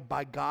qualified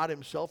by God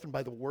himself and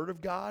by the word of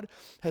God,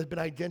 has been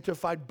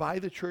identified by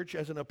the church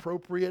as an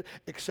appropriate,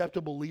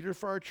 acceptable leader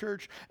for our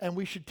church, and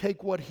we should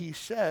take what he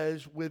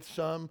says with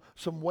some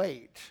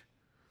weight.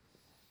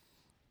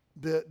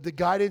 The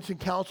guidance and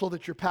counsel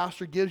that your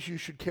pastor gives you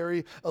should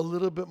carry a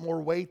little bit more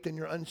weight than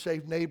your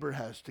unsaved neighbor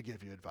has to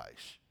give you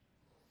advice.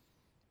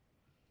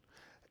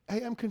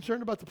 Hey, I'm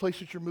concerned about the place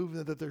that you're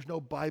moving, that there's no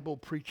Bible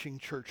preaching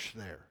church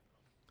there.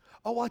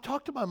 Oh, well, I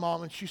talked to my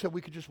mom, and she said we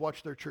could just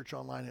watch their church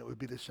online, and it would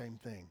be the same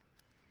thing.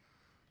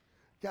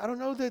 Yeah, I don't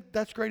know that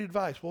that's great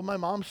advice. Well, my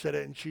mom said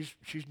it, and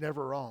she's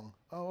never wrong.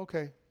 Oh,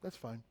 okay, that's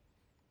fine.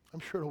 I'm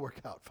sure it'll work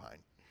out fine.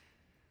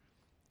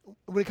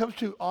 When it comes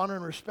to honor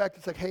and respect,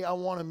 it's like, hey, I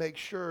want to make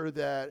sure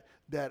that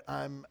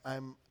I'm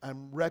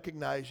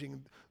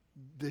recognizing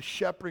the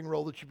shepherding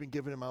role that you've been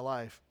given in my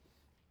life.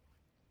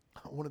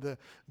 One of the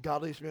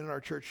godliest men in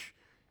our church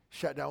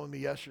sat down with me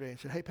yesterday and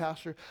said, hey,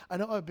 Pastor, I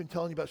know I've been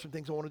telling you about some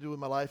things I want to do with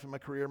my life and my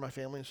career, my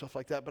family and stuff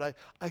like that, but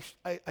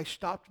I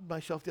stopped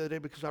myself the other day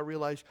because I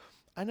realized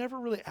I never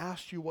really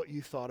asked you what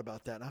you thought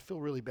about that, and I feel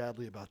really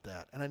badly about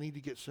that, and I need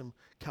to get some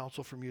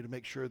counsel from you to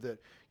make sure that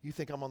you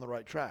think I'm on the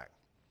right track.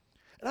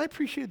 And I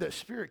appreciated that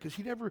spirit because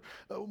he never,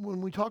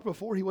 when we talked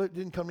before, he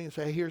didn't come to me and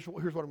say, hey, here's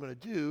what I'm going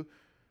to do.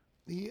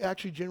 He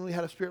actually genuinely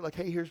had a spirit like,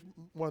 hey, here's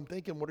what I'm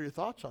thinking. What are your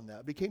thoughts on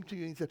that? But he came to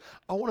you and he said,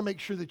 I want to make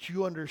sure that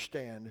you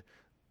understand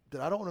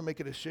that I don't want to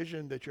make a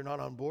decision that you're not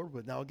on board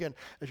with. Now, again,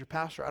 as your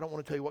pastor, I don't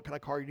want to tell you what kind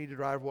of car you need to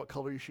drive, what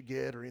color you should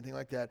get, or anything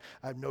like that.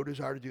 I have no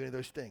desire to do any of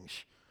those things.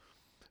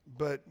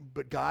 But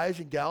guys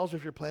and gals,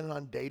 if you're planning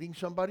on dating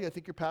somebody, I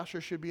think your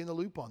pastor should be in the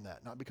loop on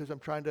that. Not because I'm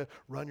trying to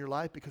run your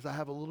life, because I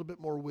have a little bit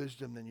more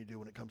wisdom than you do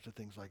when it comes to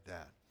things like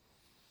that.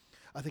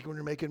 I think when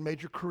you're making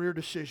major career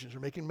decisions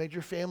or making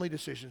major family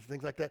decisions,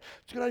 things like that,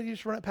 it's a good idea to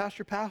just run it past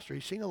your pastor.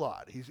 He's seen a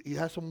lot. He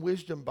has some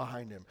wisdom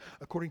behind him.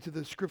 According to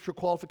the scriptural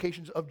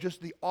qualifications of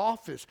just the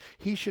office,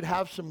 he should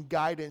have some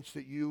guidance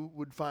that you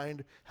would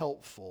find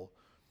helpful.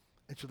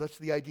 And so that's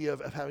the idea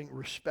of having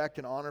respect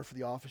and honor for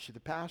the office of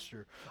the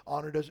pastor.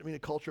 Honor doesn't mean a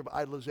culture of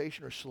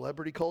idolization or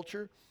celebrity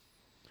culture.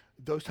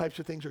 Those types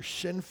of things are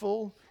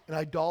sinful and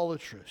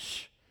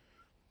idolatrous.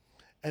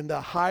 And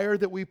the higher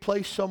that we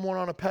place someone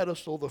on a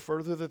pedestal, the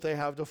further that they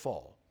have to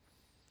fall.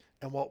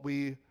 And what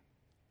we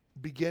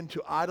begin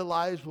to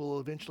idolize will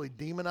eventually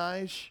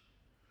demonize,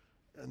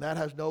 and that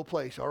has no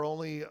place. Our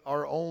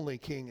only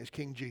king is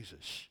King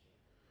Jesus.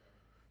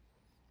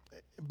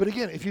 But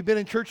again, if you've been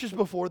in churches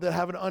before that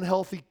have an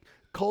unhealthy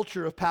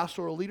culture of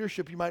pastoral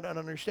leadership, you might not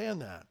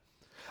understand that.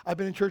 I've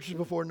been in churches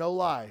before, no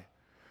lie,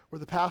 where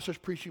the pastor's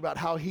preaching about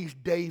how he's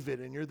David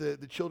and you're the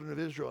children of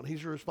Israel and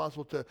he's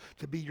responsible to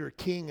be your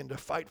king and to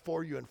fight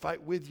for you and fight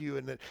with you,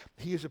 and that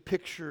he is a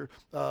picture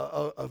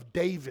of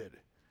David.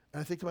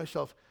 And I think to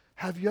myself,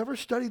 have you ever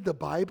studied the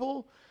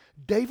Bible?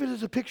 David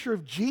is a picture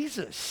of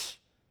Jesus.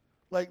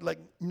 Like,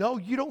 no,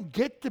 you don't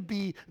get to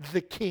be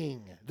the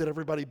king that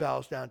everybody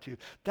bows down to.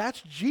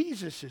 That's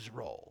Jesus'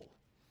 role.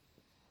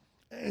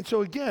 And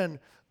so again,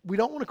 we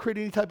don't want to create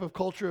any type of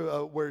culture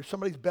where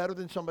somebody's better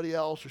than somebody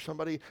else, or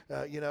somebody,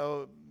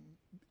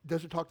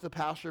 doesn't talk to the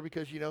pastor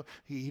because,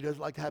 he doesn't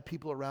like to have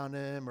people around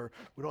him, or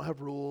we don't have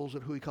rules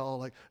of who we call,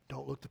 like,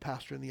 don't look the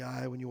pastor in the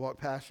eye when you walk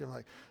past him.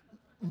 Like,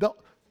 no,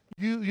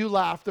 you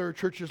laugh. There are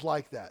churches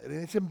like that. And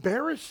it's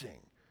embarrassing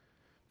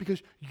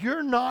because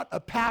you're not a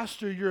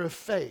pastor, you're a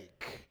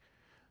fake.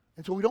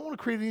 And so we don't want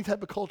to create any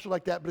type of culture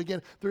like that. But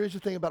again, there is a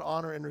thing about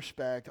honor and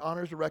respect.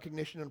 Honor is a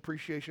recognition and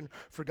appreciation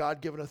for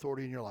God-given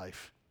authority in your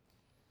life.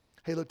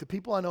 Hey, look, the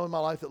people I know in my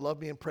life that love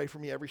me and pray for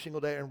me every single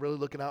day and really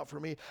looking out for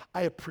me,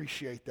 I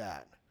appreciate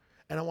that.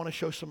 And I want to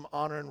show some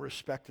honor and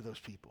respect to those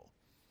people.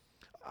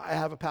 I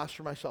have a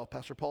pastor myself,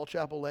 Pastor Paul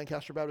Chappell,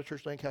 Lancaster Baptist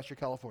Church, Lancaster,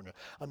 California.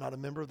 I'm not a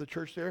member of the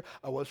church there.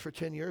 I was for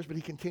 10 years, but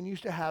he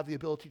continues to have the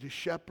ability to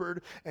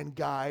shepherd and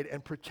guide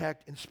and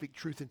protect and speak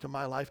truth into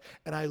my life,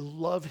 and I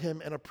love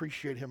him and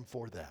appreciate him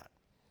for that.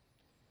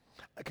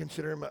 I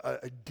consider him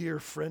a dear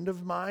friend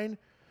of mine.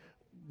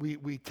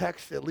 We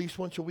text at least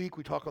once a week.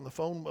 We talk on the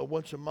phone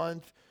once a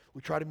month.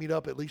 We try to meet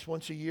up at least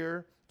once a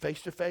year,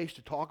 face-to-face,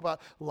 to talk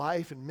about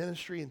life and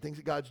ministry and things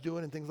that God's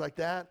doing and things like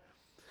that.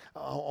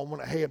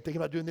 Hey, I'm thinking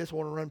about doing this. I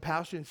want to run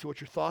past you and see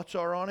what your thoughts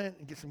are on it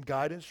and get some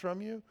guidance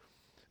from you.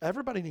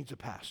 Everybody needs a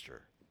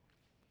pastor.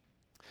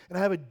 And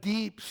I have a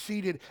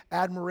deep-seated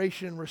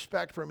admiration and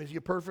respect for him. Is he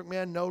a perfect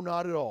man? No,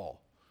 not at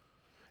all.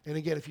 And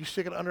again, if you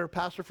stick it under a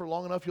pastor for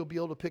long enough, you'll be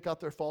able to pick out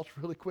their faults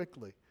really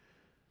quickly.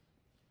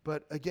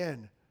 But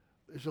again,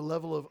 there's a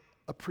level of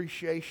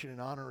appreciation and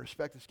honor and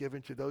respect that's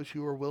given to those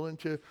who are willing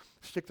to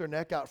stick their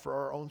neck out for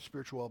our own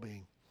spiritual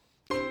well-being.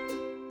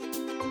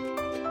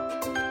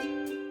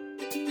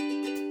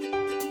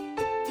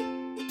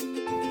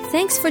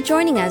 Thanks for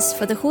joining us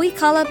for the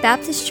Huikala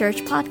Baptist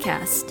Church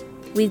podcast.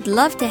 We'd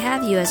love to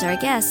have you as our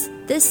guest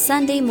this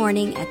Sunday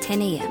morning at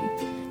 10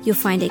 a.m. You'll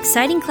find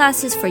exciting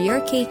classes for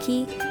your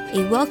keiki,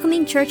 a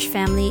welcoming church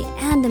family,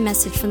 and a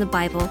message from the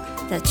Bible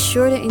that's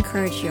sure to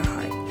encourage your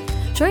heart.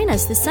 Join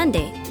us this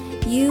Sunday.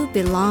 You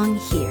belong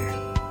here.